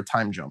us up for a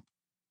time jump.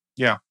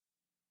 Yeah.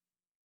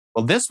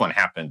 Well, this one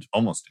happened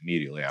almost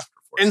immediately after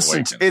Force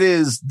Awakens. It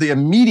is the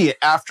immediate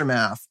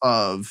aftermath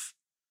of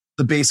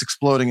the base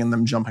exploding and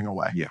them jumping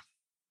away. Yeah.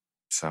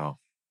 So,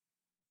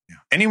 yeah.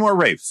 Any more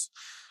raves?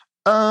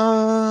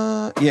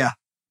 Yeah.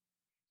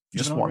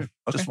 Just one. Okay.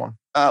 Just one.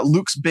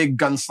 Luke's big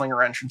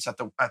gunslinger entrance at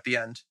the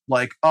end.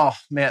 Like, oh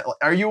man,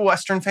 are you a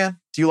Western fan?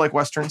 Do you like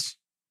Westerns?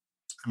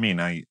 I mean,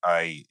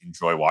 I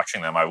enjoy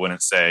watching them. I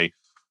wouldn't say,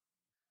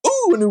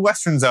 ooh, a new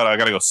Western's out, I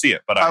gotta go see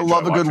it. But I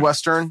love a good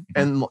Western.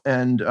 And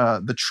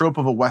the trope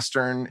of a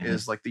Western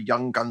is like the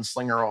young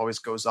gunslinger always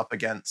goes up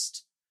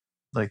against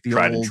like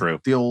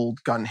the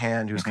old gun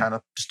hand who's kind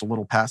of just a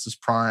little past his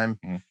prime.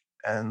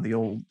 And the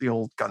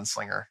old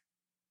gunslinger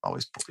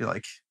always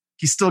like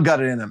he's still got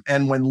it in him.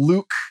 And when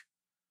Luke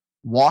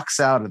walks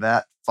out of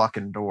that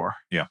fucking door,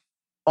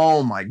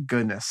 oh my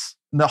goodness,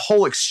 the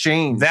whole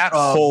exchange, that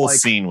whole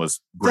scene was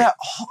great.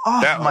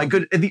 My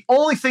goodness, the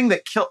only thing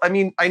that killed. I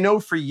mean, I know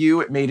for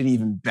you it made it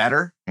even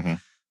better,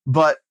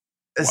 but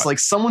it's like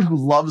someone who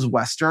loves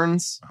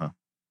Westerns,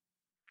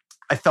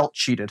 I felt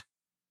cheated.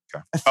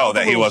 Okay.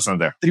 That he wasn't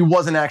there. That he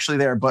wasn't actually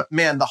there. But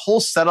man, the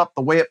whole setup,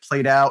 the way it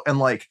played out, and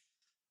like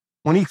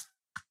when he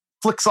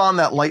flicks on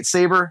that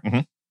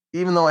lightsaber,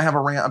 even though I have a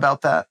rant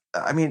about that,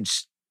 I mean,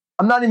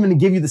 I'm not even going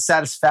to give you the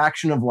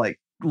satisfaction of like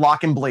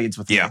locking blades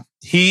with him.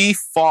 He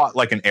fought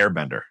like an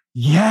airbender.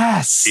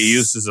 Yes. He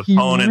used his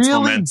opponent's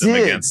momentum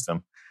against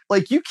him.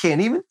 Like, you can't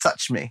even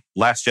touch me.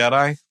 Last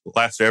Jedi?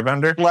 Last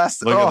Airbender?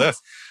 Look at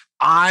this.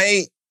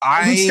 Luke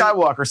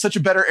Skywalker, such a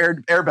better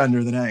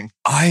airbender than Aang.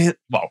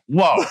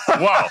 Whoa.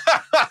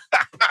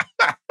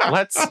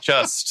 Let's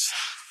just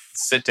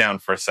sit down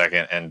for a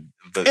second.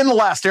 In The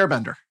Last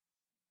Airbender.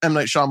 M.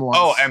 Night Shyamalan.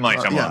 Oh, M. Night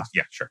Shyamalan.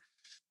 Yeah, sure.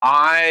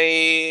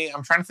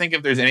 I'm trying to think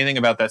if there's anything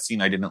about that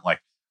scene I didn't like.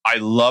 I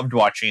loved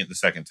watching it the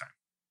second time.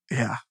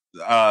 Yeah.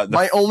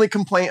 My only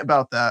complaint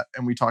about that,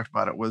 and we talked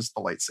about it, was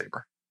the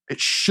lightsaber.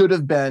 It should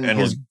have been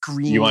his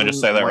green. You want to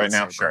just say that right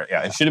now? lightsaber. Sure.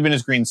 Yeah, it should have been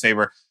his green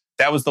saber.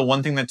 That was the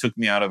one thing that took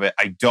me out of it.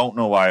 I don't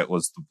know why it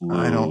was the blue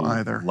I don't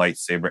either.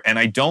 lightsaber. And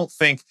I don't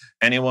think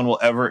anyone will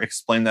ever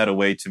explain that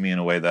away to me in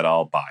a way that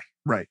I'll buy.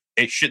 Right.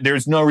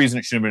 There's no reason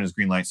it should have been his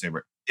green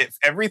lightsaber. If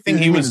everything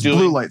he was doing.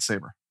 Blue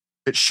lightsaber.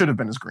 It should have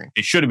been his green.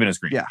 It should have been his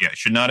green. Yeah. It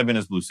should not have been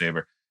his blue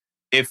saber.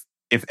 If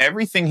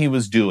everything he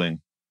was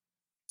doing,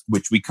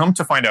 which we come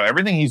to find out,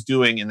 everything he's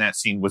doing in that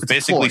scene was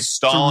basically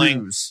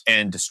stalling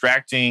and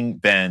distracting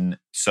Ben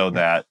so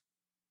that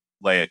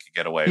Leia could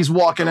get away. He's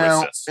walking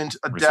out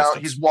down.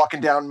 He's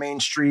walking down Main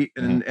Street,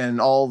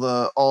 and all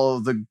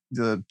of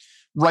the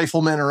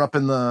riflemen are up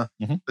in the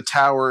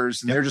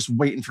towers, and they're just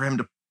waiting for him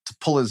to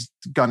pull his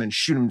gun and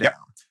shoot him down.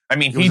 I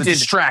mean, he did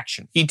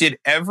distraction. He did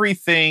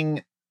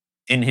everything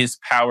in his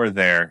power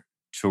there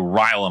to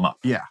rile him up.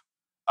 Yeah.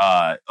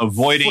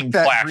 Avoiding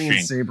flashing,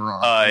 saber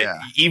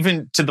on.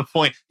 Even to the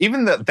point,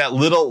 even that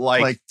little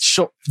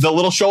the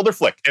little shoulder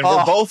flick, and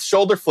we're both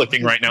shoulder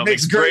flicking right now.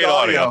 Makes great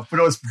audio, but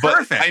it was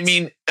perfect. I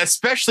mean,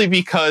 especially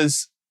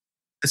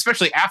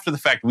after the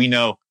fact, we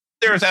know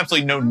there is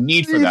absolutely no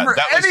need for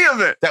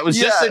that. That was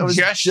just a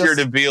gesture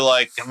to be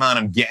like, "Come on,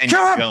 I'm getting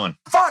you going."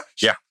 Fuck,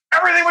 yeah,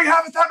 everything we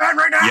have at that man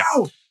right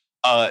now.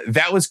 Yeah.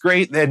 That was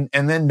great. Then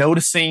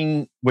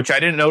noticing, which I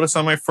didn't notice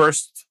on my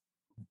first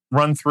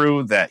run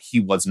through, that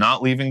he was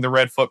not leaving the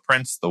red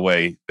footprints the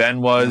way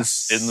Ben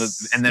was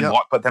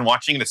but then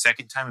watching it a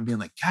second time and being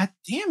like, God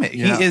damn it,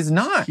 he is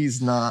not.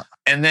 He's not.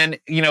 And then,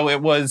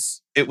 it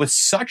was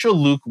such a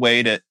Luke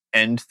way to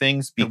end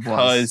things,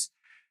 because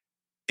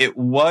it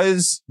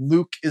was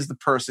Luke is the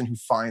person who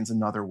finds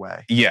another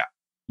way. Yeah.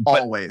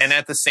 Always. And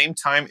at the same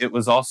time, it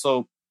was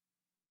also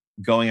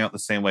going out the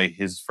same way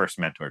his first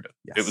mentor did.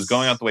 Yes. It was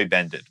going out the way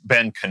Ben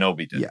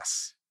Kenobi did.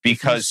 Yes.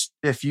 Because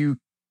if you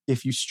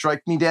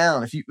strike me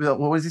down,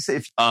 what does he say?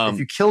 If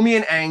you kill me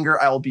in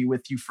anger, I will be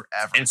with you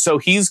forever. And so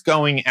he's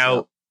going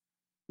out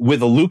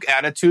with a Luke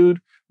attitude,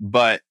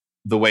 but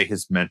the way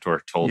his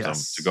mentor told him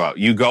to go out.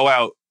 You go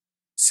out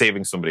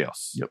saving somebody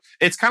else. Yep.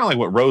 It's kind of like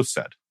what Rose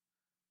said.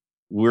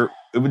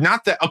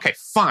 Okay,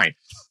 fine.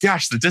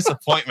 Gosh, the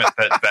disappointment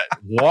that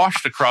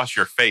washed across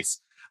your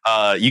face.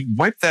 You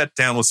wipe that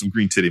down with some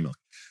green titty milk.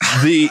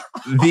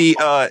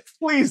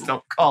 Please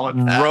don't call it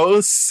that.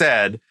 Rose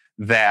said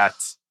that,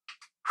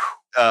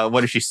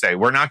 what did she say?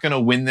 We're not going to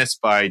win this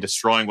by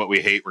destroying what we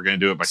hate. We're going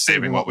to do it by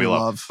saving what we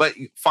love. But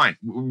fine,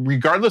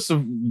 regardless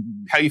of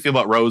how you feel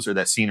about Rose or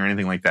that scene or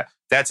anything like that,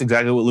 that's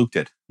exactly what Luke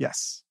did.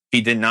 Yes. He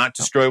did not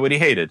destroy what he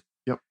hated.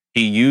 Yep.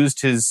 He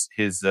used his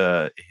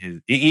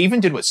he even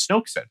did what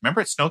Snoke said.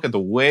 Remember Snoke at the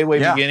way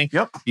beginning?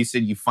 Yep. He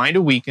said, you find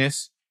a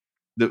weakness.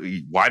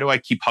 Why do I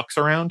keep Hux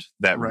around?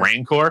 That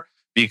Rancor?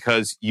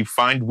 Because you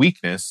find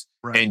weakness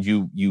and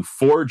you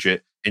forge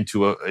it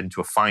into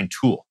a fine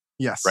tool.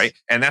 Yes. Right.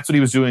 And that's what he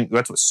was doing.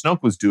 That's what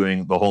Snoke was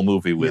doing the whole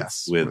movie with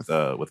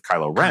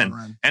Kylo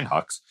Ren and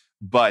Hux.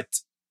 But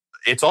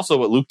it's also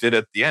what Luke did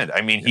at the end. I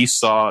mean, he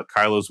saw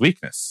Kylo's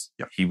weakness.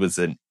 Yep. He was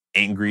an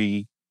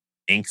angry,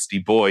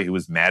 angsty boy who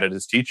was mad at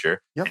his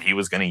teacher. Yep. And he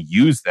was going to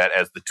use that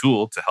as the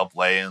tool to help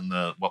Leia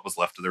and what was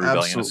left of the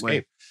rebellion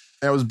escape.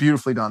 And it was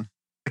beautifully done,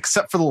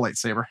 except for the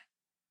lightsaber.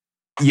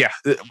 Yeah.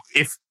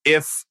 If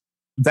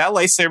that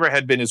lightsaber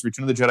had been his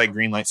Return of the Jedi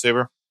green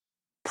lightsaber,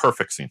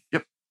 perfect scene.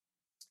 Yep.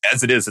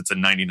 As it is, it's a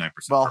 99%.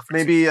 Well,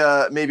 maybe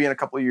in a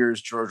couple of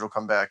years, George will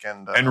come back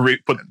and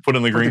put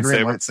in the green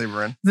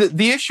lightsaber in.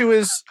 The issue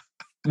is,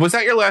 was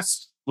that your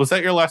last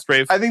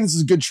rave? I think this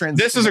is a good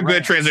transition. This is a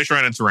good transition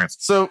right into rants.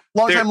 So,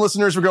 long-time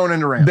listeners, we're going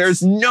into rants.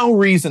 There's no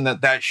reason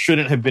that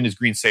shouldn't have been his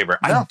green saber.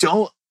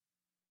 No.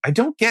 I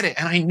don't get it,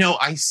 and I know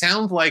I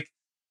sound like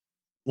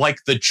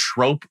the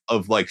trope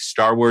of like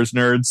Star Wars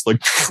nerds,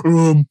 like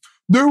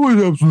there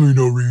was absolutely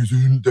no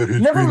reason that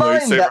his Never green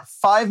mind lightsaber. That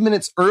 5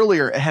 minutes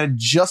earlier, it had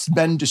just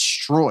been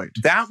destroyed.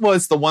 That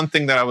was the one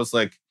thing that I was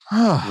like,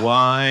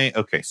 why?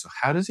 Okay, so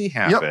how does he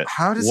have it?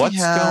 How does What's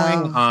he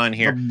have going on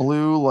here? The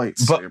blue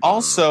lightsaber. But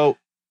also,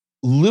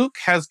 Luke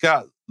has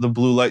got the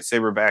blue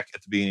lightsaber back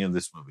at the beginning of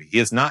this movie. He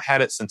has not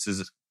had it since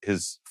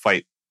his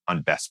fight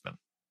on Bespin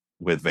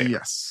with Vader.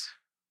 Yes.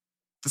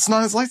 It's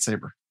not his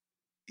lightsaber.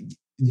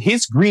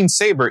 His green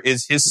saber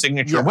is his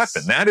signature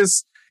weapon. That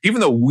is, even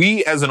though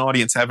we as an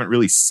audience haven't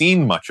really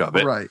seen much of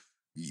it, right?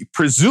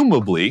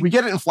 Presumably, we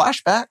get it in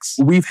flashbacks.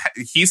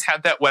 He's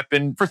had that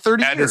weapon for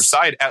 30 at years. His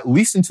side, at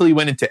least until he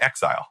went into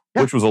exile,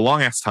 which was a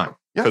long ass time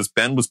because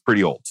Ben was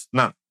pretty old.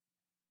 Not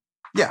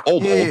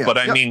old, but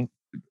I mean,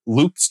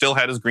 Luke still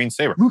had his green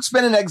saber. Luke's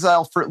been in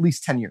exile for at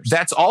least 10 years.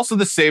 That's also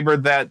the saber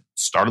that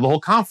started the whole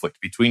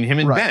conflict between him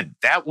and Ben.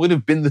 That would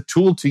have been the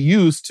tool to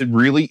use to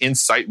really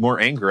incite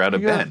more anger out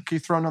of Ben. Can you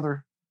throw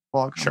another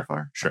log on the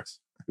fire? Sure.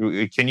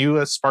 Can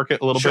you spark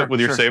it a little bit with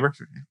your saber?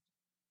 Sure.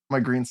 My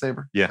green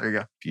saber? Yeah. There you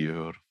go.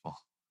 Beautiful.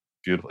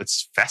 Beautiful.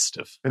 It's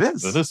festive. It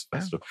is. It is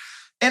festive.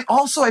 Yeah. And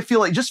also, I feel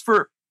like just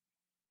for,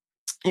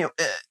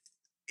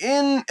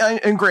 and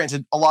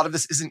granted, a lot of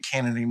this isn't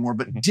canon anymore,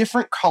 but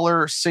different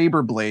color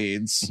saber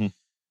blades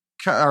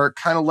are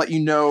kind of let you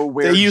know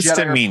where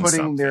Jedi are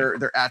putting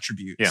their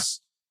attributes.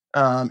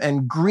 Yeah.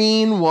 And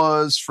green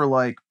was for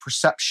like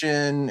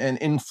perception and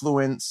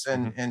influence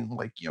and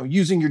like,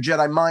 using your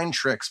Jedi mind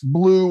tricks.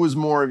 Blue was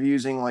more of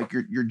using like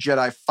your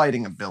Jedi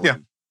fighting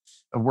ability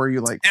of where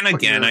you like. And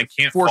again, I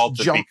can't fault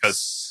it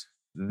because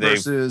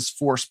versus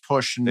force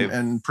push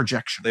and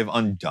projection. They've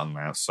undone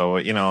that. So,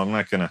 I'm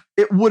not going to...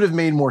 It would have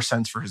made more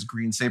sense for his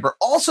green saber.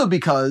 Also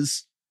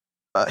because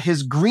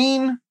his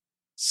green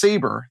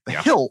saber, the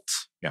hilt,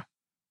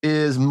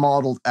 is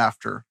modeled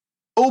after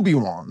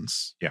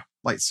Obi-Wan's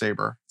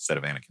lightsaber. Instead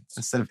of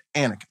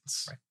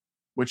Anakin's. Right.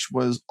 Which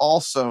was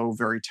also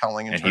very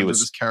telling in terms of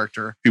his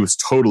character. He was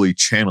totally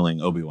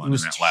channeling Obi-Wan. He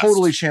was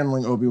totally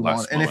channeling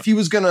Obi-Wan. And if he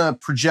was going to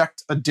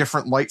project a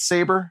different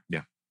lightsaber,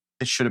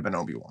 it should have been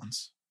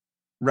Obi-Wan's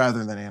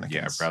rather than Anakin's.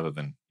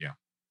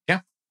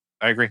 Yeah,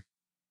 I agree.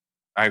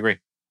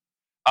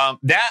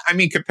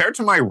 Compared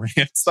to my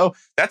rants, though,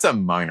 that's a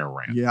minor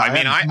rant. Yeah,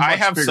 I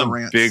have some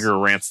bigger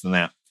rants than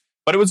that.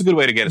 But it was a good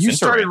way to get us into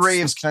started rants.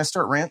 raves. Can I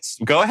start rants?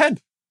 Go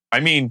ahead.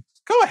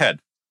 Go ahead.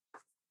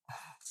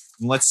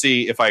 Let's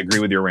see if I agree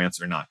with your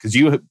rants or not. Because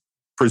you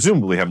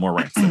presumably have more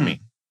rants than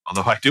me.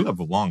 Although I do have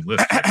a long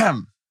list.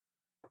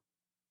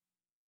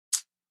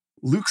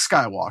 Luke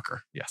Skywalker.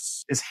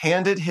 Yes. Is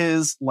handed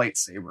his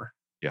lightsaber.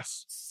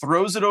 Yes.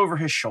 Throws it over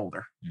his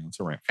shoulder. Yeah, that's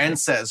a rant. And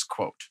says,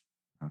 quote,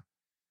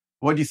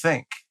 what do you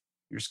think?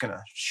 You're just going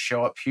to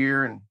show up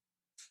here and...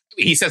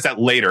 He says that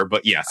later,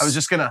 but yes. I was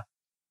just going to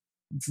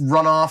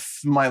run off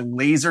my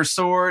laser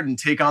sword and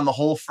take on the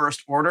whole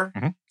First Order.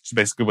 Mm-hmm. Which is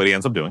basically what he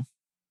ends up doing.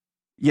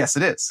 Yes,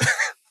 it is.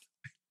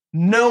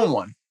 No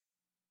one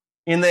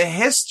in the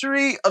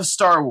history of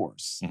Star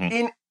Wars,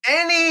 in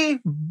any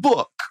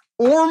book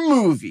or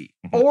movie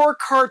or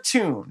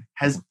cartoon,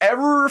 has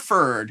ever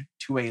referred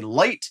to a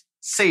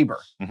lightsaber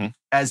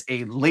as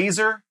a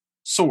laser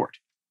sword.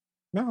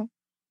 No.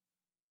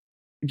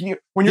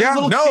 When you're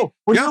a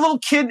little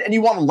kid and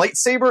you want a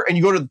lightsaber and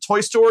you go to the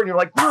toy store and you're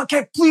like, Mom,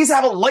 can I please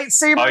have a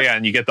lightsaber? Oh, yeah,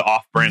 and you get the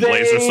off-brand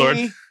laser sword.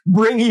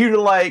 Bring you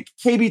to like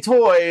KB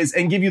Toys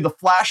and give you the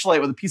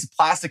flashlight with a piece of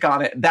plastic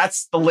on it.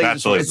 That's the laser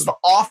sword. It's the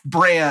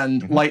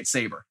off-brand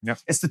lightsaber. Yep.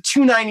 It's the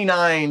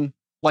 $2.99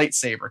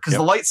 lightsaber because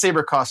the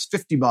lightsaber costs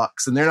 $50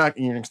 and they're not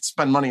going to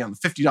spend money on the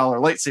 $50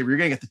 lightsaber. You're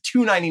going to get the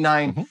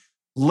 $2.99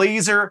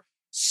 laser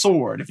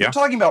sword. If you're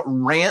talking about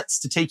rants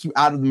to take you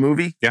out of the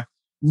movie,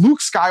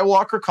 Luke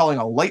Skywalker calling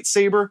a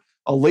lightsaber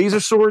a laser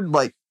sword,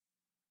 like,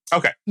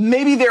 okay,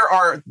 maybe there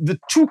are the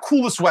two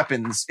coolest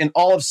weapons in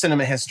all of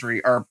cinema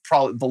history are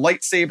probably the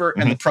lightsaber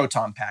and the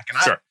proton pack,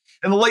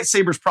 and the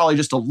lightsaber is probably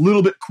just a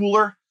little bit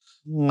cooler.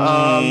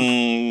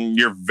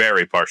 You're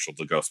very partial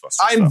to Ghostbusters.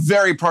 I'm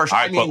very partial.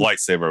 I put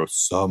lightsaber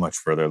so much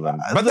further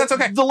than, but that's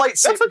okay. The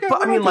lightsaber, that's okay.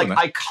 But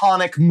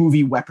iconic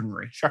movie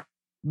weaponry. Sure,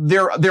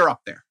 they're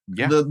up there.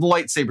 Yeah, the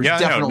lightsaber is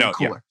definitely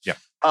cooler. Yeah.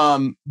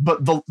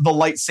 But the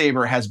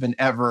lightsaber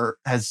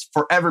has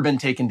forever been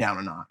taken down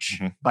a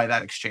notch by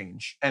that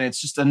exchange, and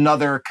it's just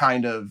another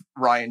kind of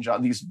Rian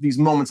Johnson. These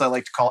moments I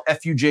like to call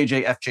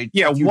FUJJ FJ.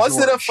 Yeah, was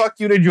it a fuck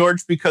you to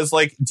George? Because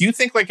do you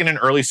think in an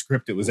early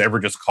script it was ever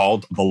just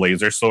called the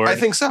laser sword? I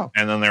think so.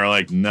 And then they were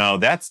like, no,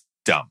 that's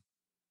dumb.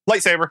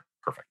 Lightsaber,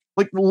 perfect.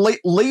 Like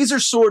laser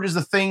sword is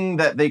the thing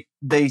that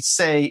they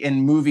say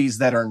in movies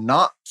that are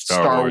not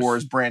Star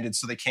Wars branded,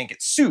 so they can't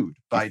get sued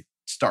by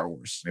Star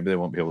Wars. Maybe they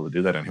won't be able to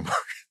do that anymore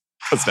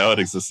because now it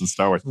exists in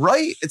Star Wars.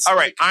 Right. It's all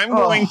right. I'm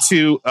going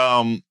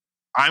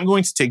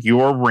to take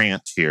your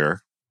rant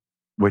here,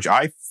 which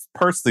I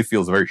personally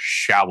feel is a very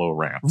shallow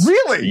rant.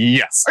 Really?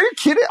 Yes. Are you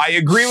kidding? I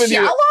agree with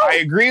you. I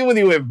agree with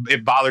you.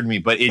 It bothered me,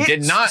 but it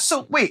did not.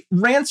 So wait,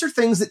 rants are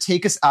things that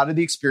take us out of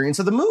the experience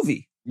of the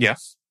movie.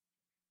 Yes.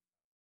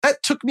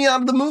 That took me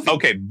out of the movie.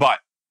 Okay, but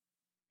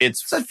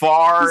he's a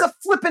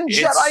flippin'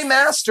 Jedi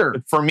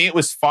master. For me, it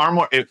was far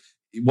more.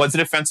 Was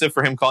it offensive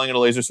for him calling it a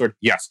laser sword?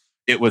 Yes.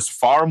 It was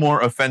far more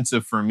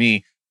offensive for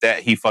me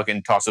that he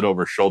fucking tossed it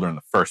over his shoulder in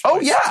the first place. Oh,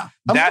 yeah.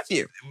 I'm with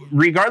you.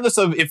 Regardless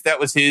of if that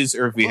was his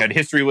or if he had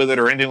history with it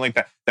or anything like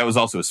that, that was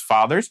also his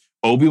father's.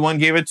 Obi-Wan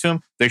gave it to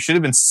him. There should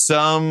have been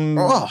some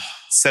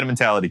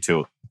sentimentality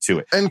to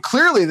it. And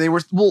clearly they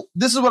were... Well,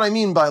 this is what I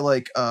mean by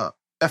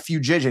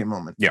FUJJ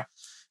moment. Yeah.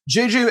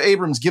 J.J.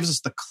 Abrams gives us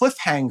the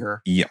cliffhanger.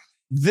 Yeah.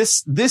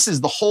 This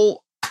is the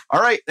whole...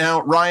 All right,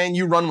 now, Ryan,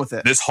 you run with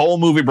it. This whole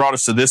movie brought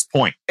us to this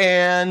point.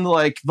 And,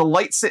 the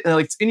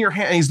lightsaber, it's in your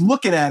hand, and he's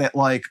looking at it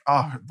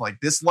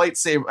this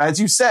lightsaber, as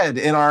you said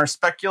in our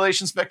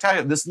Speculation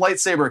Spectacular, this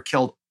lightsaber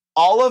killed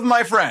all of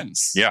my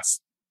friends. Yes.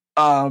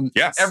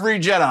 Yes. Every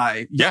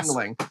Jedi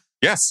youngling.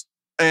 Yes.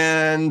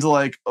 And,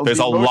 there's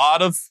a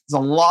lot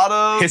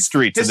of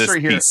history to this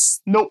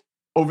piece. Nope.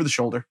 Over the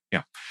shoulder.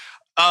 Yeah.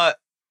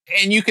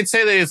 And you could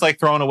say that it's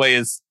throwing away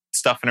his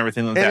stuff and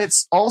everything like that. And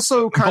it's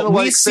also kind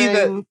of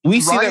saying,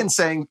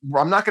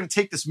 I'm not going to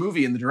take this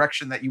movie in the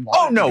direction that you want.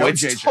 Oh, no,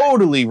 it's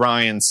totally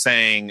Ryan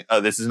saying,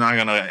 this is not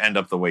going to end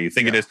up the way you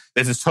think it is.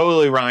 This is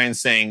totally Ryan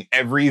saying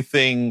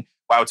everything,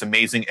 wow, it's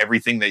amazing.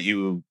 Everything that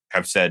you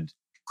have said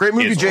great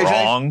movie, is JJ.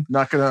 Wrong.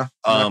 Not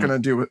gonna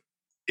do it.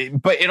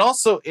 But it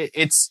also,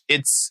 it's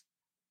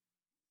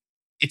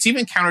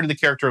even counter to the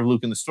character of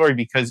Luke in the story,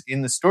 because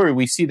in the story,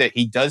 we see that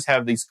he does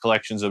have these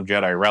collections of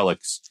Jedi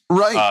relics.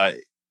 Right.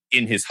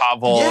 In his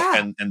hovel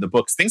and the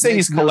books, things that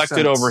he's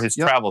collected over his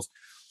travels.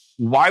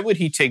 Why would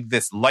he take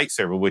this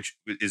lightsaber, which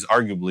is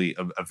arguably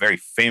a very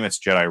famous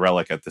Jedi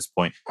relic at this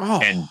point,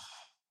 and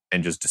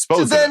and just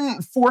dispose of it.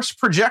 Then force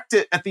project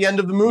it at the end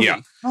of the movie.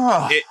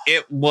 Yeah.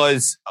 It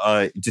was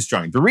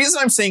disjointed. The reason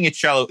I'm saying it's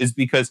shallow is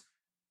because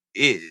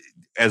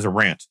as a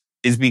rant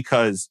is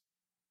because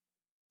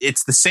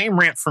it's the same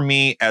rant for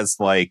me as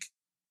like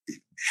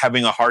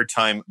having a hard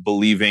time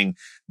believing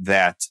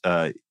that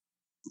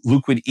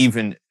Luke would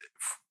even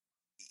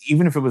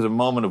if it was a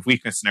moment of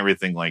weakness and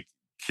everything, like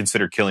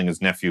consider killing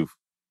his nephew.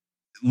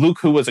 Luke,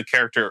 who was a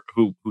character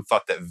who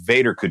thought that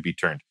Vader could be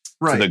turned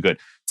to the good,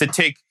 to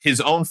take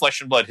his own flesh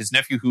and blood, his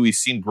nephew, who he's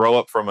seen grow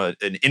up from an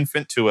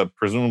infant to a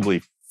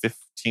presumably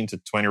 15 to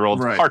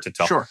 20-year-old, hard to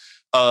tell. Sure.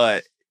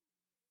 And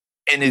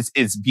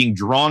is being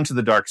drawn to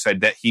the dark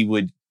side, that he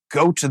would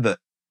go to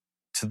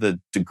the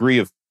degree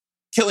of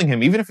killing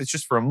him, even if it's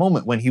just for a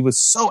moment, when he was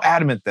so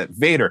adamant that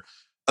Vader,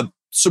 a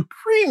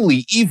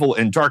supremely evil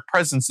and dark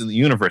presence in the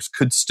universe,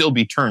 could still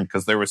be turned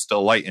because there was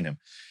still light in him.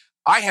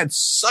 I had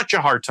such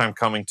a hard time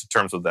coming to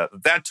terms with that.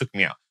 That took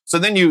me out. So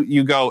then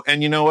you go,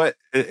 and you know what?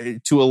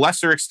 To a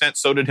lesser extent,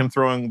 so did him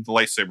throwing the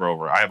lightsaber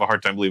over. I have a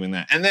hard time believing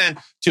that. And then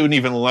to an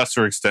even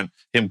lesser extent,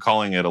 him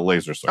calling it a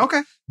laser sword.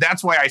 Okay.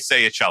 That's why I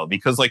say it's shallow.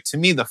 Because like to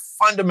me, the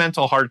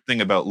fundamental hard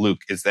thing about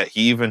Luke is that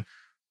he even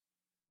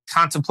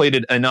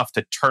contemplated enough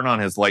to turn on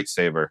his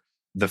lightsaber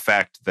the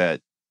fact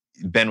that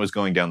Ben was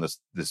going down this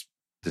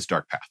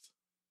dark path.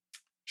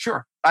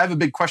 Sure. I have a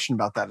big question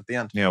about that at the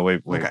end. Yeah,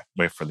 wait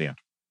for the end.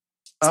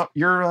 Oh,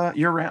 your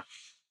rant.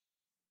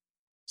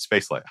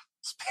 Space Leia.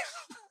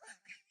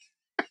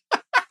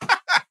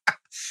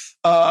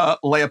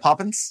 Leia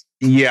Poppins?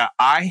 Yeah,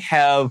 I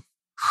have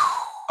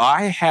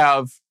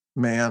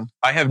Man.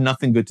 I have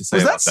nothing good to say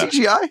about that. Was that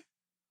CGI?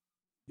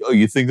 Oh,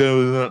 you think that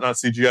was not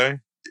CGI?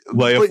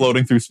 Leia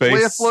floating through space?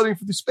 Leia floating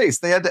through space.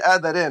 They had to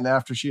add that in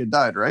after she had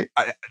died, right?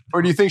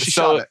 Or do you think she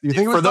shot it? Do you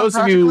think it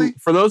was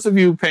for those of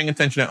you paying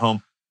attention at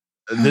home,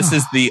 this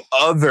is the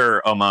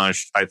other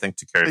homage, I think,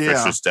 to Carrie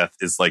Fisher's death,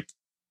 is like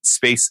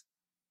space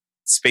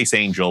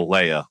angel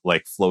Leia,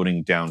 like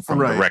floating down from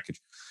the wreckage.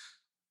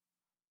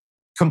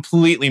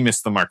 Completely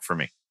missed the mark for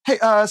me. Hey,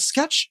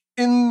 Sketch,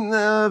 in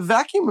the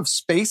vacuum of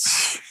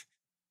space,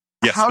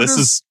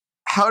 yes,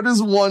 how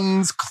does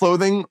one's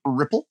clothing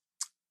ripple?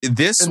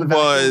 This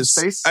was,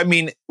 space, I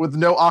mean, with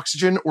no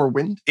oxygen or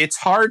wind? It's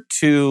hard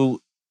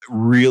to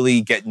really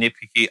get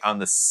nitpicky on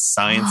the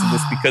science of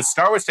this because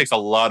Star Wars takes a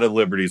lot of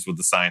liberties with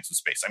the science of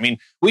space. I mean,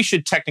 we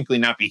should technically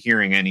not be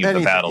hearing any of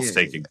the battles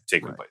taking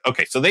place.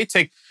 Okay, so they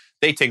take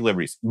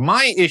liberties.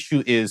 My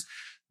issue is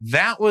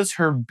that was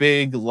her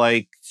big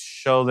like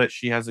show that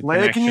she has a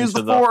Leia connection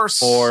to the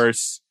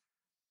Force.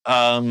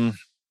 I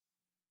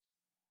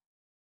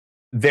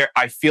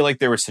feel like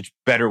there were such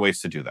better ways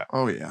to do that.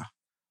 Oh yeah.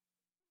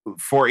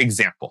 For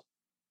example,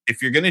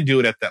 if you're going to do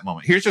it at that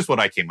moment, here's just what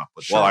I came up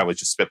with while I was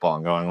just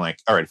spitballing, going like,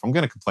 all right, if I'm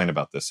going to complain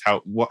about this,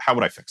 how would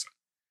I fix it?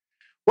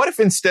 What if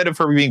instead of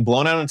her being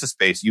blown out into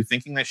space, you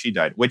thinking that she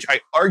died, which I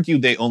argue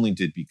they only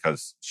did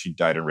because she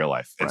died in real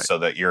life, and so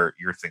that you're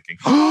thinking,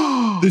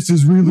 this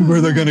is really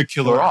where they're going to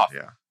kill her off,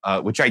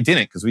 which I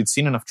didn't, because we'd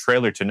seen enough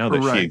trailer to know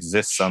that she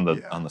exists on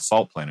the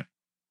Salt Planet.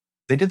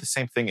 They did the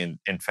same thing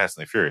in Fast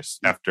and the Furious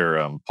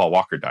after Paul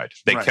Walker died.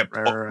 They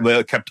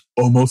they kept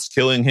almost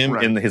killing him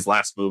in his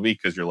last movie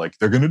because you're like,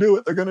 they're going to do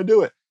it. They're going to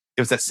do it.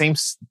 It was that same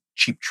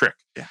cheap trick.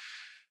 Yeah.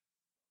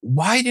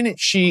 Why didn't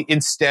she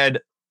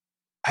instead,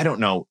 I don't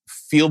know,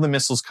 feel the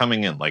missiles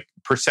coming in, like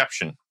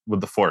perception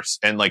with the Force,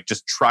 and like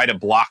just try to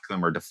block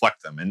them or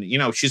deflect them? And, you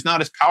know, she's not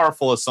as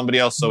powerful as somebody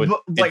else, so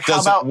it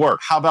doesn't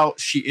work. How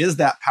about she is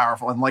that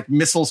powerful and like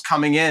missiles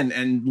coming in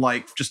and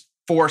like just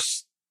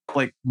Force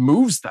like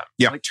moves them,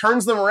 like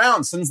turns them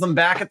around, sends them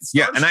back at the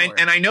start.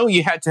 And I know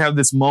you had to have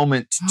this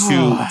moment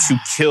to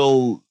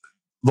kill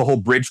the whole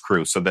bridge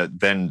crew, so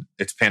that then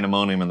it's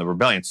pandemonium in the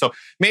rebellion. So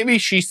maybe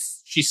she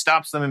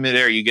stops them in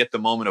midair. You get the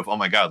moment of, oh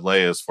my God,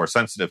 Leia is Force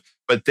sensitive.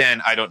 But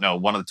then I don't know,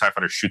 one of the TIE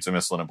fighters shoots a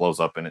missile and it blows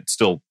up, and it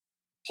still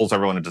pulls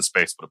everyone into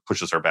space, but it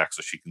pushes her back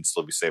so she can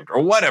still be saved,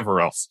 or whatever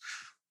else.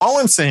 All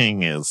I'm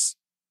saying is,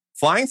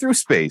 flying through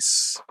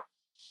space,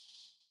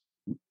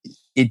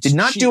 it did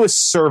not do a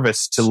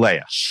service to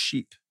Leia.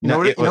 Cheap. You know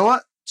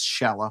what? It's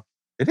shallow.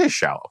 It is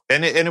shallow,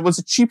 and it was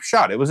a cheap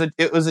shot. It was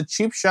a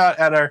cheap shot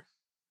at our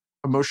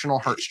emotional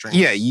heartstrings.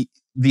 Yeah,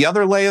 the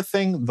other Leia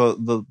thing,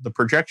 the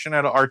projection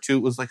out of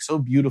R2 was like so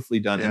beautifully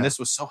done, and this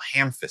was so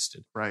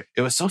ham-fisted. Right.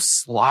 It was so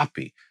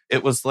sloppy.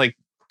 It was like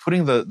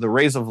putting the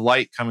rays of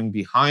light coming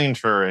behind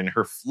her and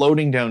her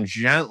floating down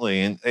gently,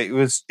 and it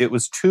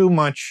was too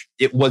much.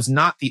 It was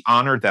not the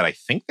honor that I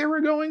think they were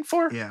going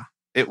for. Yeah.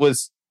 It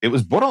was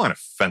borderline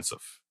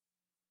offensive.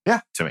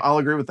 Yeah, to me. I'll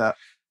agree with that.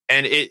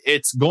 And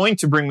it's going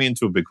to bring me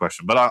into a big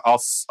question, but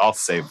I'll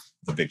save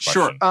the big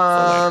question.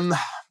 Sure.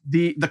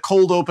 The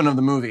cold open of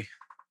the movie.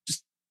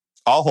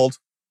 I'll hold.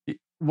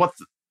 What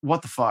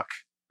the fuck?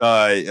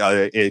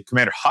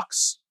 Commander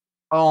Hux.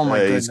 Oh my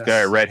goodness. He's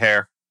got red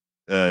hair,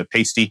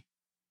 pasty.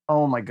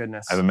 Oh my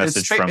goodness. I have a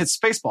message it's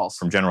Spaceballs.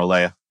 From General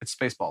Leia. It's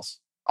Spaceballs.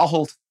 I'll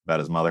hold.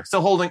 About his mother.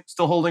 Still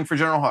holding for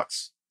General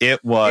Hux.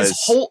 It was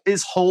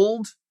is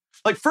hold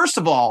like first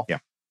of all,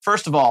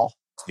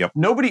 Yep.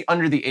 Nobody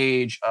under the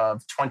age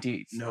of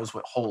 20 knows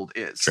what hold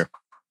is. Sure.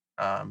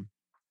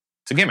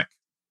 It's a gimmick.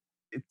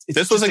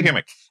 This was a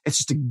gimmick. It's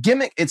just a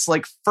gimmick. It's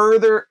like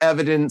further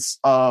evidence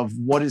of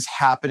what is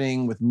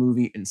happening with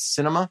movie and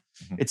cinema.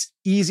 Mm-hmm. It's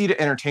easy to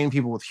entertain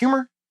people with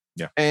humor.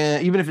 Yeah.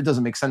 And even if it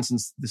doesn't make sense in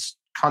this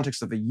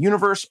context of the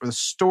universe or the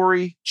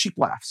story, cheap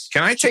laughs.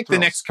 Can I take the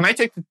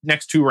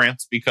next two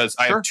rants? Because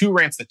I have two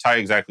rants that tie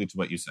exactly to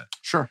what you said.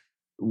 Sure.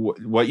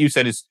 What you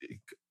said is,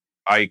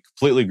 I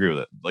completely agree with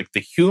it. Like the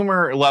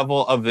humor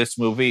level of this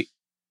movie,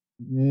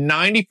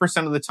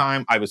 90% of the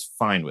time I was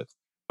fine with.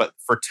 But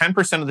for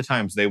 10% of the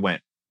times, they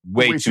went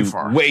way too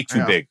far, way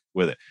too big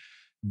with it.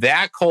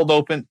 That cold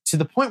open to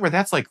the point where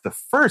that's like the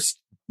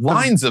first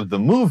lines of the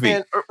movie.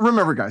 And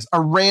remember, guys, a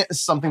rant is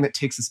something that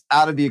takes us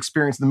out of the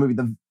experience of the movie.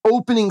 The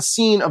opening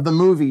scene of the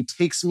movie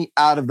takes me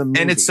out of the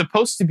movie. And it's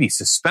supposed to be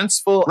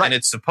suspenseful, and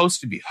it's supposed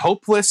to be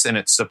hopeless, and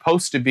it's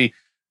supposed to be,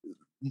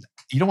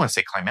 you don't want to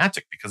say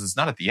climactic because it's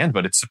not at the end,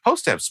 but it's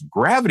supposed to have some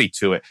gravity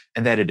to it,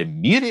 and that it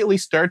immediately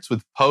starts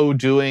with Poe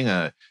doing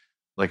a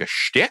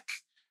shtick.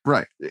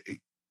 Right.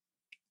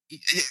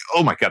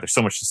 Oh my God, there's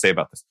so much to say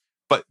about this.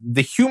 But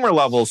the humor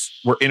levels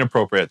were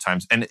inappropriate at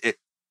times, and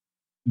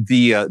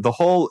the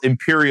whole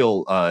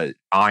Imperial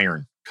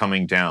iron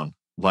coming down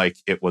like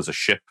it was a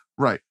ship,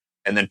 right,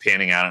 and then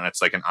panning out and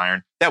it's like an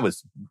iron, that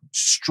was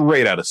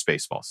straight out of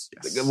Spaceballs.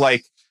 Yes.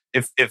 Like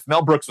if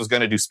Mel Brooks was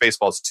going to do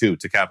Spaceballs 2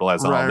 to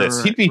capitalize on all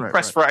this, he'd be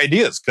pressed for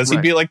ideas because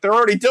he'd be like, they're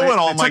already doing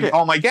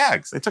all my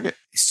gags. They took it.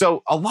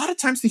 So a lot of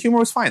times the humor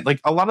was fine.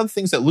 Like a lot of the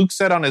things that Luke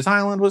said on his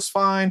island was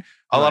fine.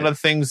 A lot of the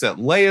things that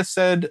Leia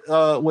said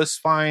was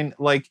fine.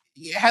 Like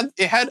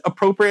it had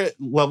appropriate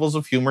levels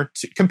of humor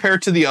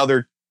compared to the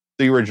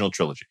original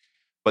trilogy.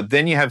 But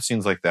then you have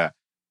scenes like that,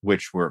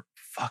 which were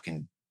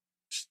fucking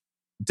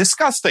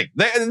disgusting.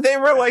 They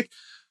were like,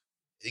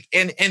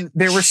 and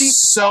they were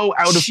so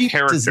out of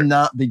character. Does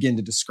not begin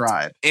to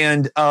describe.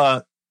 And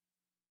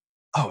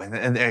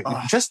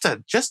just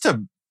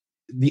to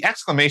the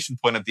exclamation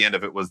point at the end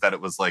of it was that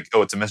it was like,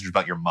 oh, it's a message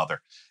about your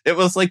mother. It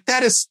was like,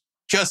 that is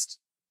just,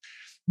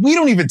 we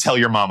don't even tell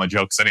your mama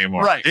jokes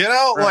anymore. Right. You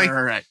know,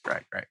 right.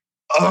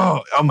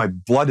 Oh, my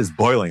blood is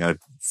boiling. I'm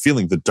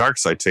feeling the dark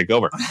side take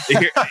over.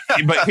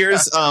 But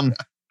here's, oh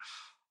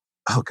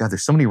God,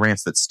 there's so many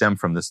rants that stem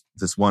from this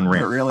one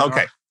rant. Really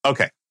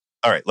Okay.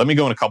 All right. Let me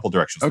go in a couple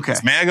directions. Okay.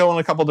 May I go in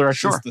a couple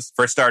directions? Sure.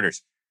 For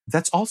starters,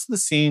 that's also the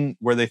scene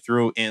where they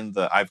threw in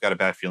the I've got a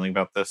bad feeling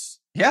about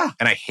this. Yeah.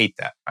 And I hate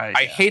that.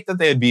 I hate that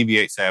they had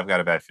BB-8 say I've got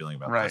a bad feeling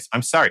about this.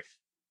 I'm sorry.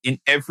 In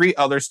every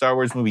other Star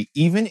Wars movie,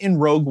 even in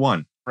Rogue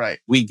One,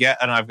 we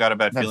get an I've got a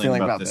bad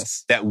feeling about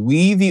this. That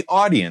we, the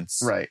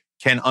audience,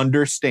 can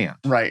understand.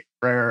 Right.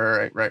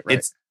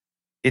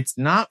 It's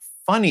not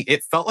funny.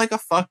 It felt like a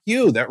fuck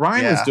you that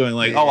Ryan was doing.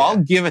 Like, I'll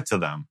give it to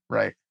them.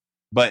 Right.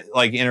 But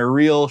like in a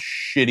real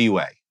shitty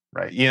way.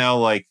 Right. You know,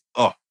 like,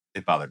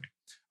 it bothered me.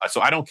 So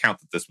I don't count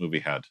that this movie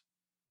had.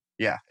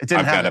 Yeah. It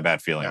didn't I've got a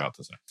bad feeling about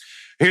this.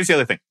 Here's the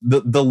other thing.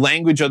 The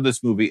language of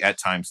this movie at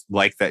times,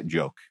 like that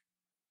joke,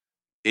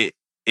 it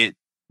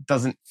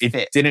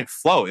didn't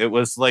flow. It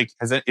was like,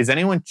 is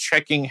anyone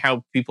checking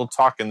how people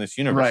talk in this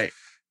universe? Right.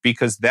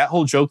 Because that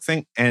whole joke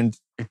thing and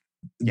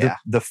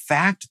the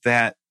fact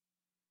that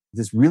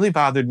this really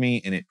bothered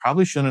me, and it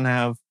probably shouldn't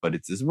have, but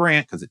it's this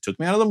rant because it took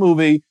me out of the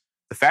movie.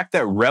 The fact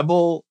that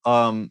rebel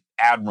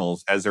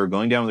admirals, as they were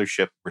going down with their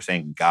ship, were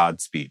saying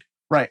Godspeed.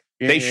 Right.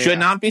 They should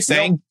not be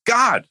saying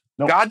God.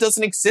 Nope. God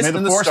doesn't exist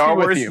in the Star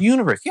Wars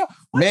universe. Yeah.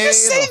 May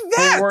just say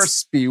that.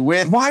 Force be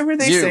with Why were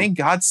they saying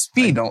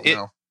Godspeed? I don't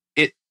know.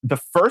 The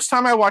first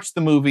time I watched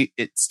the movie,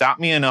 it stopped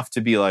me enough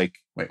to be like,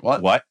 wait,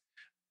 what? What?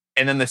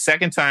 And then the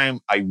second time,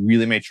 I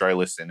really made sure I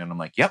listened, and I'm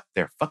like, yep,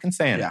 they're fucking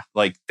saying it.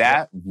 Like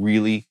that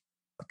really,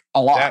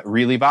 a lot. That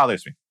really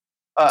bothers me.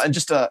 And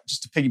just to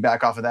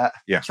piggyback off of that,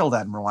 killed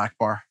Admiral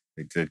Akbar.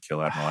 They did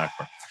kill Admiral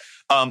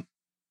Akbar.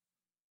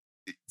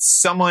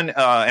 Someone,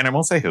 and I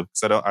won't say who,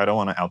 because I don't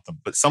want to out them,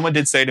 but someone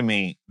did say to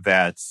me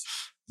that,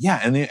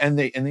 and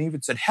they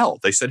even said hell.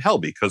 They said hell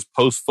because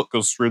Poe's foot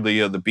goes through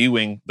the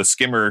B-wing, the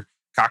skimmer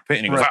cockpit,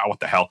 and he goes, what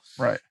the hell?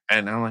 Right.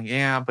 And I'm like,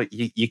 yeah, but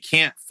you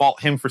can't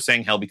fault him for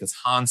saying hell because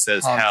Han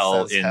says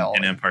hell in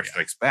Empire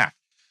Strikes Back.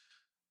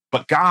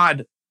 But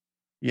God,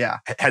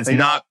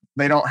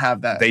 they don't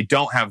have that. They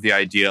don't have the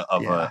idea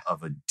of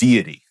a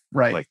deity,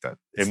 like that.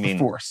 It's the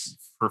Force.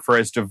 For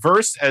as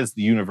diverse as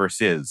the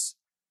universe is,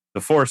 the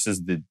Force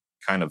is the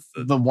kind of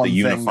the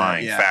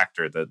unifying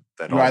factor that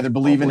you either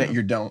believe in it or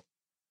you don't.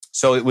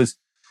 So it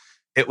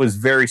was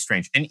very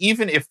strange. And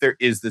even if there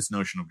is this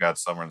notion of God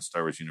somewhere in the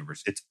Star Wars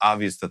universe, it's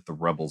obvious that the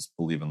rebels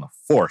believe in the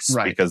Force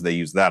because they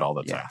use that all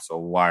the time. So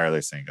why are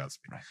they saying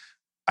Godspeed?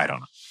 I don't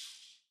know.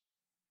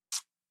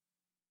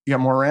 You got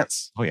more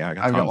rants? Oh, yeah.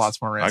 I've got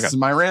lots more rants. This is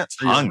my rant?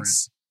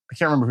 Tons. I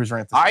can't remember whose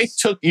rant this is. I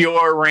took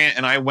your rant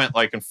and I went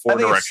like in four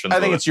directions. I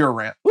think it's your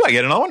rant. Ooh, I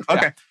get another one?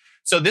 Okay. Yeah.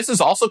 So this is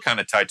also kind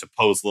of tied to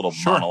Poe's little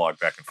monologue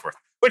back and forth.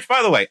 Which,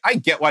 by the way, I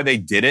get why they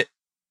did it.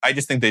 I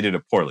just think they did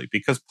it poorly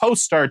because Poe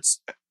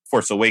starts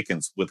Force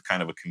Awakens with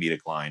kind of a comedic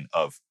line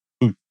of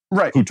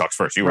Right. Who talks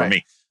first, you or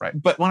me? Right.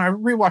 But when I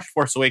rewatched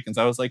Force Awakens,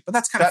 I was like, but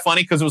that's kind of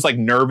funny because it was like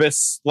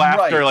nervous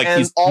laughter. Right. Like and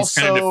he's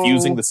kind of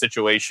diffusing the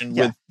situation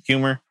with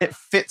humor. It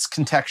fits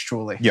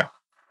contextually. Yeah.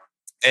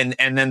 And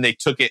then they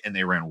took it and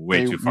they ran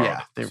way too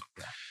far.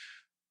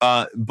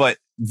 But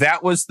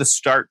that was the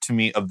start to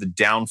me of the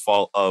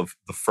downfall of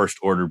the First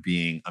Order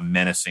being a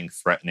menacing,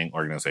 threatening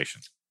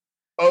organization.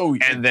 Oh,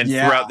 and then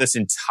throughout this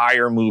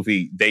entire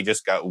movie, they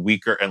just got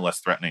weaker and less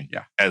threatening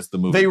as the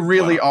movie. They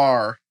really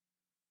are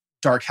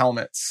dark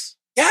helmets.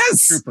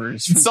 Yes!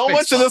 Troopers. So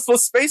much of this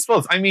was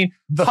Spaceballs. I mean,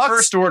 the Hux,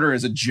 First Order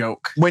is a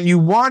joke. When you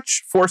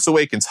watch Force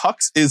Awakens,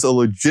 Hux is a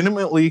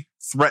legitimately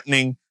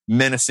threatening,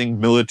 menacing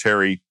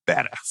military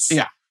badass.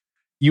 Yeah.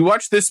 You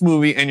watch this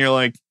movie and you're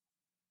like,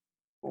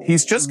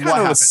 he's just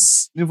kind of a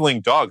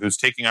sniveling dog who's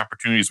taking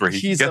opportunities where he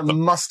can get them. He's a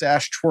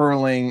mustache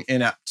twirling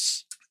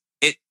inept.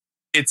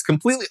 It's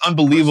completely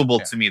unbelievable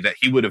to me that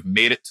he would have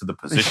made it to the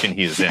position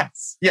he is in.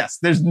 Yes,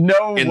 there's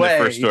no way. In the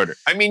First Order.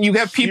 I mean, you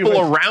have people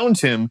around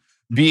him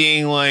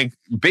being like,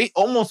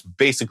 almost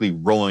basically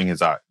rolling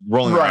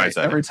their eyes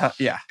at every time.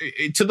 Yeah.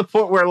 To the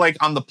point where, like,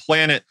 on the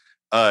planet,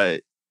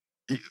 he's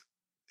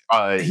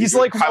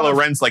like, Kylo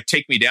Ren's like,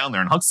 take me down there.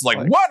 And Hux is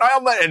like, what?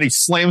 And he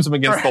slams him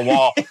against the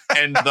wall.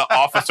 And the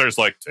officer's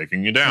like,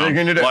 taking you down.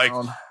 Like,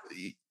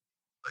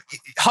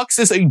 Hux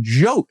is a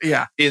joke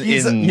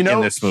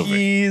in this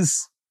movie.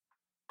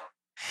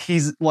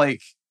 He's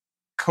like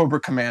Cobra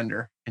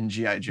Commander in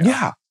G.I. Joe.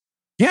 Yeah.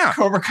 Yeah.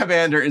 Cobra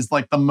Commander is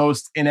like the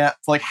most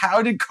inept. Like,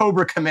 how did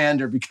Cobra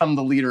Commander become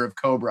the leader of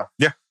Cobra?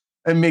 Yeah.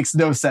 It makes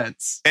no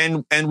sense.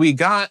 And we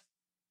got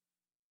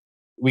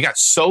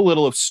so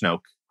little of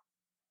Snoke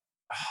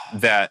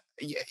that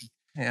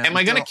am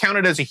I going to count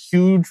it as a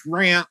huge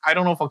rant? I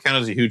don't know if I'll count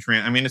it as a huge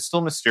rant. I mean, it's still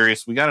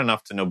mysterious. We got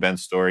enough to know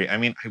Ben's story. I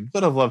mean, I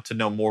would have loved to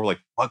know more, like,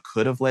 what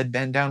could have led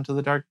Ben down to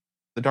the dark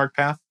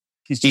path.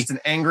 He's just an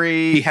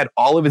angry... He had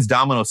all of his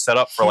dominoes set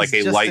up for like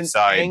a light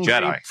side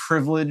Jedi.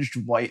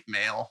 Privileged white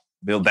male.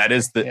 Bill, that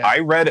is the... I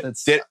read it.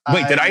 Did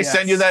I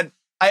send you that?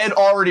 I had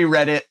already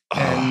read it.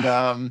 And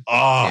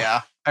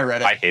I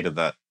read it. I hated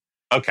that.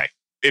 Okay.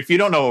 If you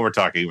don't know what we're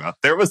talking about,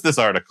 there was this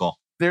article.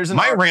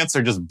 My rants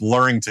are just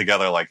blurring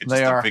together like it's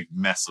just a big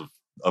mess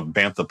of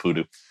bantha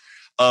poodoo.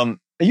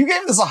 You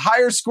gave this a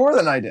higher score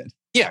than I did.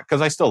 Yeah,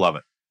 because I still love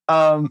it.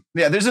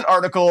 There's an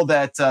article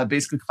that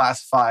basically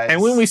classifies...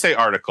 And when we say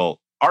articles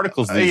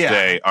these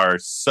days are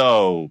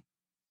so...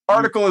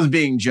 Article is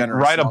being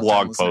generous. Write a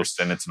blog post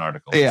and it's an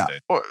article these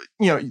days. Or,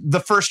 the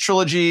first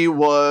trilogy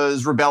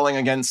was rebelling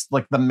against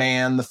like the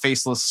man, the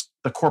faceless,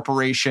 the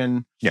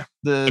corporation. Yeah.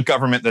 The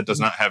government that does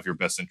not have your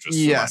best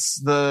interests.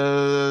 Yes.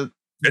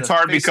 It's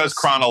hard because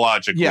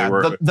chronologically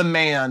the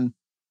man.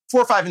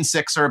 4, 5, and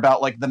 6 are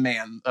about like the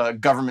man,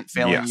 government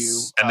failing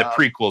you. And the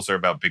prequels are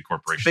about big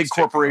corporations. Big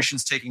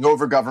corporations taking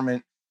over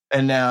government.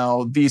 And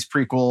now these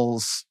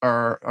prequels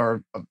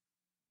are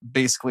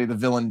basically the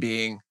villain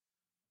being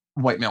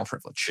white male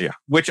privilege. Yeah.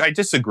 Which I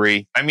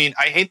disagree. I mean,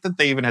 I hate that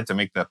they even had to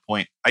make that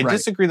point. I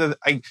disagree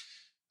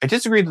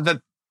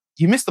that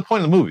you missed the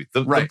point of the movie.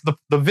 The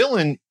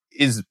villain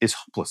is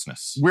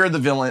hopelessness. We're the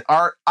villain.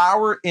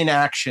 Our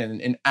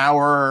inaction and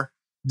our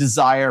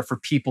desire for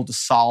people to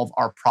solve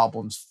our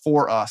problems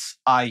for us,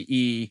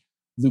 i.e.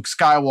 Luke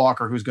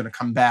Skywalker, who's going to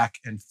come back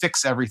and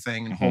fix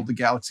everything and hold the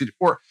galaxy,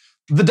 or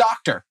the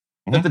Doctor,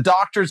 that the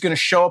Doctor is going to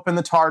show up in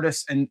the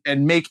TARDIS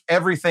and make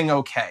everything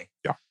okay.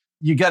 Yeah.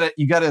 You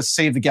gotta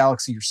save the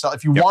galaxy yourself.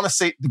 If you want to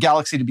save the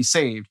galaxy to be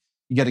saved,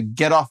 you got to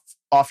get off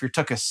your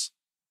tuchus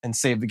and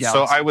save the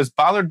galaxy. So I was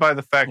bothered by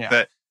the fact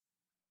that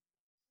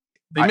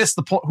they missed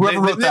the point.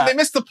 Whoever wrote that, they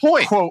missed the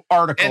point. Quote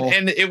article,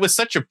 and it was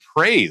such a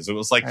praise. It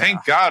was like,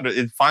 thank God,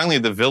 finally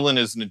the villain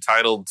is an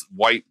entitled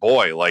white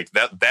boy. Like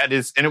that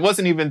is, and it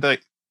wasn't even the.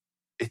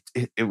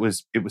 It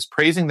was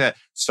praising that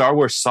Star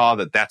Wars saw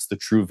that that's the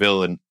true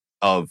villain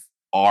of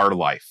our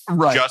life,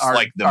 just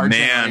like the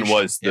man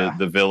was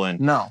the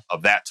villain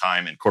of that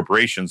time, and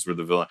corporations were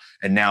the villain,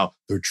 and now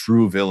the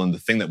true villain, the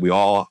thing that we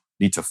all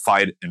need to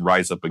fight and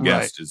rise up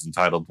against, is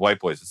entitled white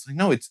boys. It's like,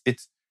 no, it's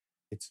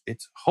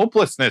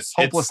hopelessness.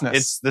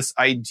 It's this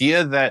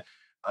idea that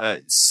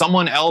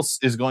someone else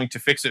is going to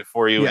fix it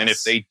for you, and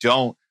if they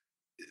don't,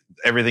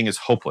 everything is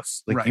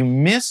hopeless. Like you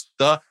missed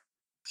the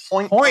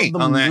point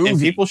on that, and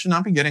people should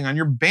not be getting on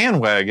your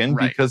bandwagon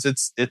because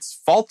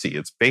it's faulty.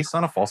 It's based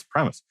on a false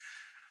premise.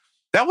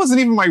 That wasn't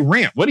even my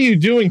rant. What are you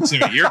doing to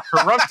me? You're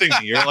corrupting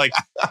me. You're like,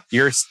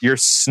 you're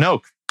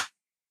Snoke.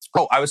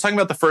 Oh, I was talking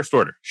about the First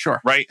Order. Sure.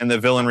 Right? And the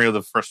villainry of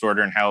the First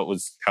Order and how it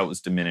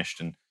was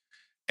diminished.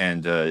 And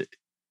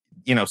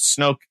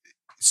Snoke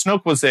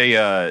was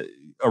a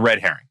red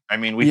herring. I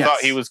mean, we thought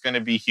he was going to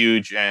be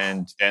huge,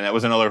 and that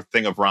was another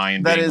thing of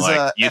Ryan being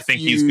like, you think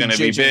he's going to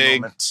be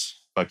big?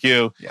 Fuck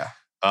you. Yeah.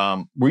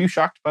 Were you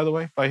shocked, by the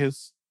way, by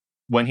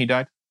when he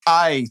died?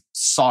 I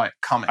saw it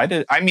coming. I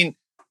did. I mean,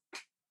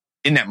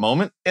 in that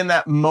moment,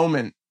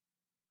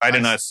 I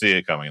did not see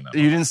it coming. In that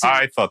you didn't see.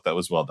 I thought that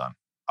was well done.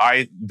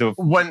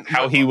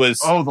 He was.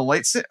 Oh, the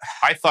late.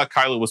 I thought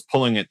Kylo was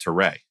pulling it to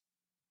Rey.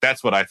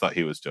 That's what I thought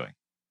he was doing.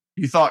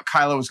 You thought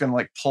Kylo was going to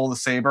like pull the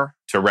saber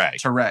to Rey.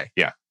 To Rey.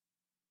 Yeah.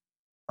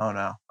 Oh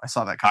no, I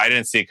saw that coming. I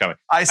didn't see it coming.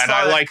 I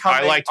liked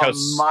how a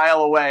mile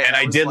away. And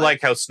I did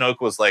like how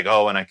Snoke was like,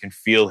 oh, and I can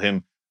feel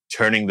him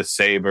turning the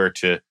saber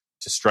to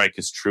strike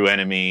his true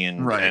enemy,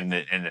 and then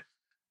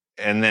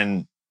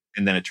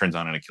it turns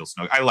on and it kills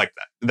Snoke. I like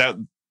that.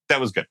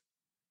 That was good.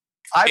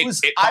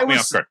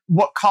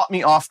 What caught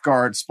me off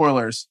guard,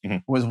 spoilers,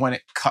 was when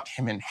it cut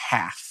him in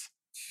half.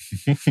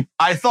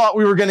 I thought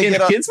we were going to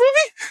get a kids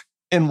movie?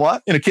 In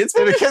what? In a kids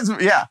movie? In a kids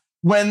movie, yeah.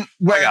 When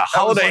like a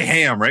holiday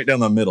ham right down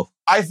the middle.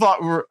 I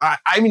thought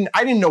I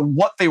didn't know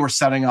what they were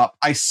setting up.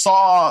 I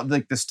saw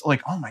like this,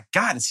 like, oh my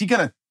God, is he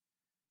gonna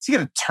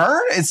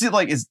turn? Is it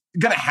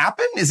gonna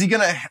happen? Is he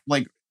gonna,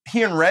 like,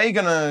 he and Rey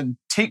gonna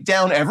take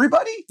down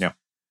everybody? Yeah.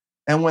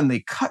 And when they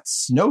cut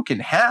Snoke in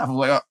half, I'm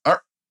like,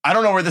 I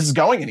don't know where this is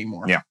going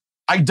anymore. Yeah.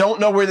 I don't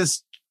know where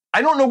this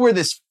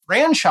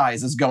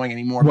franchise is going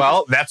anymore.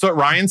 Well, that's what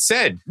Ryan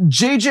said.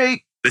 JJ,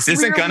 this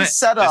isn't gonna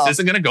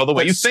go the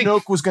way you think.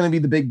 Snoke was gonna be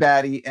the big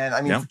baddie, and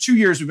I mean, for 2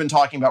 years we've been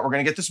talking about we're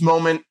gonna get this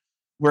moment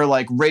where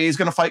like Rey's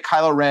gonna fight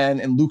Kylo Ren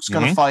and Luke's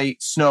gonna fight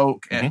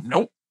Snoke, and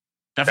nope,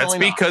 definitely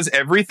that's because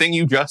everything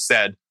you just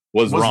said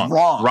was wrong.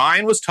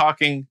 Ryan was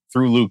talking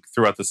through Luke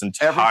throughout this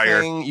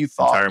entire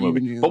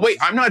movie. But wait,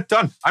 I'm not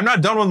done. I'm not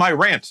done with my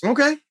rant.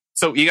 Okay.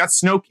 So you got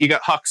Snoke, you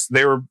got Hux.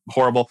 They were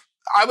horrible.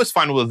 I was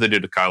fine with what they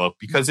did to Kylo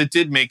because it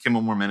did make him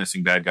a more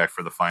menacing bad guy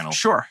for the final.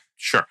 Sure.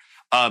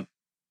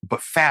 But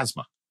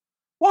Phasma.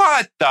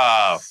 What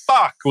the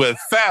fuck with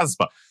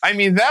Phasma? I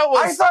mean,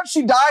 I thought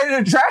she died in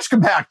a trash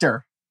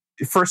compactor.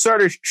 For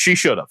starters, she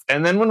should have.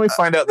 And then when we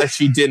find out that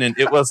she didn't,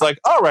 it was like,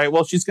 all right,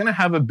 well, she's going to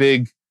have a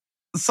big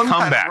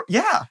comeback.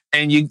 Yeah.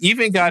 And you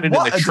even got it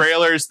in the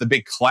trailers, the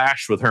big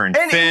clash with her and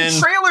Finn.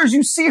 In trailers,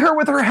 you see her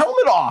with her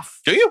helmet off.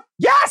 Do you?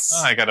 Yes.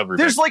 Oh, I got to.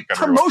 There's like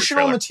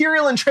promotional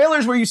material in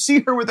trailers where you see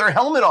her with her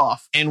helmet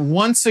off. And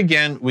once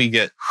again, we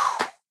get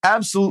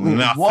absolutely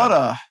nothing.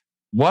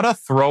 What a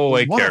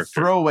throwaway character. What a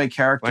throwaway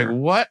character. Like,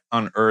 what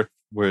on earth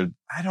would...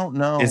 I don't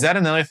know. Is that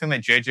another thing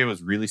that JJ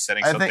was really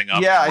setting something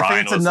up? Yeah, I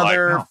think it's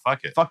another like, no,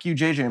 fuck it. Fuck you,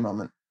 JJ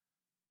moment.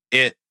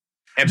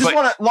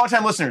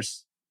 Long-time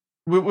listeners,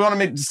 we want to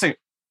make distinct.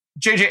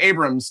 JJ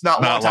Abrams,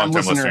 not long-time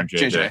listener,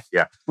 JJ.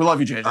 Yeah. We love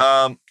you,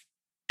 JJ.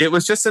 It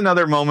was just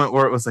another moment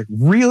where it was like,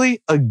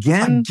 really?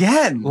 Again?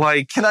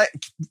 Like,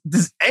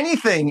 does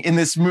anything in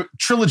this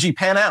trilogy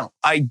pan out?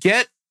 I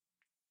get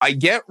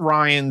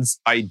Ryan's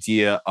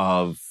idea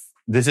of,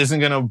 this isn't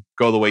going to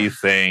go the way you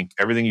think.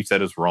 Everything you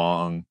said is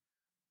wrong.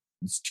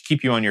 It's to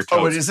keep you on your toes.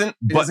 Oh, it isn't?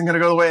 It isn't going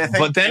to go the way I think?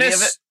 But then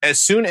as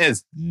soon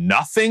as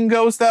nothing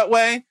goes that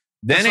way,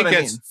 then it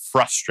gets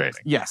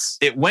frustrating. Yes.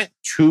 It went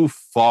too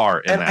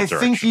far in that direction.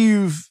 And I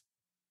think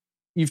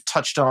you've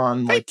touched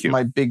on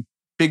my big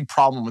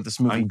problem with this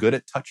movie. I'm good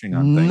at touching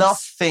on things.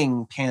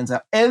 Nothing pans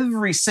out.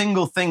 Every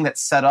single thing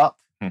that's set up,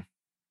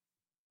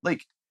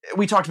 like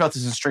we talked about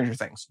this in Stranger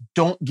Things,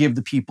 don't give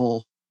the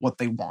people what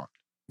they want.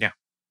 Yeah.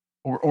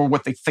 Or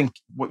what you think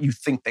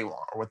they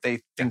want, or what they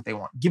think they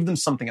want. Give them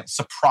something else.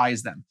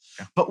 Surprise them.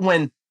 Yeah. But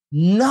when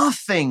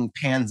nothing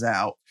pans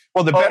out,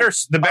 well, the better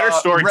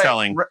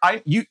storytelling.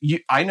 I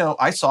know.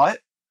 I saw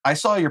it. I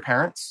saw your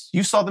parents.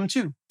 You saw them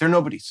too. They're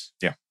nobodies.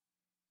 Yeah.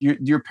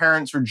 Your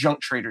parents were junk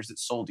traders that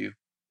sold you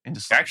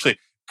into slavery. Actually,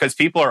 because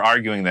people are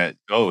arguing that,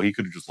 he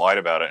could have just lied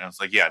about it. And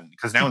it's like, yeah,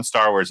 because now in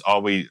Star Wars,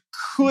 Wars,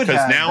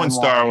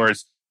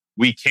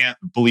 we can't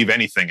believe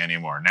anything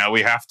anymore. Now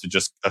we have to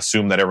just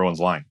assume that everyone's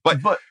lying. But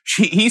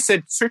he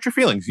said, search your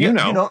feelings. You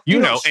know.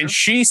 And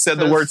she said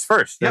the words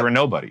first. They were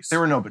nobodies.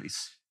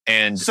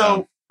 And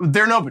so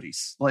they're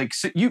nobodies. Like,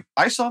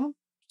 I saw them.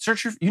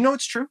 Search your,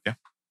 it's true. Yeah.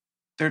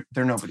 They're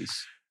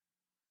nobodies.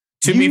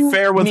 To be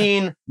fair,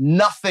 mean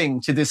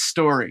nothing to this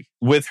story.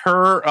 With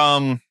her,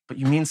 but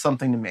you mean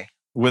something to me.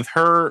 With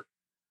her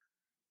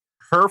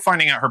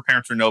finding out her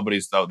parents are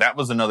nobodies, though, that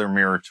was another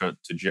mirror to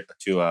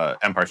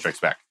Empire Strikes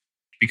Back,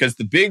 because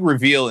the big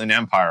reveal in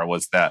Empire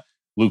was that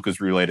Luke is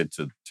related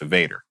to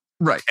Vader,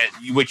 right?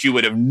 Which you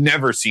would have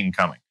never seen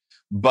coming.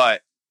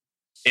 But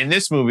in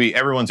this movie,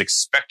 everyone's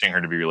expecting her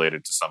to be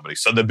related to somebody.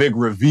 So the big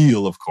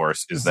reveal, of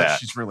course, is that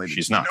she's related.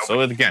 She's not. So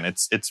again,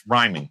 it's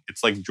rhyming.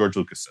 It's like George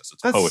Lucas says.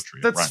 It's poetry.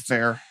 That's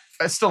fair.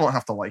 I still don't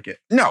have to like it.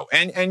 No,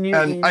 and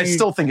I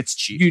still think it's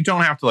cheap. You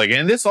don't have to like it.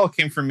 And this all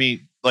came from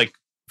me, like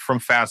from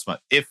Phasma.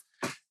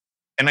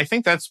 And I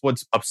think that's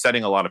what's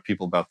upsetting a lot of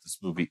people about this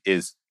movie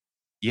is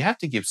you have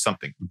to give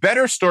something.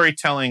 Better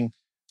storytelling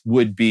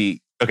would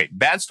be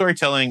bad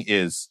storytelling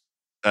is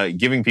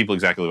giving people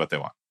exactly what they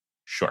want.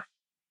 Sure.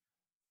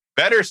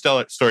 Better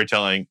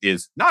storytelling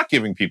is not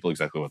giving people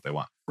exactly what they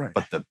want. Right.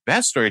 But the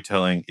best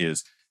storytelling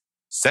is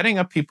setting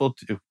up people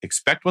to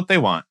expect what they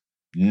want,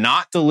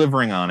 not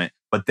delivering on it,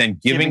 but then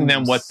giving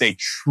them what they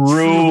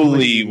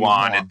truly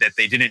wanted that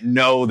they didn't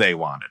know they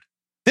wanted.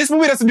 This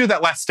movie doesn't do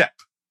that last step.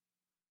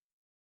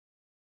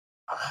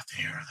 I'm not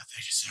the hero that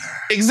they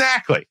deserve.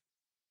 Exactly.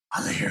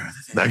 I'm the hero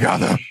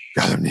that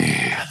Gotham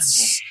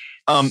needs.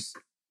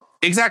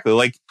 Exactly.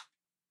 Like,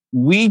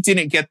 we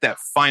didn't get that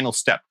final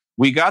step.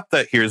 We got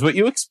here's what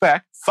you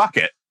expect. Fuck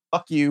it.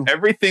 Fuck you.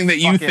 Everything that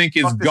you think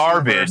is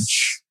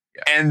garbage.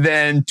 and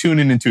then tune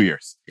in 2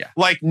 years. Yeah.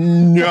 Like,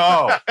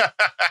 no.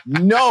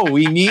 No,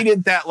 we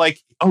needed that.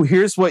 Like, oh,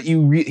 here's what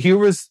you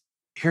here's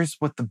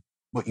what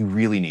you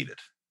really needed.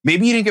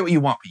 Maybe you didn't get what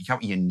you want, but you got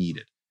what you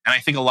needed. And I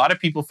think a lot of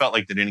people felt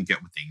like they didn't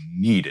get what they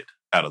needed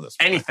out of this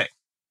movie. Anything.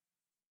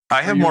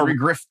 I have more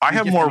rants.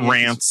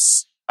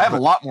 I have a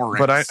lot more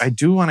rants. But I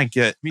do want to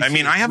get... I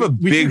mean, I have a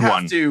big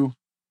one.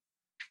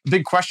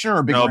 Big question or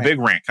a big rant? No, big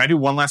rant. Can I do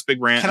one last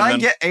big rant? Can I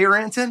get a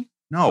rant in?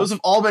 No. Those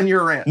have all been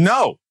your rants.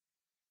 No.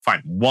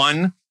 Fine.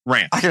 One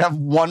rant. I can have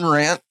one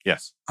rant?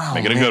 Yes.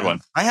 Make it a good one.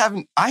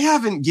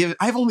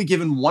 I've only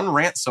given one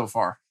rant so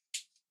far.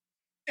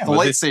 Yeah, the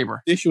lightsaber.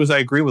 The issue is I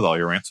agree with all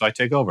your rants, so I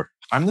take over.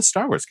 I'm the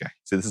Star Wars guy.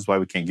 So this is why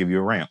we can't give you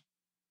a rant.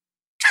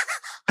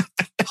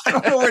 I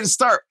don't know where to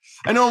start.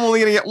 I know I'm only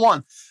going to get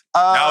one.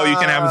 No, you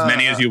can have as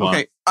many as you want.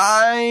 Okay.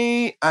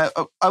 I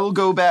will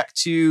go back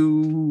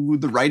to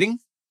the writing.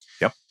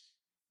 Yep.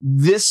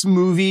 This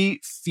movie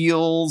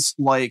feels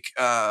like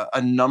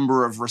a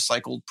number of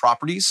recycled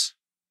properties.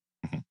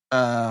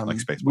 Like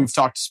Spaceballs. We've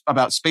talked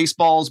about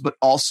Spaceballs, but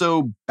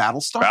also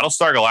Battlestar.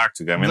 Battlestar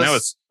Galactica. I mean, that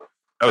was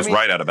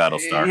right out of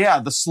Battlestar. Yeah,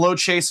 the slow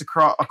chase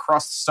across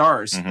the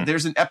stars. Mm-hmm.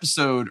 There's an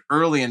episode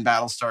early in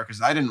Battlestar,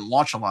 because I didn't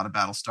watch a lot of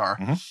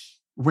Battlestar,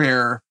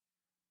 where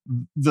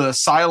the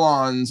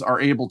Cylons are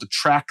able to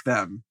track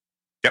them.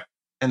 Yep.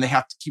 And they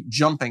have to keep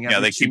jumping every 2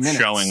 minutes. Yeah, they keep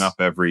showing up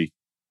every...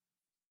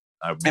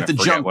 They have to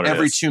jump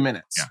every 2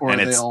 minutes. Yeah. Or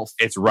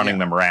it's running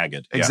them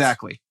ragged.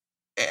 Exactly.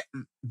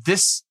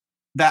 Yes.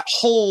 That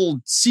whole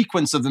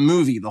sequence of the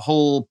movie, the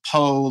whole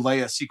Poe,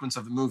 Leia sequence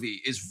of the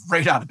movie is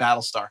right out of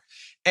Battlestar.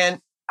 And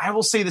I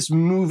will say this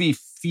movie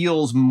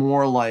feels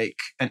more like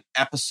an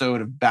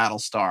episode of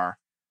Battlestar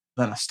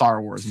than a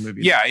Star Wars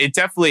movie. Yeah, it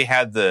definitely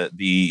had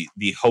the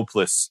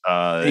hopeless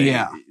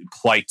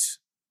plight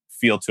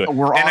feel to it.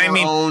 We're on our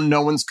own.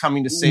 No one's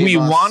coming to save us.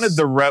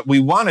 We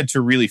wanted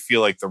to really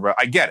feel like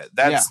I get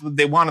it.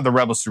 They wanted the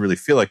rebels to really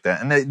feel like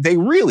that, and they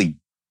really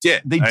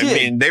did. They did. I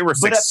mean, they were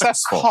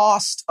successful. But at the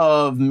cost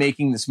of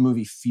making this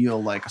movie feel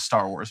like a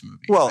Star Wars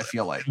movie. Well, I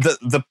feel like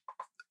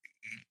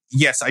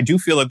yes, I do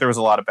feel like there was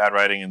a lot of bad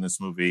writing in this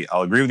movie.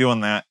 I'll agree with you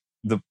on that.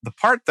 The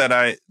part that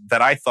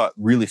I thought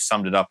really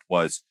summed it up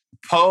was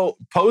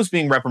Poe's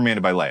being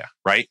reprimanded by Leia,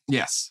 right?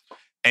 Yes.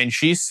 And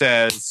she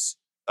says,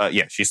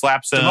 she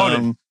slaps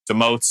him,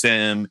 demotes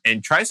him,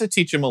 and tries to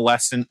teach him a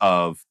lesson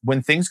of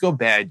when things go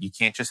bad, you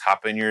can't just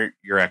hop in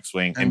your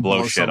X-Wing and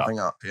blow shit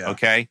up. Yeah.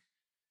 Okay?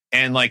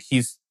 And like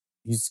he's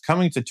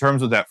coming to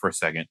terms with that for a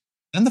second.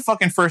 Then the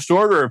fucking First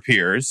Order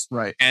appears.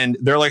 Right. And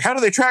they're like, how do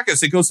they track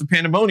us? It goes to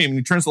Pandemonium. And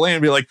he turns to Leia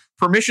and be like,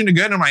 permission to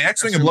get in my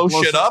X-Wing and blow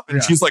shit up?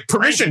 And she's like,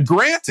 permission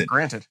granted.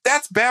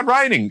 That's bad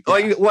writing.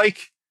 Yeah. Like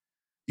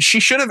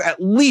she should have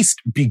at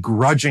least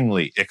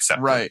begrudgingly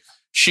accepted. Right.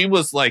 She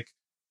was like,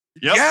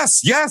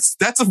 yes,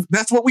 that's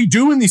what we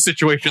do in these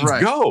situations.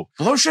 Right. Go.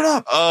 Blow shit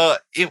up.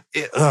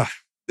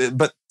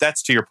 But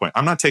that's to your point.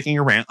 I'm not taking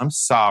your rant. I'm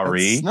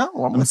sorry.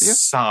 I'm with you.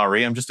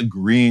 Sorry. I'm just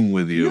agreeing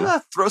with you.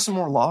 You throw some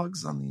more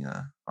logs on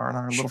the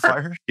our little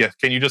fire. Yeah.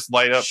 Can you just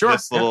light up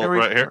this little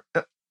right here?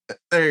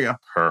 There you go.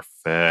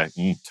 Perfect.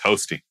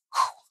 Toasty.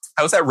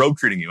 How's that robe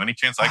treating you? Any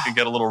chance I could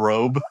get a little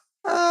robe?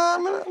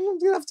 I'm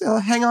gonna have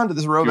to hang on to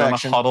this robe. You want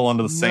to huddle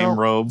under the same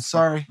robe?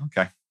 Sorry.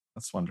 Okay.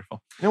 That's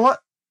wonderful. You know what?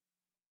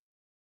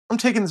 I'm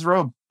taking this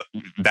robe.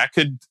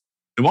 It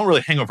won't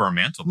really hang over a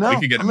mantle. No, we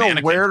could get a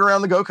mannequin. Wear it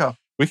around the GoCo.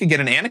 We could get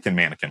an Anakin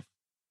mannequin.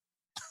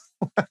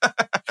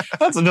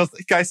 That's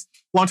just, guys,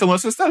 long-term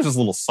listeners, that was just a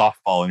little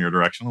softball in your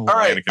direction. All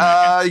right.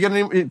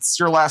 It's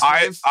your last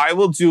wave? I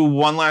will do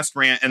one last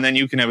rant, and then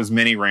you can have as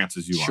many rants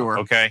as you want. Sure.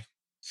 Okay?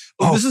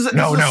 This is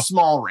a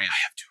small rant. I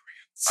have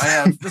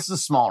 2 rants. This is a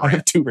small rant. I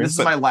have 2 rants. This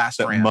is my last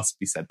that rant. Must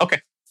be said.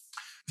 Okay.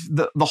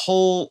 The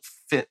whole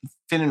Finn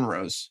and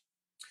Rose.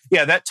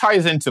 Yeah, that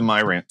ties into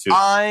my rant, too.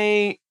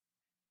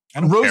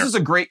 Rose is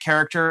a great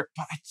character,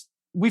 but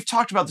we've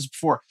talked about this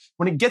before.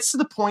 When it gets to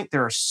the point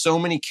there are so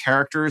many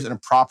characters in a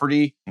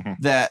property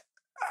that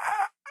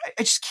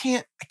I just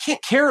can't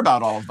care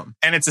about all of them.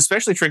 And it's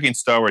especially tricky in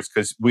Star Wars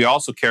because we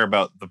also care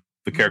about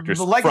the characters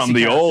from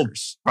the old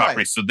property.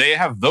 Right. So they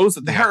have those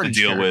that they have to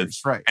deal with.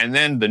 Right. And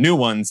then the new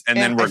ones, and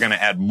then we're going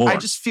to add more. I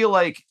just feel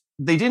like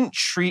they didn't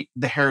treat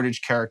the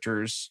heritage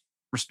characters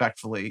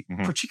respectfully,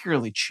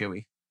 particularly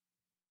Chewie.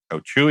 Oh,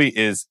 Chewie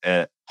is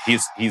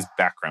he's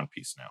background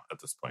piece now at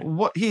this point.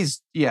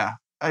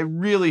 I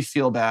really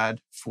feel bad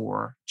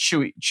for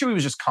Chewie. Chewie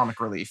was just comic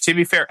relief. To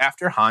be fair,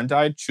 after Han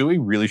died, Chewie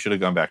really should have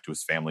gone back to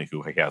his family,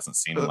 who he hasn't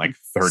seen in like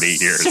 30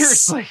 years.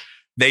 Seriously.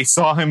 They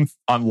saw him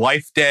on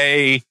Life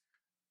Day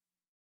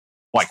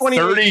like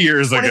 30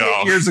 years ago.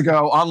 28 years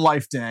ago on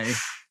Life Day.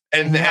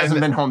 And he hasn't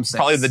been home since.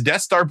 Probably the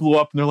Death Star blew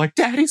up and they're like,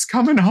 Daddy's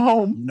coming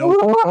home.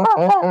 Nope.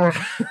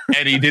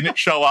 And he didn't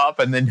show up,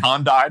 and then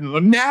Han died.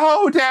 And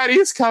now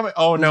Daddy's coming.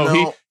 Oh,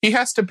 no. He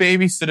has to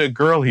babysit a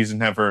girl he's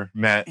never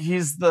met.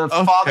 He's the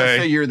father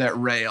figure that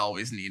Rey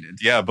always needed.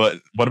 Yeah,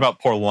 but what about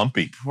poor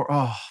Lumpy? Poor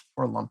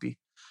Lumpy.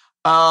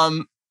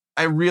 I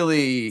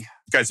really...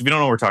 Guys, if you don't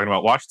know what we're talking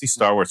about, watch the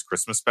Star Wars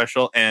Christmas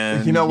special,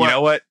 and you know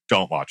what?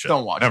 Don't watch it.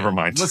 Don't watch Never it.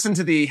 mind. Listen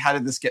to the How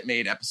Did This Get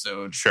Made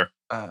episode. Sure.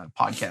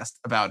 Podcast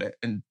about it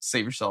and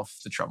save yourself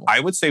the trouble. I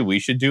would say we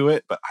should do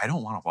it, but I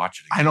don't want to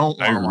watch it again. I don't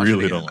want to watch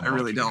it again. don't. I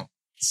really don't.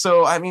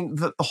 So, I mean,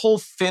 the whole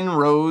Finn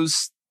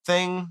Rose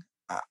thing,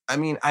 I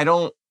mean, I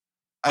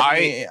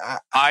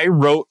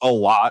wrote a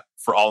lot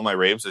for all of my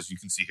raves, as you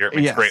can see here. It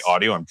makes Yes. great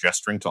audio. I'm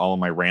gesturing to all of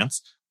my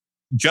rants.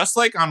 Just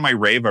like on my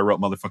rave, I wrote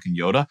motherfucking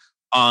Yoda.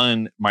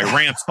 On my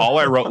rants, all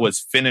I wrote was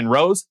Finn and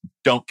Rose,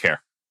 don't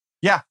care.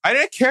 Yeah. I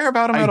didn't care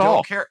about him at all. I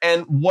don't care.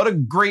 And what a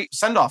great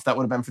send-off that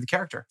would have been for the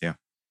character. Yeah.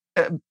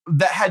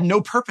 That had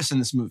no purpose in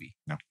this movie.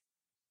 No.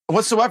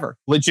 Whatsoever.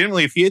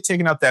 Legitimately, if he had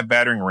taken out that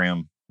battering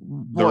ram,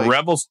 the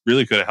Rebels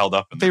really could have held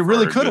up. They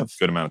really could have.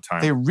 Good amount of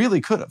time. They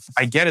really could have.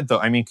 I get it, though.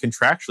 I mean,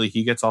 contractually,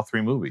 he gets all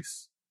 3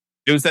 movies.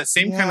 It was that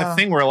same kind of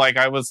thing where, like,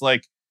 I was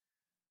like,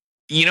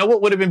 you know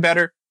what would have been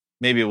better?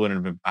 Maybe it wouldn't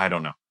have been. I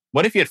don't know.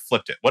 What if he had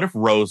flipped it? What if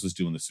Rose was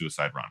doing the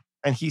suicide run?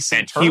 And he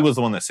saved her? He was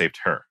the one that saved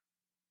her.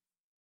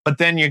 But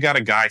then you got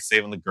a guy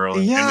saving the girl,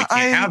 and we can't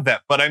have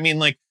that. But I mean,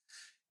 like,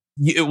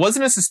 it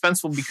wasn't as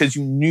suspenseful because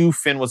you knew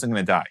Finn wasn't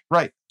going to die.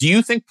 Right. Do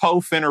you think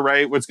Poe, Finn, or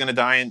Rey was going to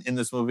die in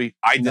this movie?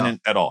 I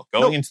didn't at all.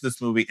 Going into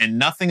this movie, and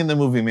nothing in the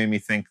movie made me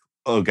think,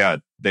 oh,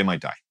 God, they might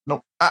die.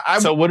 No.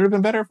 So would it have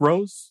been better if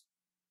Rose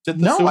did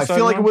the suicide I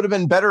feel like run? it would have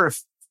been better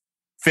if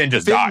Finn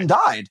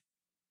died.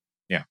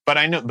 Yeah. But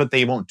I know, but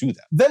they won't do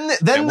that. Then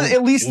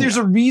at least there's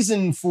a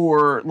reason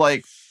for,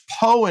 like,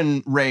 Poe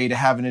and Rey to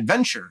have an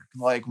adventure.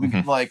 Like,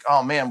 like,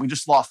 oh man, we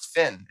just lost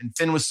Finn, and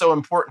Finn was so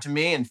important to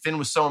me, and Finn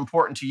was so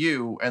important to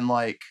you, and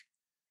like,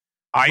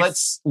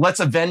 let's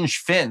avenge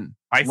Finn.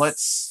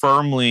 Let's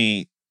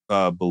firmly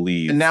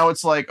believe. And now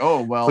it's like,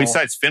 oh well.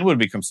 Besides, Finn would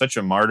become such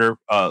a martyr,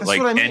 like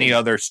any mean.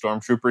 other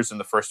stormtroopers in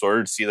the First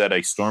Order. To see that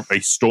a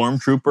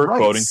stormtrooper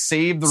quoting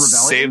save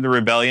the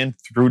rebellion,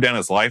 threw down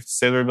his life to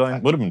save the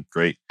rebellion, would have been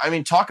great. I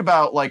mean, talk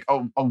about like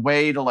a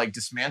way to like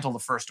dismantle the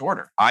First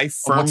Order. I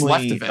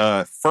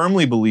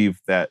firmly believe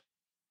that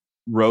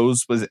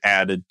Rose was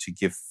added to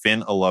give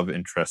Finn a love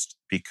interest,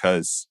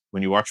 because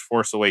when you watch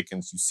Force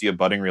Awakens, you see a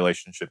budding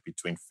relationship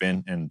between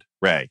Finn and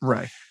Rey.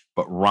 Right.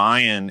 But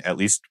Ryan, at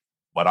least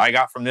what I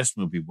got from this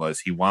movie,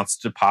 was he wants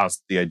to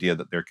posit the idea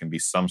that there can be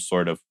some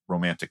sort of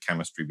romantic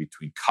chemistry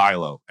between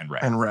Kylo and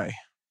Rey.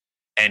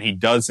 And he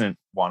doesn't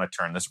want to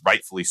turn this,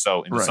 rightfully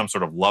so, into some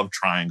sort of love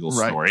triangle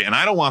story. And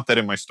I don't want that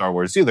in my Star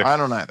Wars either. I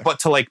don't either. But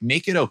to like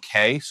make it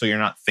okay so you're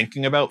not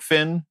thinking about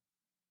Finn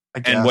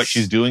and what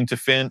she's doing to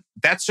Finn,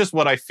 that's just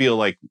what I feel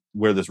like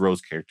where this Rose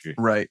character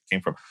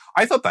came from.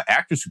 I thought the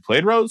actress who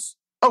played Rose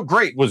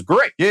was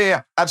great.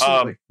 Yeah,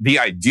 absolutely. The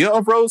idea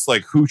of Rose,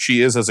 like who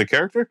she is as a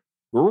character,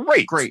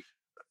 great.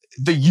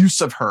 The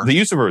use of her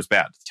is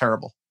bad.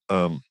 Terrible.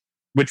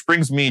 Which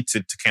brings me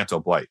to Canto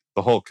Blight,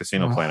 the whole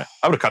casino planet.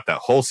 I would have cut that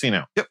whole scene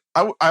out. Yep.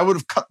 I would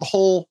have cut the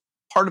whole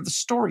part of the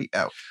story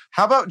out.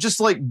 How about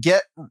just like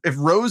if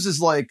Rose is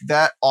like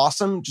that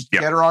awesome, just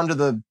get her onto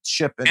the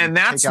ship and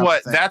that's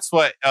what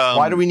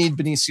why do we need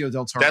Benicio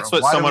del Toro? That's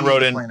what someone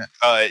wrote in.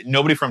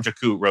 Nobody from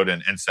Jakku wrote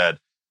in and said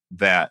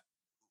that,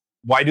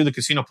 why do the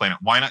casino planet?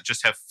 Why not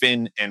just have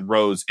Finn and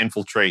Rose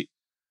infiltrate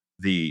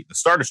the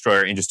Star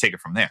Destroyer and just take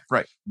it from there?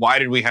 Right. Why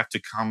did we have to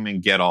come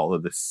and get all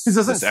of this?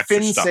 Doesn't this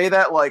Finn stuff? say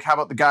that? Like, how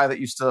about the guy that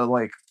used to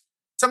like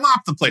to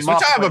mop the place, which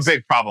I have a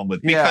big problem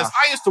with, because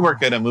I used to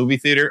work at a movie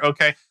theater.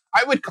 Okay,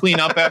 I would clean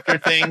up after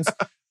things.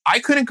 I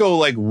couldn't go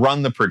like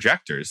run the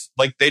projectors.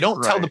 Like they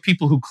don't tell the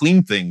people who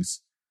clean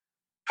things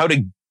how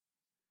to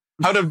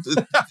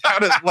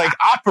like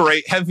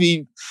operate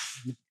heavy.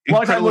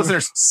 Long-time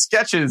listeners,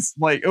 sketches.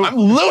 Like, I'm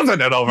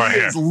losing it over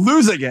here. He's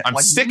losing it. I'm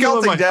sticking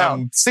with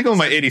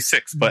my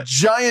 86, but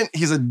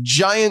he's a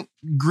giant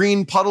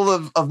green puddle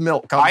of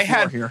milk. I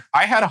had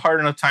a hard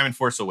enough time in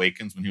Force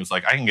Awakens when he was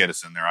like, I can get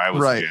us in there. I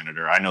was a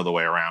janitor. I know the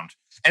way around.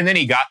 And then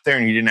he got there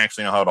and he didn't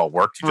actually know how it all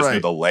worked. He just knew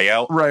the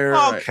layout.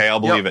 Okay, I'll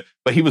believe it.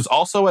 But he was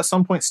also at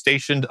some point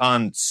stationed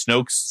on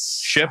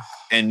Snoke's ship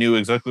and knew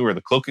exactly where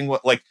the cloaking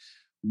was. Like,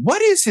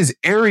 what is his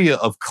area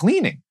of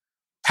cleaning?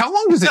 How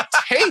long does it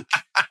take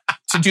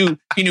to do?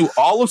 He knew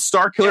all of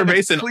Starkiller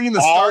Base and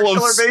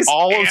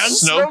all of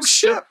Snoke's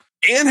ship,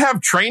 and have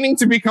training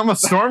to become a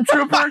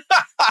stormtrooper.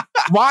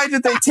 Why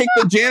did they take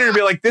the janitor and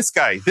be like, this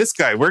guy?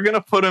 We're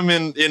gonna put him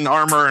in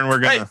armor, and we're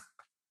gonna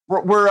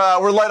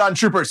we're light on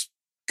troopers.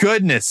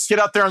 Goodness, get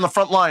out there on the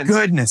front lines.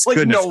 Goodness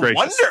no gracious.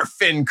 Wonder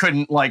Finn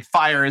couldn't like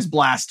fire his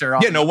blaster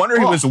off. Yeah, no wonder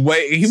he was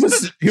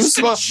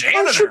I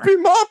should be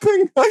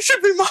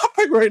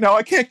mopping right now.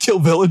 I can't kill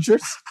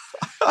villagers.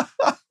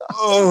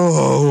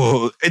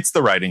 It's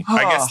the writing.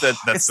 I guess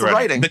that's the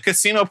writing. The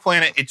casino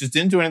planet, it just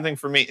didn't do anything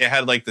for me. It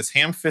had like this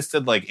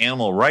ham-fisted like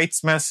animal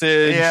rights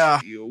message. Yeah.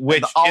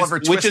 Which the Oliver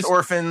Twist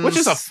orphans. Which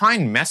is a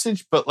fine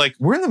message, but like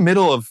we're in the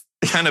middle of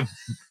kind of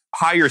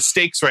higher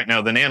stakes right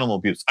now than animal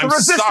abuse. I'm sorry.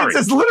 The Resistance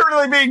is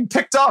literally being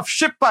picked off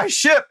ship by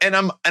ship. And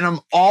I'm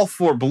all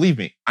for, believe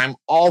me, I'm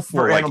all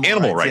for like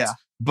animal rights. Yeah.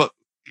 But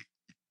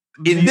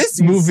in this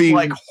movie,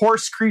 like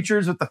horse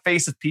creatures with the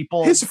face of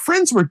people. His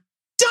friends were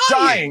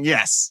dying.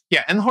 Yes.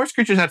 Yeah, and the horse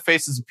creatures had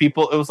faces of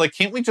people. It was like,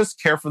 can't we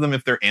just care for them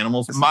if they're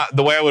animals?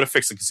 The way I would have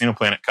fixed the Casino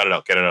Planet, cut it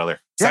out, get it out of there.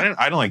 Yeah.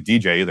 I don't like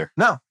DJ either.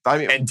 No, I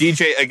mean, and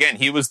DJ again,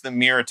 he was the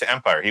mirror to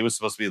Empire. He was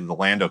supposed to be the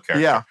Lando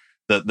character. Yeah.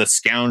 The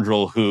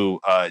scoundrel who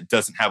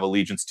doesn't have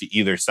allegiance to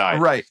either side.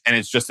 Right. And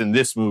it's just in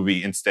this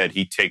movie, instead,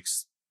 he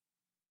takes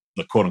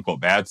the quote unquote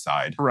bad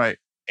side. Right.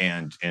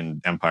 And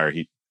in Empire,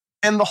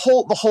 and the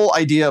whole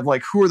idea of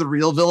like, who are the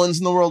real villains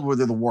in the world? Where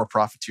they're the war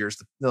profiteers.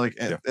 They're like,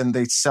 and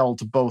they sell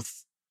to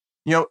both,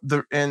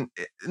 and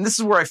this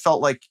is where I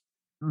felt like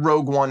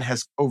Rogue One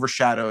has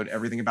overshadowed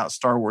everything about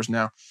Star Wars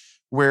now,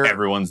 where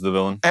everyone's the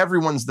villain.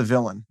 Everyone's the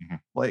villain. Mm-hmm.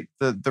 Like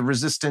the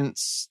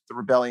Resistance, the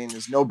Rebellion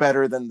is no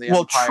better than the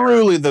Empire.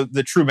 Truly,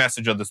 the true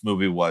message of this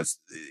movie was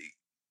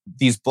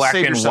these black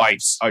and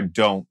whites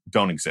don't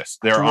exist.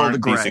 There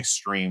aren't these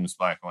extremes,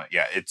 black and white.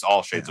 Yeah, it's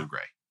all shades of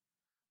gray.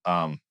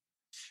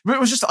 But it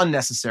was just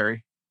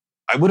unnecessary.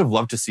 I would have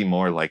loved to see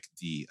more like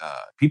the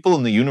people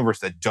in the universe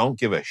that don't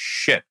give a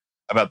shit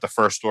about the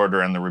First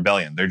Order and the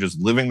Rebellion. They're just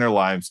living their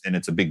lives, and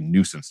it's a big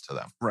nuisance to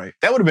them. Right.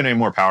 That would have been a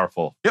more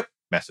powerful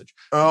message.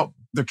 Oh,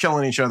 they're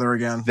killing each other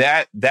again.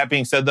 That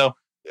being said, though,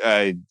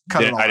 I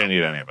didn't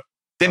need any of it.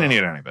 Didn't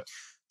need any of it.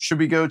 Should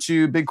we go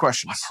to big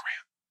questions?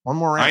 One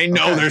more rant. I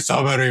know there's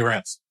so many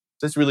rants.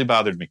 This really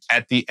bothered me.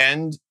 At the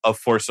end of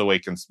Force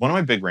Awakens, one of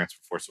my big rants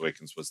for Force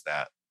Awakens was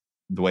that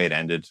the way it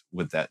ended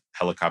with that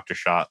helicopter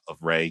shot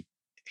of Rey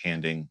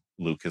handing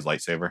Luke his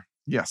lightsaber.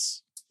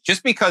 Yes.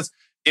 Just because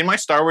in my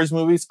Star Wars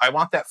movies, I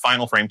want that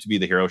final frame to be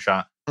the hero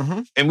shot.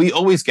 Mm-hmm. And we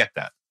always get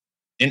that.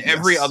 In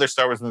every other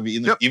Star Wars movie,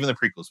 even the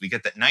prequels, we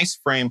get that nice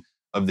frame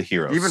of the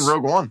heroes. Even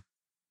Rogue One.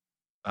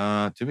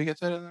 Did we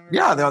get that in there?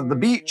 Yeah, they're on the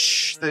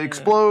beach, they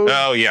explode.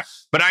 Oh, yeah.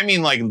 But I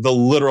mean, like, the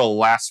literal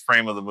last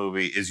frame of the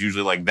movie is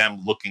usually like them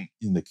looking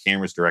in the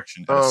camera's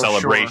direction in a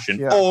celebration.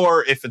 Sure. Yeah.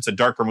 Or if it's a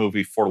darker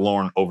movie,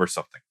 forlorn over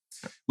something.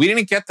 We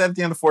didn't get that at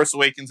the end of Force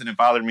Awakens, and it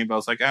bothered me, but I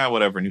was like,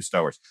 whatever, new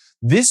Star Wars.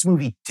 This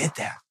movie did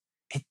that.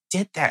 It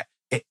did that.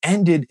 It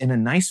ended in a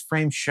nice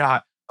frame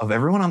shot of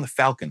everyone on the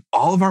Falcon,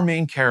 all of our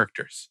main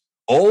characters,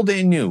 old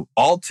and new,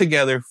 all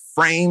together,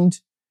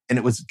 framed, and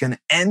it was going to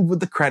end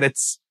with the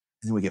credits,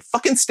 and then we get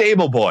fucking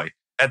Stable Boy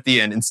at the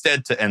end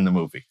instead to end the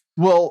movie.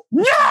 Well,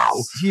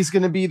 no! He's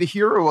going to be the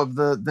hero of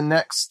the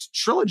next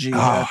trilogy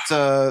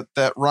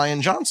that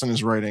Rian Johnson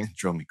is writing. It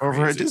drove me crazy.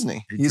 Over at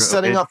Disney. He's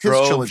setting up his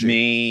trilogy.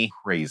 Me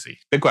crazy.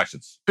 Big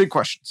questions. Big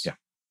questions. Yeah.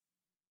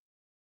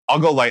 I'll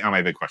go light on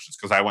my big questions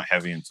because I went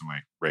heavy into my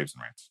raves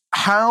and rants.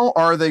 How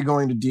are they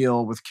going to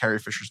deal with Carrie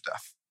Fisher's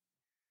death?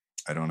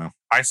 I don't know.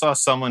 I saw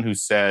someone who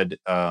said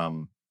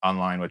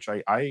online, which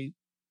I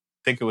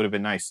think it would have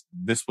been nice.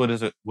 This would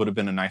have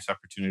been a nice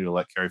opportunity to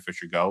let Carrie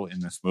Fisher go in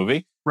this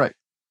movie. Right.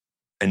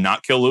 And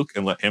not kill Luke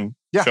and let him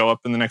show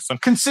up in the next one.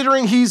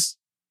 Considering he's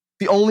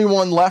the only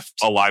one left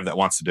alive that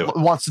wants to do it.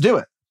 Wants to do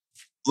it.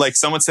 Like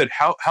someone said,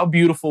 how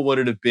beautiful would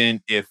it have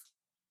been if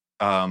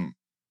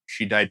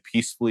she died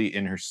peacefully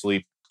in her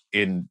sleep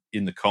in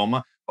the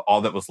coma, but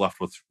all that was left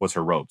was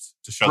her robes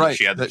to show that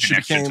she had the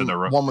connection to the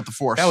robes. One with the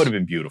Force. That would have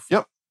been beautiful.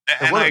 Yep.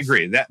 And I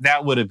agree.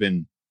 That would have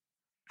been.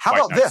 How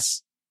about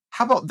this?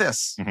 How about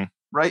this? Mm-hmm.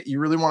 Right? You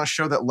really want to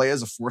show that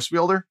Leia's a Force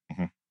wielder?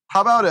 Mm-hmm. How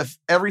about if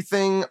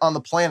everything on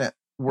the planet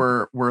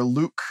where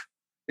Luke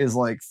is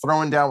like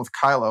throwing down with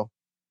Kylo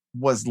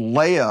was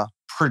Leia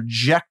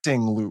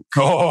projecting Luke?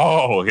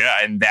 Oh, yeah.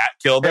 And that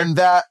killed her? And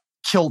that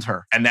killed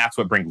her. And that's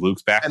what brings Luke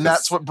back. And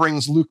that's what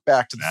brings Luke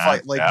back to the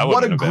fight. Like,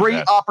 what a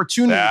great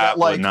opportunity. That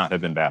would not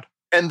have been bad.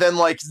 And then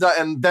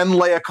then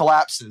Leia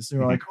collapses.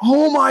 You're like,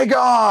 oh my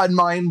God,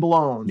 mind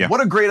blown. Yeah.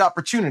 What a great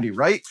opportunity,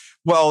 right?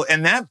 Well,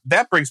 and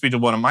that brings me to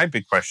one of my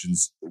big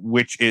questions,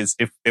 which is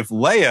if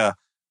Leia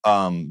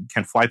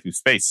can fly through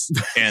space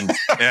and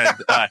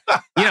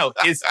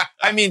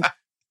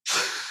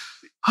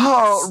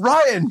oh,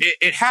 Ryan,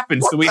 it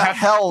happens. What so we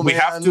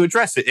have to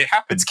address it. It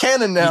happens. It's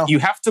canon now. You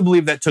have to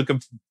believe that took a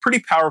pretty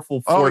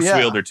powerful Force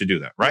wielder to do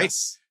that, right?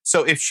 Yes.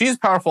 So if she's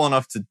powerful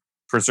enough to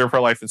preserve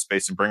her life in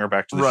space and bring her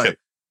back to the ship,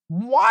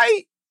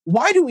 why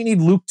do we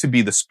need Luke to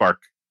be the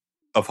spark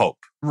of hope?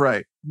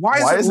 Right. Why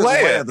is it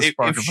Leia the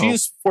spark if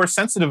she's Force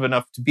sensitive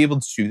enough to be able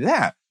to do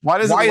that? Why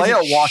doesn't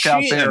Leia walk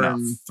out there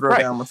and throw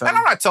down with him? And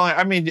I'm not telling.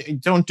 I mean,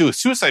 don't do a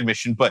suicide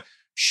mission, but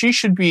she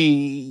should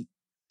be,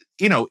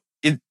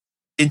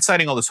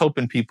 inciting all this hope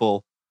in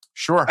people.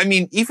 Sure. I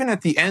mean, even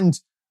at the end,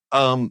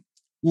 Leia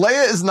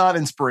is not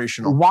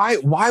inspirational. Why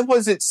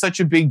was it such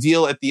a big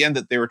deal at the end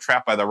that they were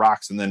trapped by the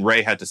rocks and then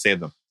Rey had to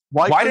save them?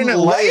 Why didn't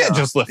Leia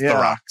just lift the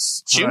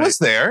rocks? She was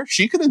there.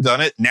 She could have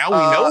done it. Now we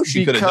know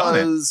she could have done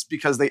it.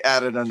 Because they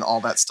added in all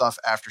that stuff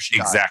after she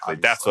died. Exactly.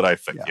 That's what I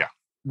think. Yeah.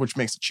 Which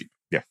makes it cheap.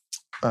 Yeah.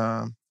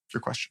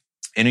 Your question.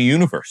 In a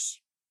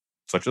universe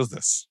such as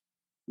this,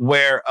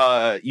 where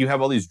you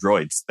have all these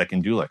droids that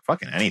can do like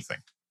fucking anything.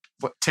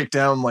 What, take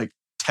down like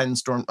 10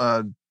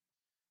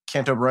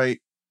 Canto Bright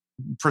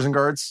prison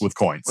guards? With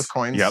coins.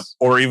 Yep.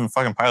 Or even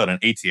fucking pilot an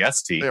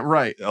AT-ST.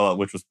 Right.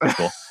 Which was pretty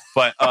cool.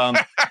 But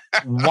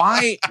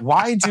why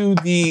do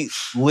the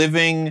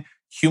living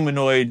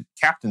humanoid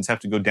captains have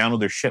to go down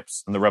with their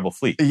ships in the Rebel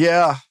fleet?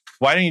 Yeah.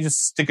 Why didn't you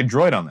just stick a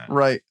droid on that?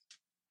 Right.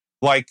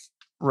 Like,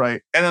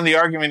 right. And then the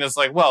argument is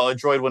like, well, a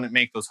droid wouldn't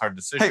make those hard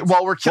decisions. Hey,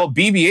 well,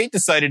 BB-8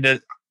 decided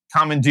to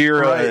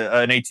commandeer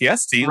an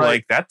ATST. Right.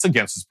 Like, that's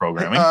against his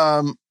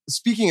programming.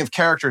 Speaking of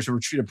characters who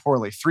were treated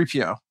poorly,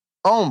 3PO.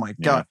 Oh my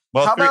God.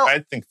 Well,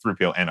 I think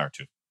 3PO and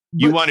R2.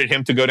 You wanted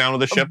him to go down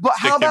with a ship, but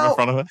stick him in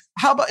front of it?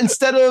 How about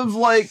instead of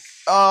like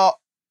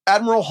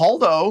Admiral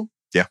Holdo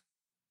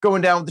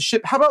going down with the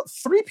ship, how about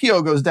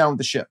 3PO goes down with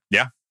the ship?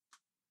 Yeah.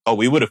 Oh,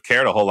 we would have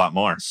cared a whole lot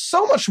more.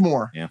 So much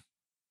more. Yeah.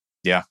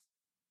 Yeah.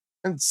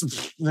 And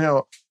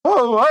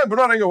I'm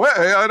running away.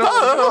 I don't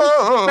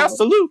know.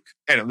 Master Luke.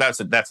 And that's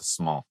a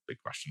small, big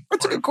question.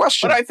 That's a good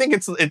question. But I think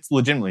it's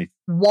legitimately.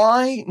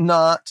 Why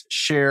not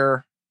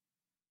share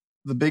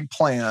the big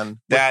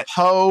plan with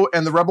Poe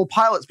and the Rebel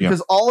pilots?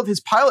 Because all of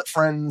his pilot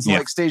friends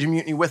like stage a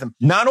mutiny with him.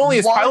 Not only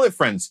his pilot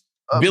friends,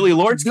 Billy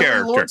Lord's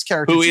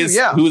character who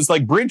is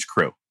like bridge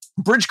crew.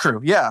 Bridge crew,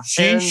 yeah.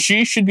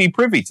 She should be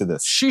privy to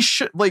this. She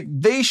should, like,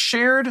 they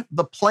shared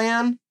the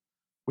plan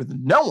with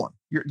no one.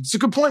 It's a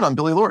good point on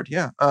Billy Lord,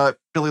 yeah.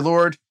 Billy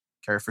Lord,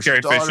 Carrie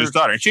Fisher's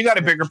daughter. And she got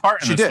a bigger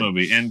part in this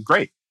movie, and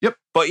great. Yep.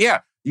 But yeah,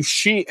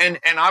 she and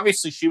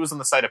obviously she was on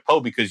the side of Poe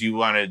because you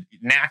wanted,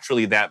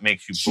 naturally that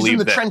makes you believe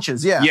in the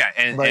trenches, yeah. Yeah,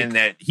 and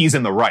that he's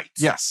in the right.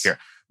 Yes. Here.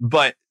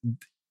 But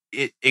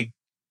it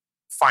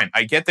fine.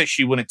 I get that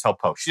she wouldn't tell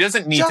Poe. She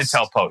doesn't need to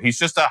tell Poe. He's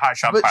just a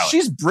hotshot pilot. But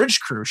she's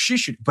bridge crew. She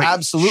should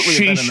absolutely.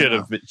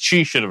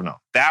 She should have known.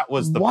 That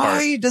was the part.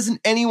 Why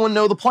doesn't anyone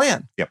know the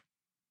plan? Yep.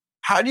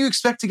 How do you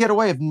expect to get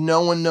away if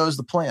no one knows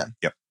the plan?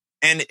 Yep.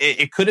 And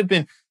it could have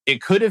been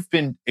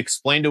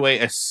explained away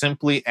as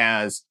simply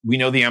as we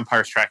know the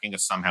Empire's tracking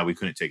us somehow. We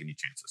couldn't take any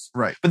chances.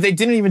 Right. But they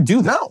didn't even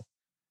do that. No.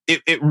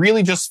 It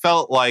really just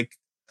felt like.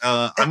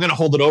 I'm going to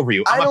hold it over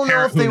you. I'm a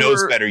parent who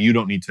knows better. You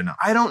don't need to know.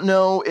 I don't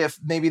know if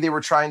maybe they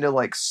were trying to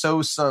like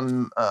sow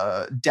some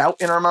doubt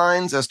in our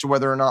minds as to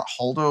whether or not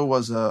Holdo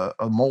was a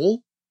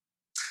mole.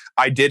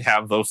 I did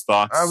have those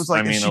thoughts. I was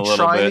like, is she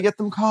trying to get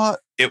them caught?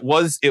 It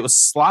was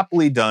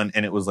sloppily done,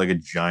 and it was like a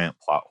giant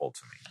plot hole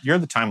to me. You're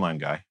the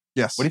timeline guy.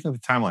 Yes. What do you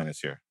think the timeline is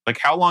here? Like,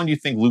 how long do you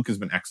think Luke has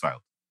been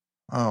exiled?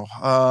 Oh,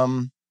 how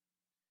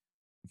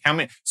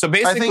many? So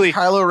basically, I think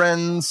Kylo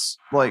Ren's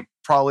like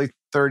probably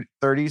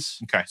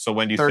 30s. Okay, so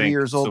when do you 30 think?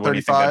 years old, so when 35. do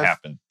you think that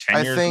happened?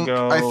 10 years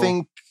ago? I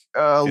think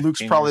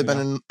Luke's probably been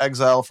in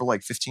exile for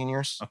like 15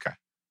 years. Okay,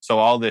 so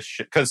all this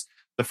shit, because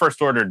the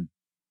First Order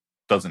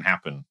doesn't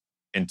happen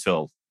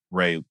until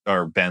Rey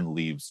or Ben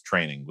leaves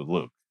training with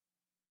Luke.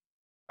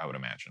 I would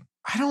imagine.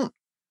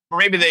 Or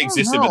maybe they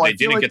existed, but they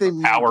didn't get the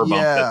power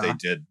bump that they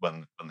did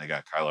when they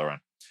got Kylo Ren.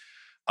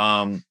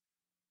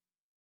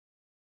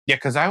 Yeah,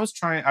 because I was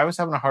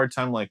having a hard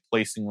time like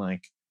placing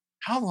like,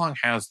 how long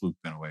has Luke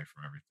been away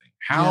from everything?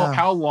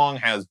 How long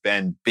has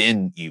Ben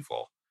been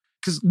evil?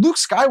 Because Luke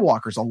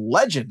Skywalker's a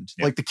legend.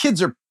 Yeah. Like the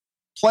kids are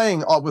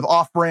playing with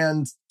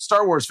off-brand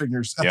Star Wars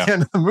figures at the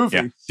end of the movie.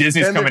 Yeah.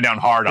 Disney's coming down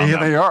hard on them.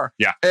 Yeah, they are.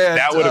 Yeah, and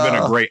that would have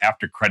been a great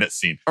after-credit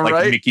scene,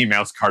 like Mickey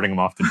Mouse carting him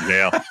off to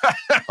jail.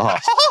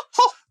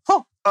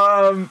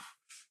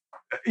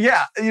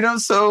 Yeah,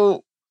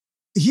 so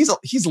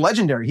he's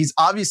legendary. He's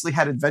obviously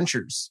had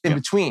adventures in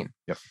between.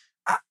 Yep.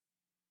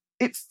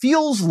 It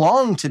feels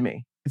long to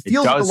me. It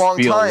feels like a long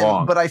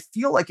time, but I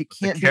feel like it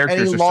can't be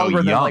any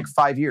longer than like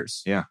 5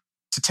 years. Yeah.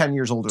 To 10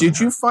 years older. Did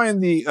you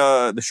find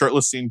the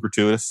shirtless scene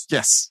gratuitous?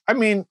 Yes. I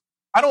mean,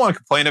 I don't want to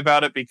complain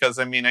about it because,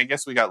 I mean, I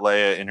guess we got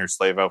Leia in her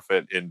slave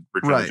outfit in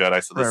Return of the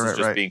Jedi, so this is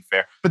just being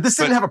fair. But this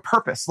didn't have a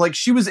purpose. Like,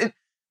 she was in...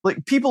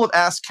 Like, people have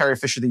asked Carrie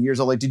Fisher the years,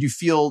 like, did you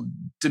feel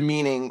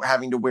demeaning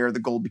having to wear the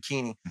gold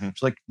bikini? Mm-hmm.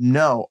 She's like,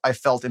 no, I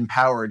felt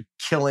empowered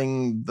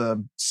killing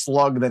the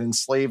slug that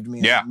enslaved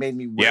me and made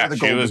me wear the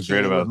gold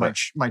bikini with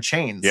my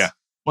chains. Yeah.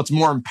 What's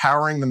more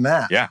empowering than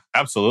that? Yeah,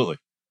 absolutely.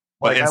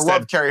 Like, I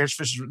love Carrie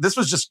Fisher. This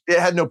was just, it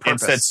had no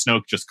purpose. Instead,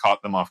 Snoke just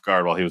caught them off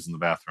guard while he was in the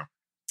bathroom.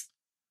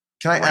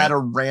 Can I add a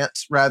rant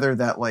rather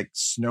that, like,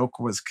 Snoke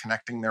was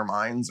connecting their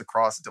minds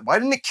across? Why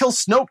didn't it kill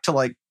Snoke to,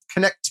 like,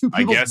 connect two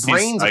people's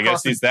brains? I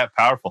guess he's that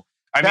powerful.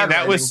 I mean,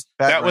 that was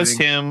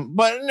him.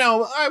 But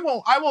no, I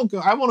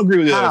won't agree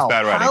with you. That was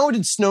bad writing. How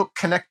did Snoke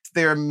connect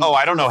their? Oh,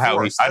 I don't know how.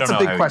 That's a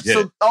big question.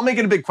 So I'll make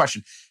it a big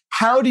question.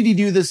 How did he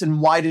do this,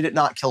 and why did it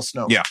not kill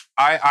Snoke? Yeah,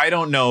 I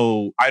don't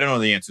know. I don't know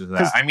the answer to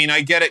that. I mean,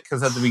 I get it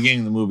because at the beginning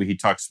of the movie, he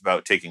talks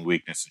about taking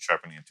weakness and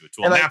sharpening it into a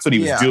tool, and that's what he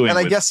was doing. And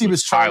I guess he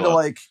was trying to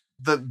like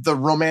the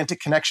romantic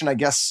connection. I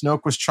guess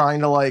Snoke was trying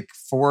to like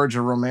forge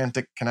a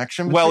romantic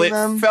connection between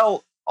them.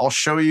 Felt. I'll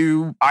show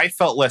you. I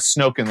felt less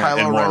Snoke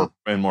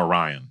and more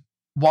Ryan.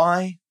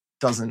 Why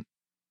doesn't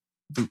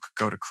Luke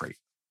go to Crate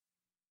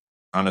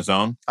on his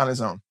own? On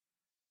his own.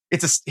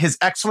 His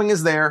X-wing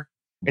is there.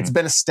 Mm-hmm. It's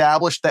been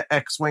established that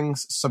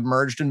X-wings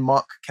submerged in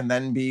muck can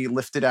then be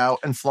lifted out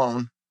and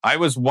flown. I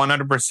was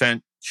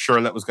 100%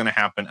 sure that was going to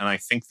happen, and I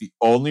think the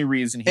only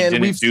reason he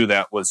didn't do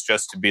that was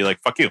just to be like,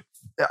 "Fuck you."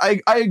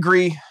 I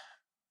agree,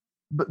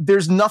 but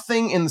there's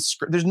nothing in the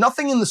script. There's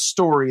nothing in the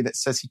story that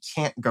says he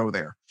can't go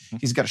there. Mm-hmm.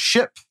 He's got a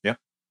ship. Yeah.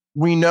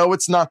 We know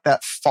it's not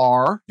that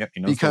far Yep,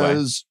 he knows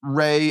because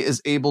Rey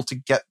is able to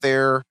get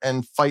there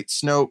and fight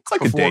Snoke. It's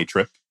like a day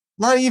trip.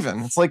 Not even.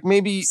 It's like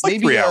maybe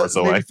 3 hours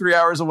away. Maybe 3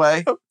 hours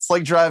away. It's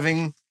like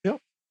driving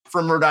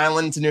from Rhode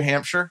Island to New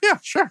Hampshire. Yeah,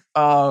 sure.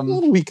 A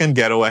little weekend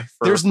getaway.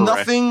 There's for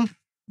nothing,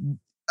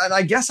 and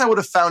I guess I would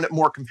have found it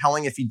more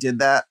compelling if he did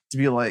that, to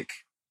be like,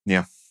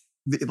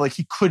 like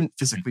he couldn't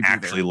physically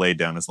actually lay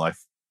down his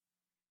life.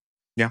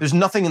 Yeah, there's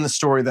nothing in the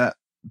story that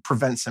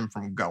prevents him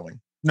from going.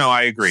 No,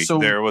 I agree. So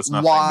there was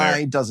nothing why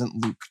there. Doesn't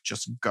Luke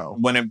just go?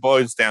 When it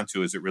boils down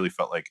to it really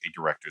felt like a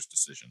director's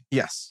decision.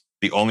 Yes.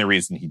 The only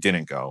reason he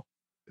didn't go.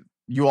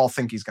 You all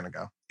think he's going to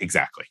go.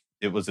 Exactly.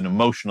 It was an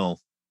emotional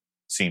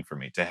scene for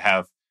me to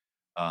have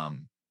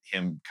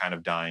him kind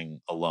of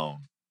dying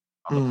alone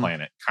on the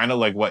planet. Kind of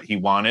like what he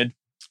wanted,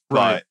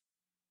 but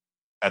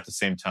at the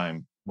same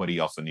time, what he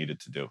also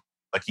needed to do.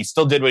 Like he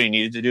still did what he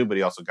needed to do, but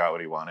he also got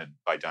what he wanted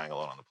by dying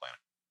alone on the planet.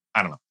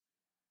 I don't know.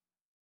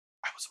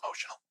 I was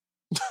emotional.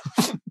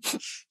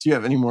 Do you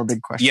have any more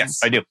big questions? Yes,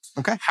 I do.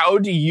 Okay. How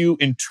do you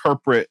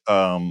interpret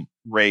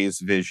Rey's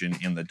vision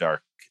in the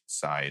dark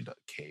side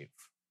cave?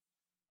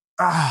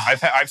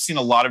 I've seen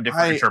a lot of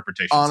different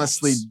interpretations.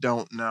 Honestly,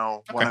 don't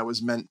know what I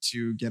was meant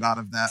to get out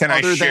of that. Can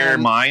I share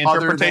my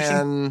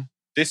interpretation?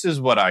 This is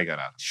what I got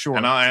out of it. Sure.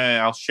 And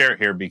I'll share it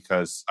here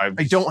because I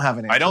don't have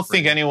an answer. I don't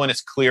think anyone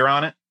is clear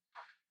on it.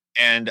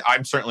 And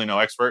I'm certainly no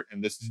expert.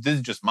 And this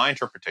is just my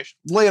interpretation.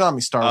 Lay it on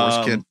me, Star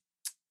Wars kid.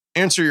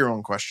 Answer your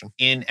own question.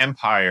 In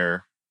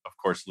Empire, of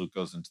course, Luke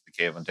goes into the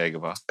cave on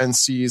Dagobah and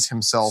sees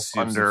himself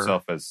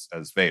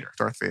as Vader,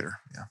 Darth Vader.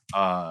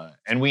 Yeah,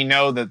 and we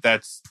know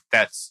that's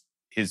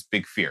his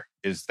big fear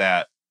is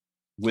that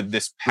with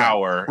this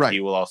power, he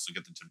will also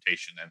get the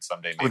temptation, and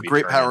someday maybe with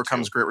great power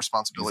comes great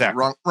responsibility.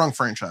 Exactly. Wrong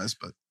franchise,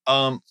 but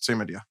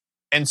same idea.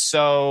 And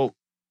so,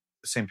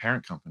 same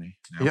parent company.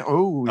 Now. Yeah.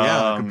 Oh,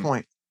 yeah. Good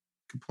point.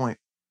 Good point.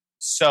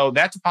 So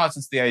that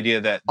deposits the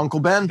idea that Uncle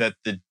Ben, that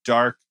the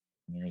dark.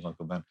 There's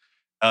Uncle Ben.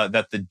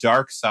 That the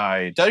dark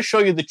side does show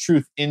you the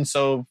truth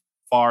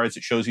insofar as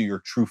it shows you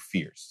your true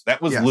fears.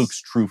 That was Luke's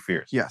true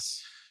fears.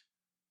 Yes.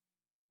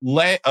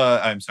 Rey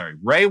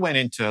went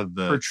into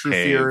her true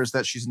fear is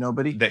that she's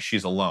nobody. That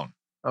she's alone.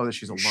 Oh, that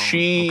she's alone.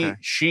 She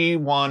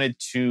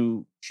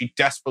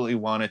desperately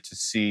wanted to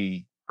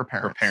see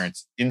her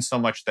parents in so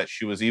much that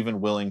she was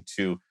even willing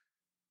to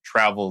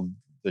travel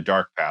the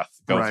dark path,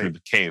 go through the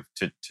cave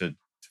to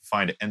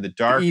find it. And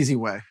the easy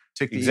way.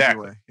 Take the easy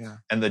way. Yeah.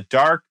 And the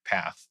dark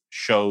path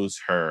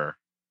shows her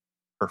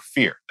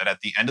fear that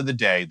at the end of the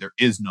day, there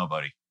is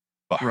nobody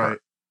but her.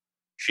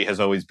 She has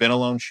always been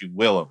alone. She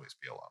will always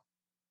be alone.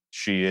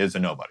 She is a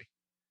nobody.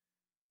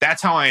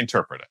 That's how I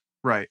interpret it.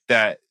 Right.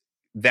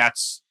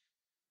 That's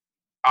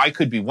I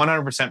could be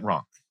 100%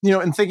 wrong. You know,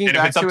 and thinking and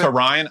back if it's up to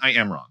Ryan, I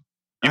am wrong.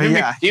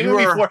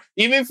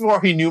 Even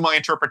before he knew my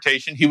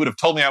interpretation, he would have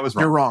told me I was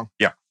wrong. You're wrong.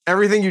 Yeah.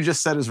 Everything you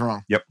just said is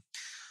wrong. Yep.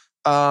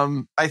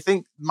 I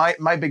think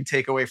my big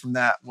takeaway from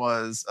that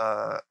was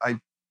I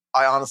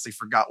honestly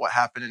forgot what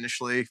happened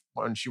initially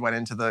when she went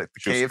into the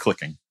cave. She was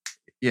clicking.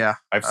 Yeah.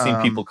 I've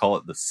seen people call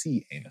it the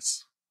sea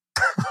anus.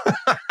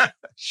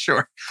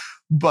 Sure.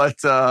 But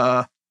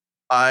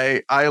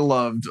I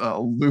loved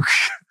Luke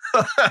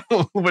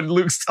when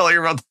Luke's telling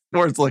her about the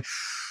Force, like,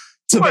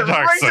 to the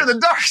dark side. To the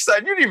dark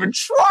side. You didn't even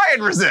try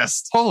and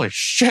resist. Holy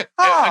shit.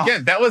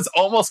 Again, that was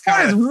almost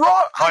kind of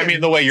wrong. I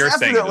mean, the way you're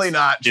saying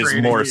it is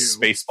more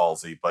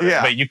Spaceballsy,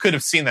 but you could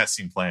have seen that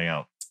scene playing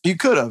out. You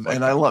could have,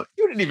 and I love it.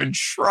 You didn't even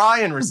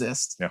try and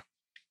resist. Yeah.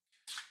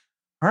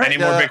 All right, any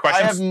more big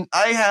questions?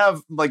 I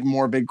have like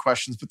more big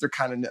questions, but they're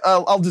kind of.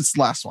 I'll just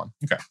last one.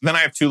 Okay. Then I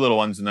have two little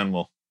ones, and then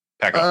we'll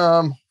pack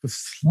up.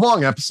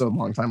 Long episode,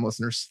 long time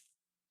listeners.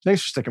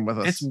 Thanks for sticking with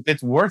us.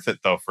 It's worth it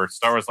though for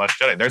Star Wars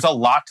Last Jedi. There's a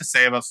lot to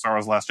say about Star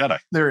Wars Last Jedi.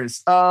 There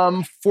is.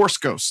 Force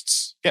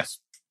ghosts. Yes.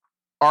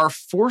 Are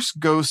Force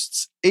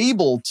ghosts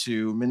able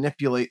to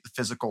manipulate the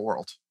physical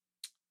world?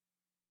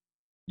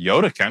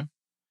 Yoda can.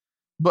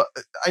 But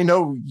I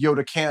know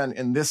Yoda can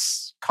in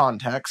this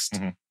context.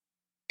 Mm-hmm.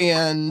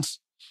 And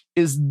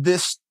is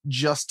this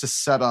just to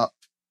set up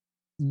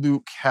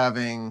Luke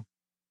having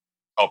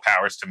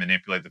powers to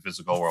manipulate the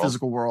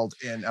physical world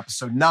in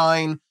episode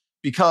 9?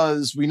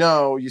 Because we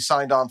know you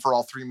signed on for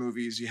all 3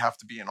 movies. You have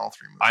to be in all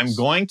 3 movies. I'm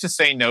going to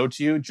say no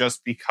to you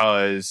just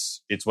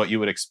because it's what you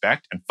would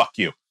expect, and fuck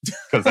you,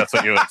 because that's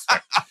what you would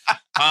expect.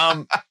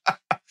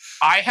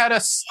 I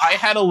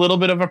had a little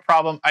bit of a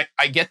problem.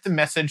 I get the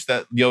message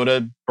that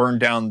Yoda burned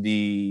down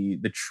the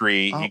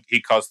tree. Oh.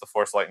 He caused the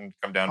Force lightning to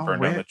come down and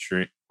burn down the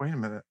tree. Wait a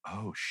minute.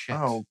 Oh, shit.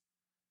 Oh.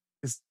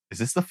 Is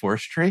this the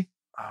Force tree?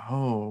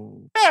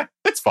 Oh. Yeah,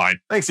 it's fine.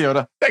 Thanks,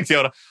 Yoda.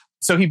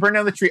 So he burned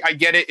down the tree. I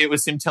get it. It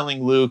was him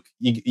telling Luke,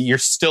 you're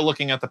still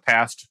looking at the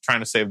past, trying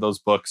to save those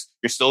books.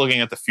 You're still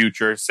looking at the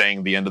future,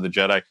 saying the end of the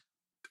Jedi.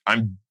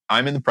 I'm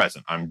in the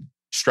present. I'm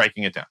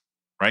striking it down,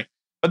 right?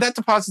 But that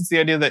deposits the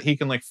idea that he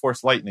can like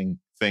Force lightning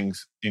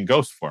things in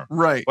ghost form.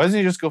 Right. Why doesn't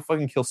he just go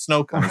fucking kill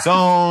Snoke on his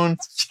own?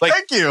 Like,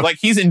 thank you. Like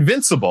he's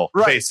invincible,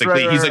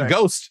 basically. Right, he's a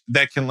ghost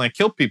that can like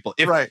kill people.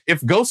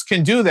 If ghosts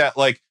can do that,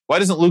 like why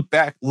doesn't Luke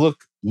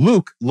look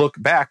Luke look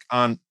back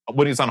on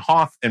when he's on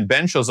Hoth and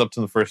Ben shows up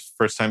to the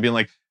first time being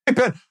like, hey,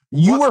 Ben,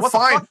 you were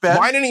fine. Fuck, Ben?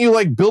 Why didn't you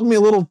like build me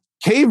a little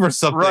cave or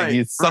something,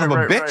 you son of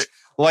a bitch? Right.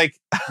 Like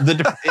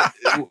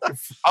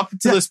up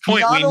to this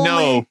point, we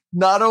know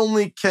not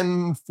only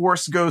can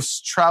Force ghosts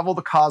travel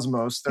the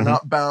cosmos, they're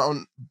not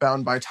bound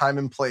by time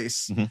and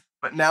place,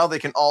 but now they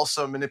can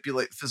also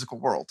manipulate the physical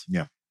world.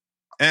 Yeah,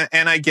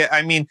 and I get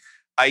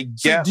why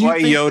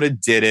Yoda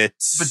did it.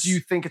 But do you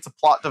think it's a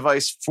plot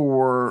device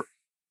for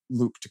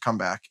Luke to come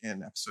back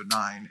in Episode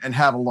 9 and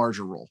have a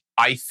larger role?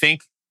 I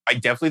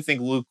definitely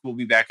think Luke will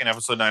be back in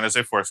Episode 9 as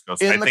a Force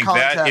ghost. I think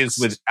that is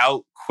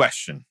without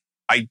question.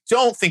 I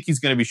don't think he's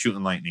going to be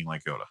shooting lightning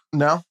like Yoda.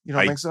 No? You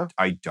don't think so?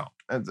 I don't.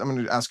 I'm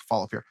going to ask a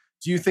follow-up here.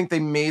 Do you think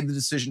they made the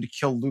decision to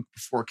kill Luke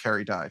before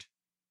Carrie died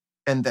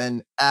and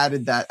then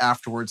added that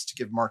afterwards to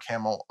give Mark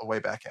Hamill a way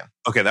back in?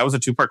 Okay, that was a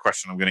two-part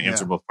question. I'm going to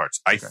answer both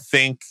parts. I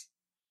think,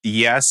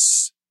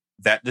 yes,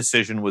 that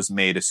decision was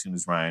made as soon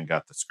as Ryan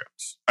got the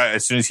script.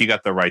 As soon as he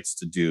got the rights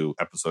to do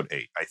Episode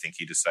 8, I think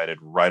he decided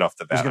right off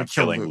the bat on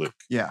killing Luke.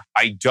 Yeah.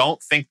 I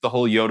don't think the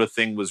whole Yoda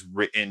thing was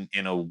written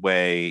in a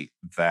way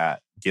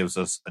that gives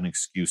us an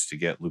excuse to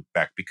get Luke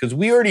back, because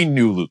we already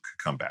knew Luke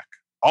could come back.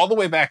 All the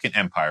way back in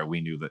Empire, we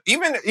knew that.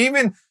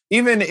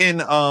 Even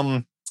in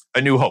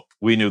A New Hope,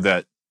 we knew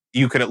that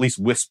you could at least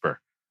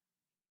whisper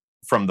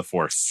from the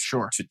Force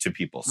to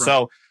people. Right.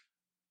 So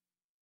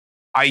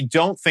I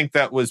don't think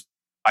that was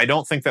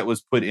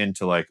put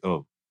into like,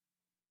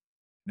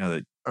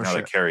 now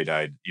that Carrie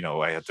died,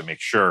 I have to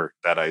make sure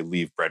that I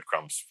leave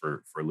breadcrumbs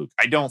for Luke.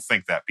 I don't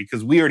think that,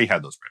 because we already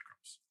had those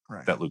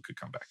breadcrumbs that Luke could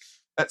come back.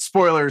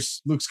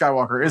 Spoilers, Luke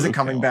Skywalker isn't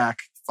coming back.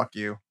 Fuck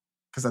you.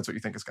 Because that's what you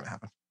think is going to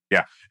happen.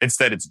 Yeah.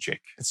 Instead, it's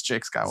Jake. It's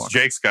Jake Skywalker. It's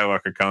Jake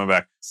Skywalker coming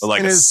back with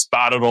like a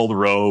spotted old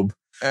robe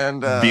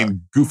and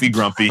being goofy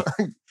grumpy.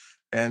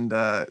 and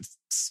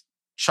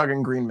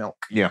chugging green milk.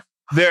 Yeah.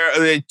 There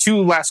are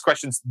two last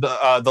questions. The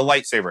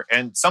lightsaber.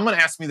 And someone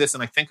asked me this,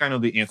 and I think I know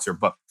the answer,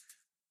 but...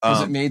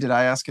 was it me? Did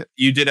I ask it?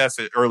 You did ask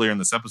it earlier in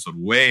this episode,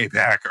 way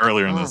back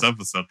earlier in this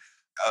episode,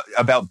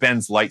 about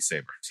Ben's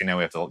lightsaber. See, now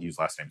we have to use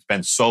last names.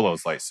 Ben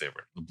Solo's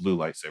lightsaber, the blue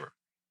lightsaber.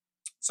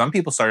 Some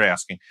people started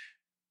asking,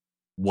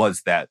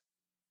 was that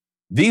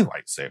the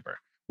lightsaber?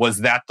 Was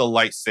that the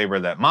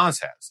lightsaber that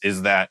Maz has?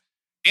 Is that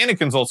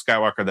Anakin's old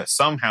Skywalker that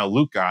somehow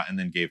Luke got and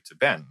then gave to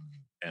Ben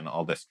and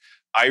all this?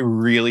 I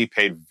really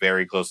paid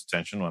very close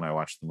attention when I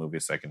watched the movie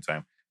a second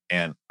time.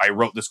 And I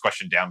wrote this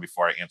question down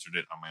before I answered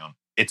it on my own.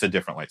 It's a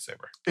different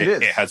lightsaber.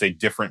 It has a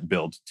different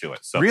build to it.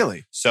 So,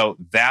 really? So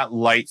that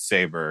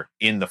lightsaber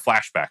in the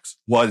flashbacks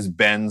was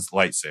Ben's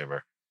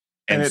lightsaber.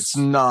 And it's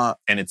not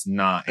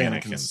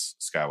Anakin's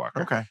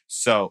Skywalker. Okay.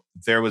 So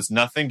there was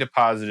nothing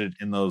deposited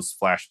in those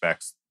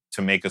flashbacks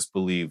to make us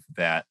believe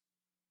that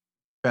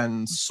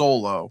Ben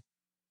Solo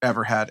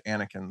ever had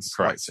Anakin's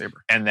lightsaber.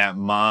 And that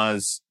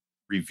Maz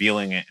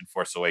revealing it in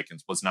Force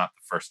Awakens was not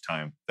the first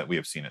time that we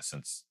have seen it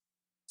since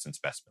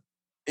Bespin.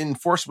 In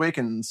Force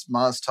Awakens,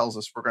 Maz tells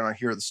us we're going to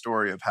hear the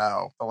story of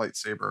how the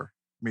lightsaber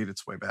made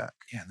its way back.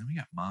 Yeah, and then we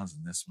got Maz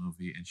in this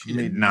movie, and she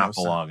did not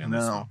belong in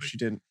this movie. No, she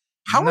didn't.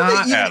 How were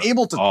they even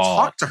able to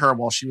talk to her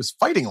while she was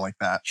fighting like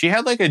that? She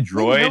had like a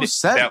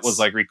droid that was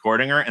like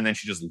recording her, and then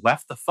she just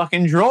left the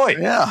fucking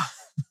droid. Yeah.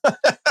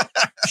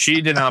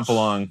 She did not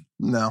belong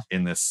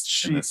in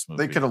this movie.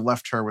 They could have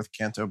left her with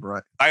Canto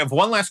Bight. I have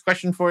one last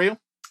question for you.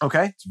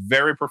 Okay. It's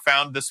very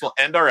profound. This will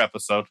end our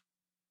episode.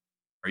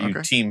 Are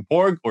you Team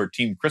Porg or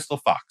Team Crystal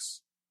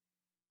Fox?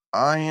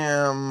 I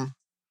am...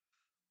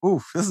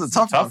 Oof, this is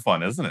a tough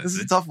one, isn't it? This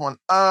is a tough one.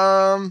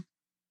 The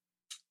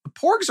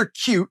Porgs are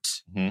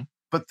cute,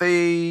 but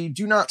they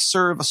do not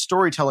serve a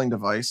storytelling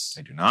device.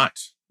 They do not.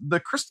 The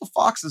Crystal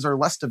Foxes are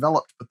less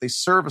developed, but they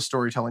serve a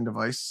storytelling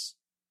device.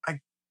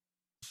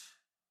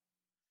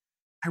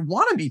 I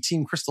want to be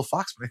Team Crystal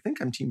Fox, but I think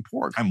I'm Team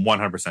Porg. I'm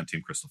 100%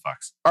 Team Crystal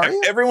Fox. Are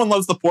you? Everyone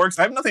loves the Porgs.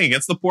 I have nothing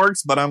against the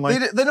Porgs, but I'm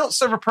like... They don't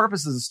serve a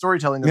purpose as a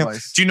storytelling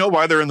device. Do you know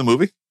why they're in the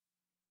movie?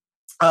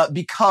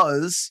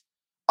 Because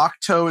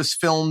Octo is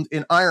filmed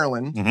in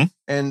Ireland,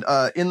 and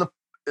in the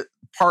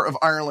part of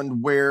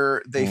Ireland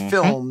where they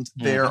filmed,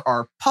 there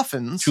are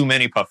puffins. Too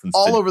many puffins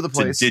all over the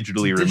place. To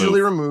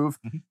digitally remove.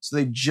 So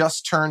they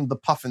just turned the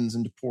puffins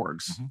into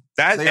Porgs.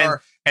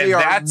 They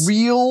are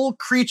real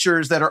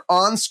creatures that are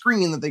on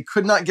screen that they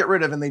could not get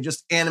rid of, and they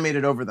just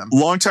animated over them.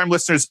 Longtime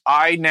listeners,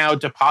 I now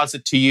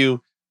deposit to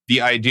you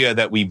the idea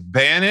that we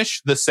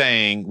banish the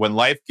saying, when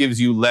life gives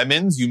you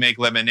lemons, you make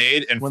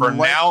lemonade. And when from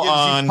now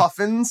on,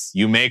 puffins,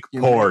 you make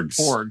Porgs.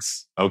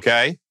 Porgs.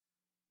 Okay?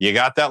 You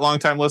got that,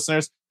 longtime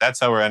listeners? That's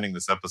how we're ending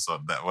this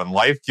episode. That when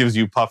life gives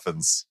you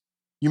puffins,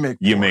 you make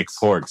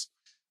Porgs.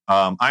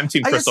 I'm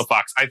Team Crystal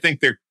Fox. I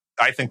think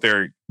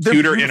they're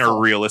cuter in a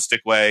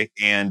realistic way,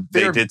 and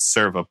they did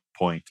serve a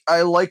point.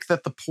 I like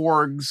that the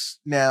Porgs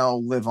now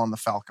live on the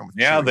Falcon.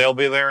 Yeah, they'll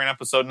be there in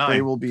episode 9.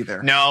 They will be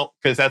there. No,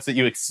 because that's what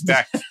you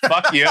expect.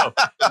 Fuck you.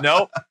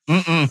 Nope.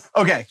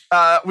 Okay,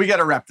 we got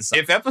to wrap this up.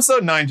 If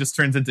episode 9 just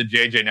turns into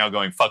JJ now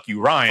going, fuck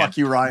you, Ryan. Fuck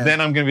you, Ryan. Then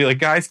I'm going to be like,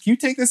 guys, can you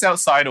take this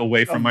outside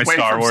away from my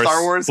Star Wars?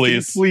 Star Wars,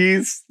 please.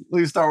 Please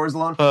leave Star Wars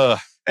alone.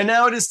 And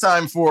now it is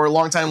time for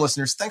longtime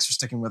listeners. Thanks for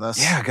sticking with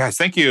us. Yeah, guys,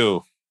 thank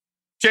you.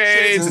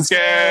 Shades and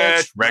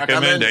Sketch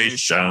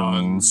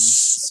recommendations.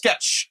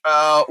 Sketch,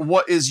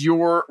 what is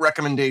your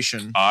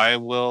recommendation? I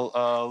will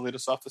lead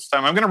us off this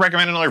time. I'm going to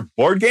recommend another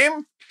board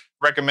game.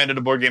 Recommended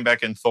a board game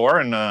back in Thor,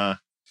 and got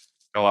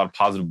a lot of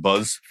positive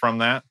buzz from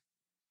that.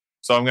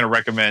 So I'm going to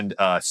recommend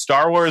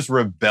Star Wars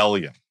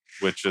Rebellion,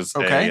 which is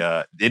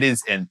it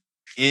is an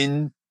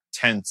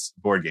intense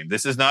board game.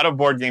 This is not a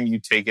board game you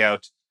take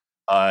out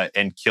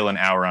and kill an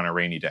hour on a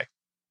rainy day.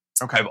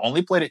 Okay. I've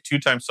only played it 2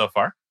 times so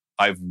far.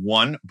 I've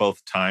won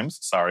both times.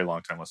 Sorry,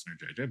 long-time listener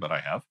JJ, but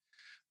I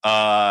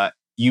have.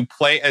 You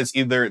play as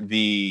either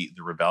the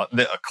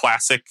Rebellion, a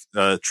classic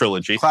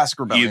trilogy. Classic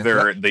Rebellion.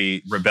 Either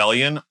the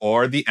Rebellion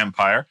or the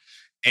Empire.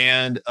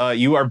 And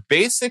you are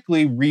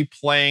basically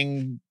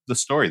replaying the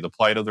story, the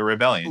plight of the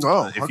Rebellion.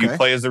 If you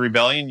play as the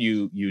Rebellion,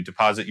 you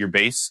deposit your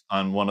base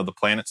on one of the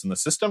planets in the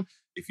system.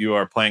 If you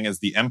are playing as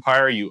the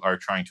Empire, you are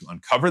trying to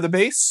uncover the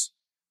base.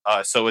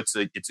 So it's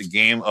a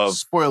game of...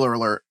 Spoiler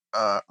alert.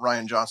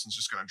 Rian Johnson's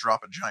just going to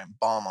drop a giant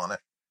bomb on it.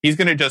 He's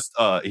going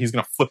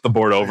to flip the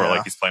board over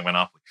like he's playing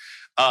Monopoly.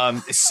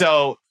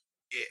 So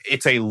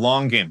it's a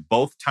long game.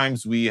 Both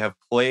times we have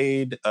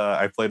played,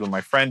 I played with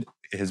my friend.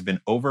 It has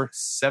been over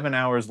 7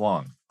 hours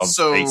long of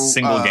a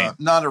single game.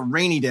 Not a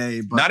rainy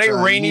day, but not a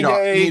rainy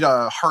day. You need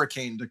a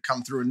hurricane to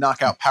come through and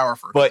knock out power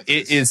for. But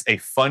it is a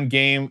fun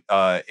game.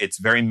 It's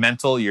very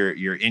mental.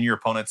 You're in your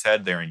opponent's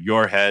head. They're in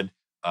your head.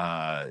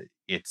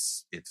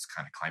 It's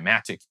kind of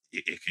climactic.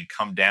 It can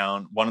come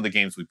down. One of the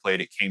games we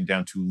played, it came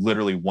down to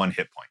literally 1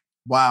 hit point.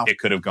 Wow. It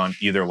could have gone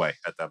either way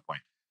at that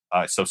point.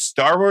 So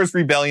Star Wars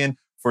Rebellion,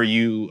 for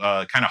you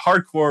kind of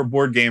hardcore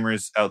board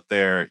gamers out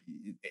there,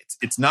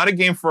 it's not a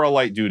game for a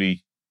light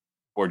duty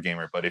board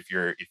gamer, but if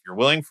you're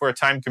willing for a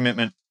time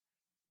commitment,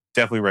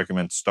 definitely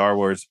recommend Star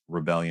Wars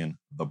Rebellion,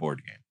 the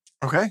board game.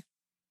 Okay.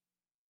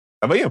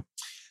 How about you?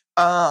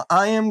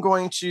 I am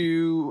going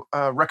to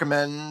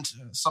recommend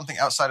something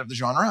outside of the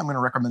genre. I'm going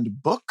to recommend a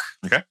book.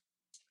 Okay.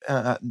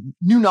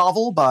 New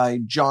novel by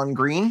John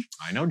Green.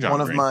 I know John One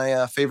Green. of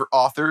my favorite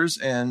authors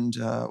and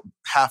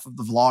half of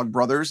the Vlog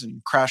Brothers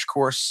and Crash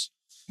Course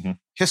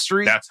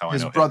history. That's how I know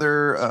his him.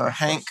 brother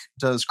Hank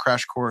does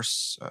Crash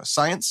Course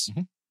Science.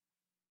 Mm-hmm.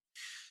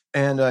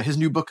 And his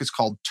new book is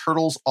called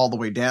Turtles All the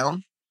Way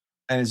Down.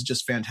 And it's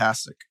just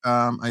fantastic.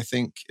 I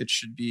think it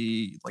should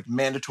be like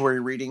mandatory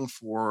reading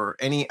for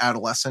any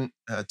adolescent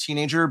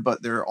teenager,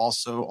 but there are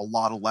also a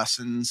lot of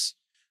lessons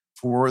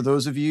for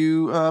those of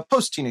you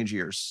post-teenage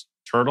years.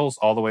 Turtles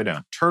All the Way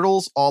Down.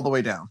 Turtles All the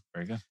Way Down.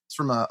 Very good. It's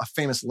from a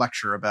famous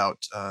lecture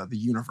about the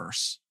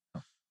universe.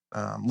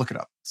 Look it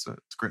up. It's a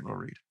great little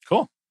read.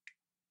 Cool.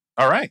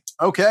 All right.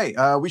 Okay.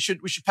 We should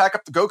pack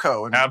up the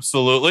GoCo. And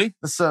absolutely.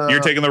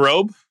 You're taking the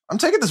robe? I'm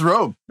taking this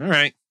robe. All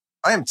right.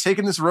 I am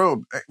taking this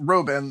robe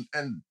and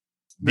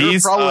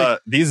these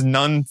these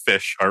nun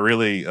fish are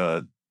really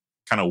kind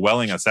of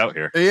welling us out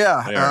here.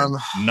 Yeah.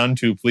 None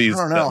too pleased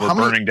that we're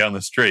burning down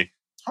this tree.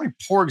 How many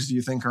porgs do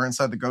you think are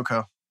inside the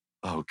GoCo?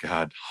 Oh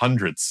God,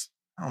 hundreds.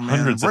 Oh, man.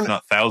 Hundreds, if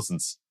not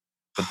thousands.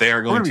 But they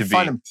are going to be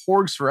finding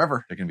porgs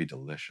forever. They're going to be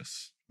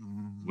delicious.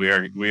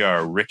 We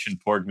are rich in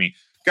porg meat.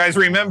 Guys,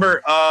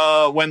 remember,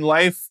 when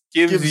life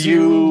gives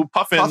you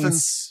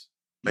puffins,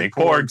 make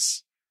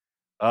porgs.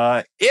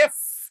 If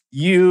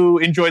you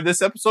enjoyed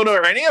this episode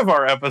or any of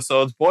our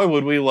episodes, boy,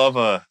 would we love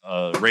a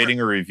rating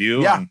or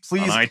review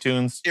please. On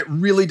iTunes. It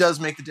really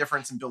does make the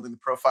difference in building the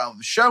profile of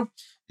the show.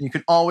 And you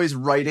can always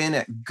write in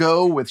at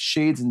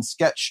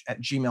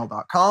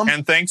gowithshadesandsketch@gmail.com.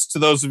 And thanks to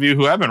those of you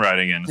who have been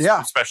writing in,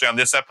 especially on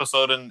this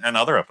episode and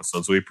other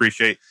episodes. We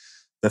appreciate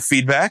the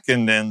feedback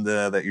and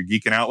that you're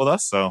geeking out with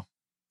us. So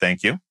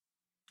thank you.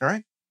 All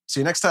right. See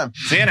you next time.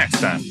 See you next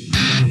time.